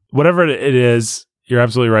 Whatever it is, you're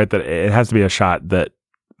absolutely right that it has to be a shot that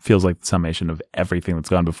feels like the summation of everything that's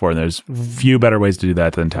gone before. And there's few better ways to do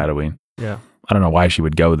that than Tatooine. Yeah. I don't know why she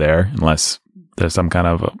would go there unless there's some kind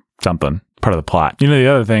of something part of the plot. You know, the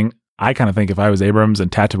other thing, I kind of think if I was Abrams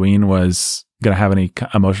and Tatooine was going to have any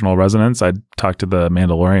emotional resonance, I'd talk to the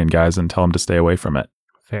Mandalorian guys and tell them to stay away from it.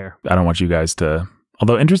 Fair. I don't want you guys to...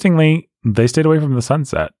 Although, interestingly, they stayed away from the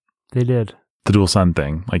sunset. They did. The dual sun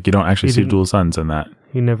thing. Like, you don't actually see dual suns in that.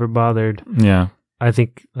 He never bothered. Yeah. I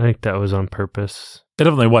think that was on purpose. It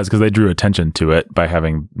definitely was, because they drew attention to it by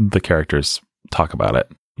having the characters talk about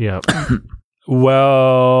it. Yeah.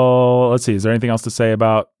 Well, let's see. Is there anything else to say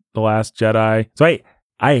about The Last Jedi? So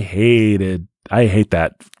I hate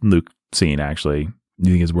that Luke scene, actually.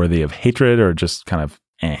 You think it's worthy of hatred or just kind of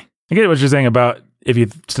I get what you're saying about, if you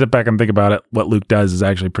step back and think about it, what Luke does is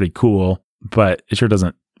actually pretty cool, but it sure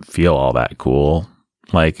doesn't feel all that cool.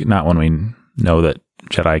 Like, not when we know that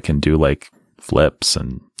Jedi can do like flips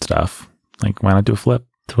and stuff. Like, why not do a flip?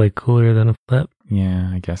 It's way cooler than a flip.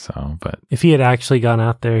 Yeah, I guess so. But If he had actually gone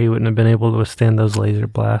out there, he wouldn't have been able to withstand those laser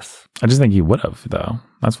blasts. I just think he would have, though.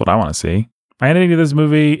 That's what I want to see. My ending to this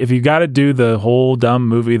movie, if you got to do the whole dumb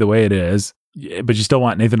movie the way it is, but you still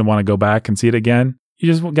want Nathan to want to go back and see it again,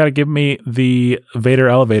 you just got to give me the Vader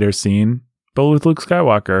elevator scene, but with Luke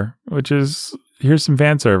Skywalker, which is, here's some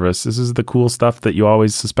fan service. This is the cool stuff that you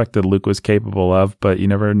always suspected Luke was capable of, but you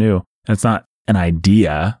never knew. And it's not an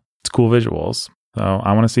idea. It's cool visuals. So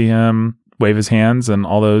I want to see him wave his hands and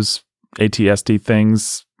all those AT-ST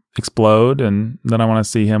things explode. And then I want to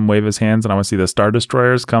see him wave his hands and I want to see the Star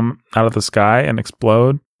Destroyers come out of the sky and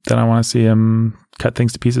explode. Then I want to see him cut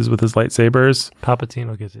things to pieces with his lightsabers. Palpatine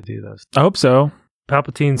will get to do those. I hope so.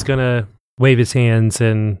 Palpatine's going to wave his hands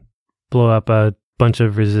and blow up a bunch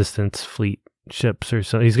of Resistance fleet ships or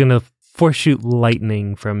so. He's going to force shoot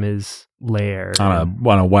lightning from his lair. On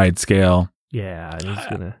a wide scale. Yeah, and he's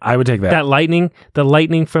going to... I would take that. That lightning, the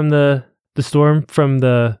lightning from the storm from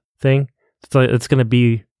the thing, it's going to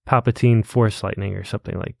be Palpatine force lightning or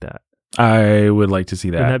something like that. I would like to see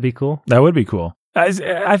that. Wouldn't that be cool? That would be cool.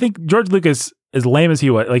 I think George Lucas, as lame as he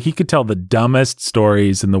was, like he could tell the dumbest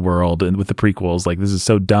stories in the world, and with the prequels, like this is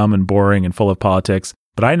so dumb and boring and full of politics.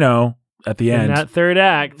 But I know at the end, in that third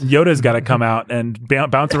act, Yoda's got to come out and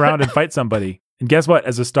bounce around and fight somebody. And guess what?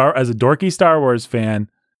 As a dorky Star Wars fan,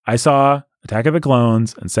 I saw Attack of the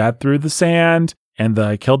Clones and sat through the sand and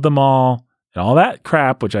I killed them all and all that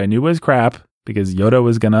crap, which I knew was crap because Yoda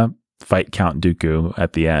was gonna fight Count Dooku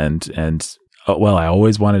at the end. And I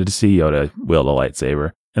always wanted to see Yoda wield a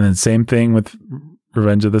lightsaber. And then same thing with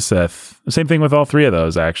Revenge of the Sith. Same thing with all three of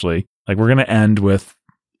those, actually. Like, we're going to end with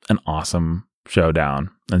an awesome showdown.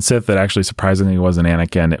 And Sith, that actually surprisingly wasn't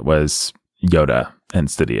Anakin. It was Yoda and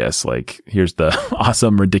Sidious. Like, here's the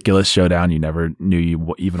awesome, ridiculous showdown you never knew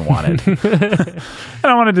you even wanted. And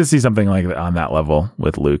I wanted to see something like that on that level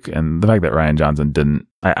with Luke. And the fact that Rian Johnson didn't,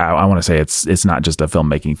 I want to say it's not just a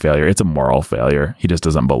filmmaking failure. It's a moral failure. He just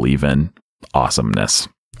doesn't believe in awesomeness.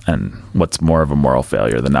 And what's more of a moral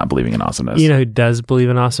failure than not believing in awesomeness? You know who does believe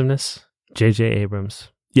in awesomeness? J.J. Abrams.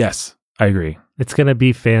 Yes, I agree. It's going to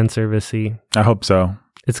be fan servicey. I hope so.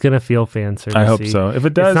 It's going to feel fan servicey. I hope so. If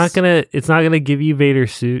it does, it's not going to give you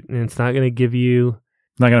Vader's suit, and it's not going to give you,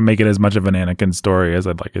 not going to make it as much of an Anakin story as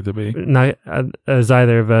I'd like it to be. Not as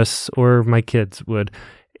either of us or my kids would.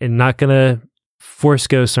 And not going to, Force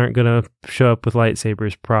ghosts aren't going to show up with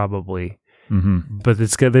lightsabers probably. Mm-hmm. But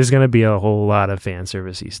there's going to be a whole lot of fan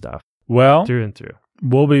servicey stuff. Well, through and through.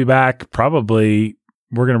 We'll be back probably.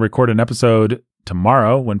 We're going to record an episode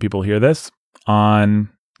tomorrow when people hear this on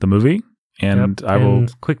the movie. And I will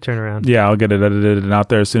quick turnaround. Yeah, I'll get it edited and out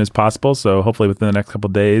there as soon as possible. So hopefully within the next couple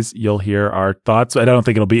of days, you'll hear our thoughts. I don't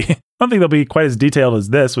think they'll be quite as detailed as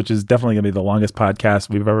this, which is definitely going to be the longest podcast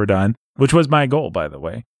we've ever done, which was my goal, by the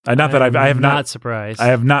way. I have not surprised. I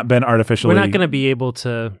have not been artificially. We're not going to be able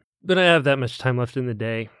to. We don't have that much time left in the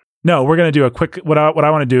day. No, we're going to do a quick. What I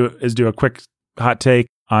want to do is do a quick hot take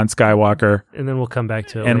on Skywalker, and then we'll come back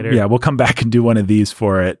to it later. Yeah, we'll come back and do one of these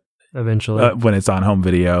for it eventually when it's on home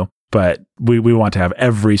video. But we want to have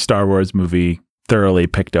every Star Wars movie thoroughly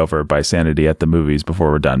picked over by Sanity at the Movies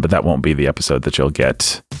before we're done. But that won't be the episode that you'll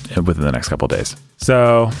get within the next couple of days.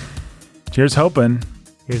 So, cheers, hoping.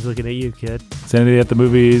 Here's looking at you, kid. Sanity at the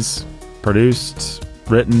Movies, produced,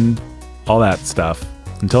 written, all that stuff.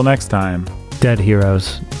 Until next time. Dead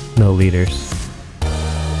heroes, no leaders.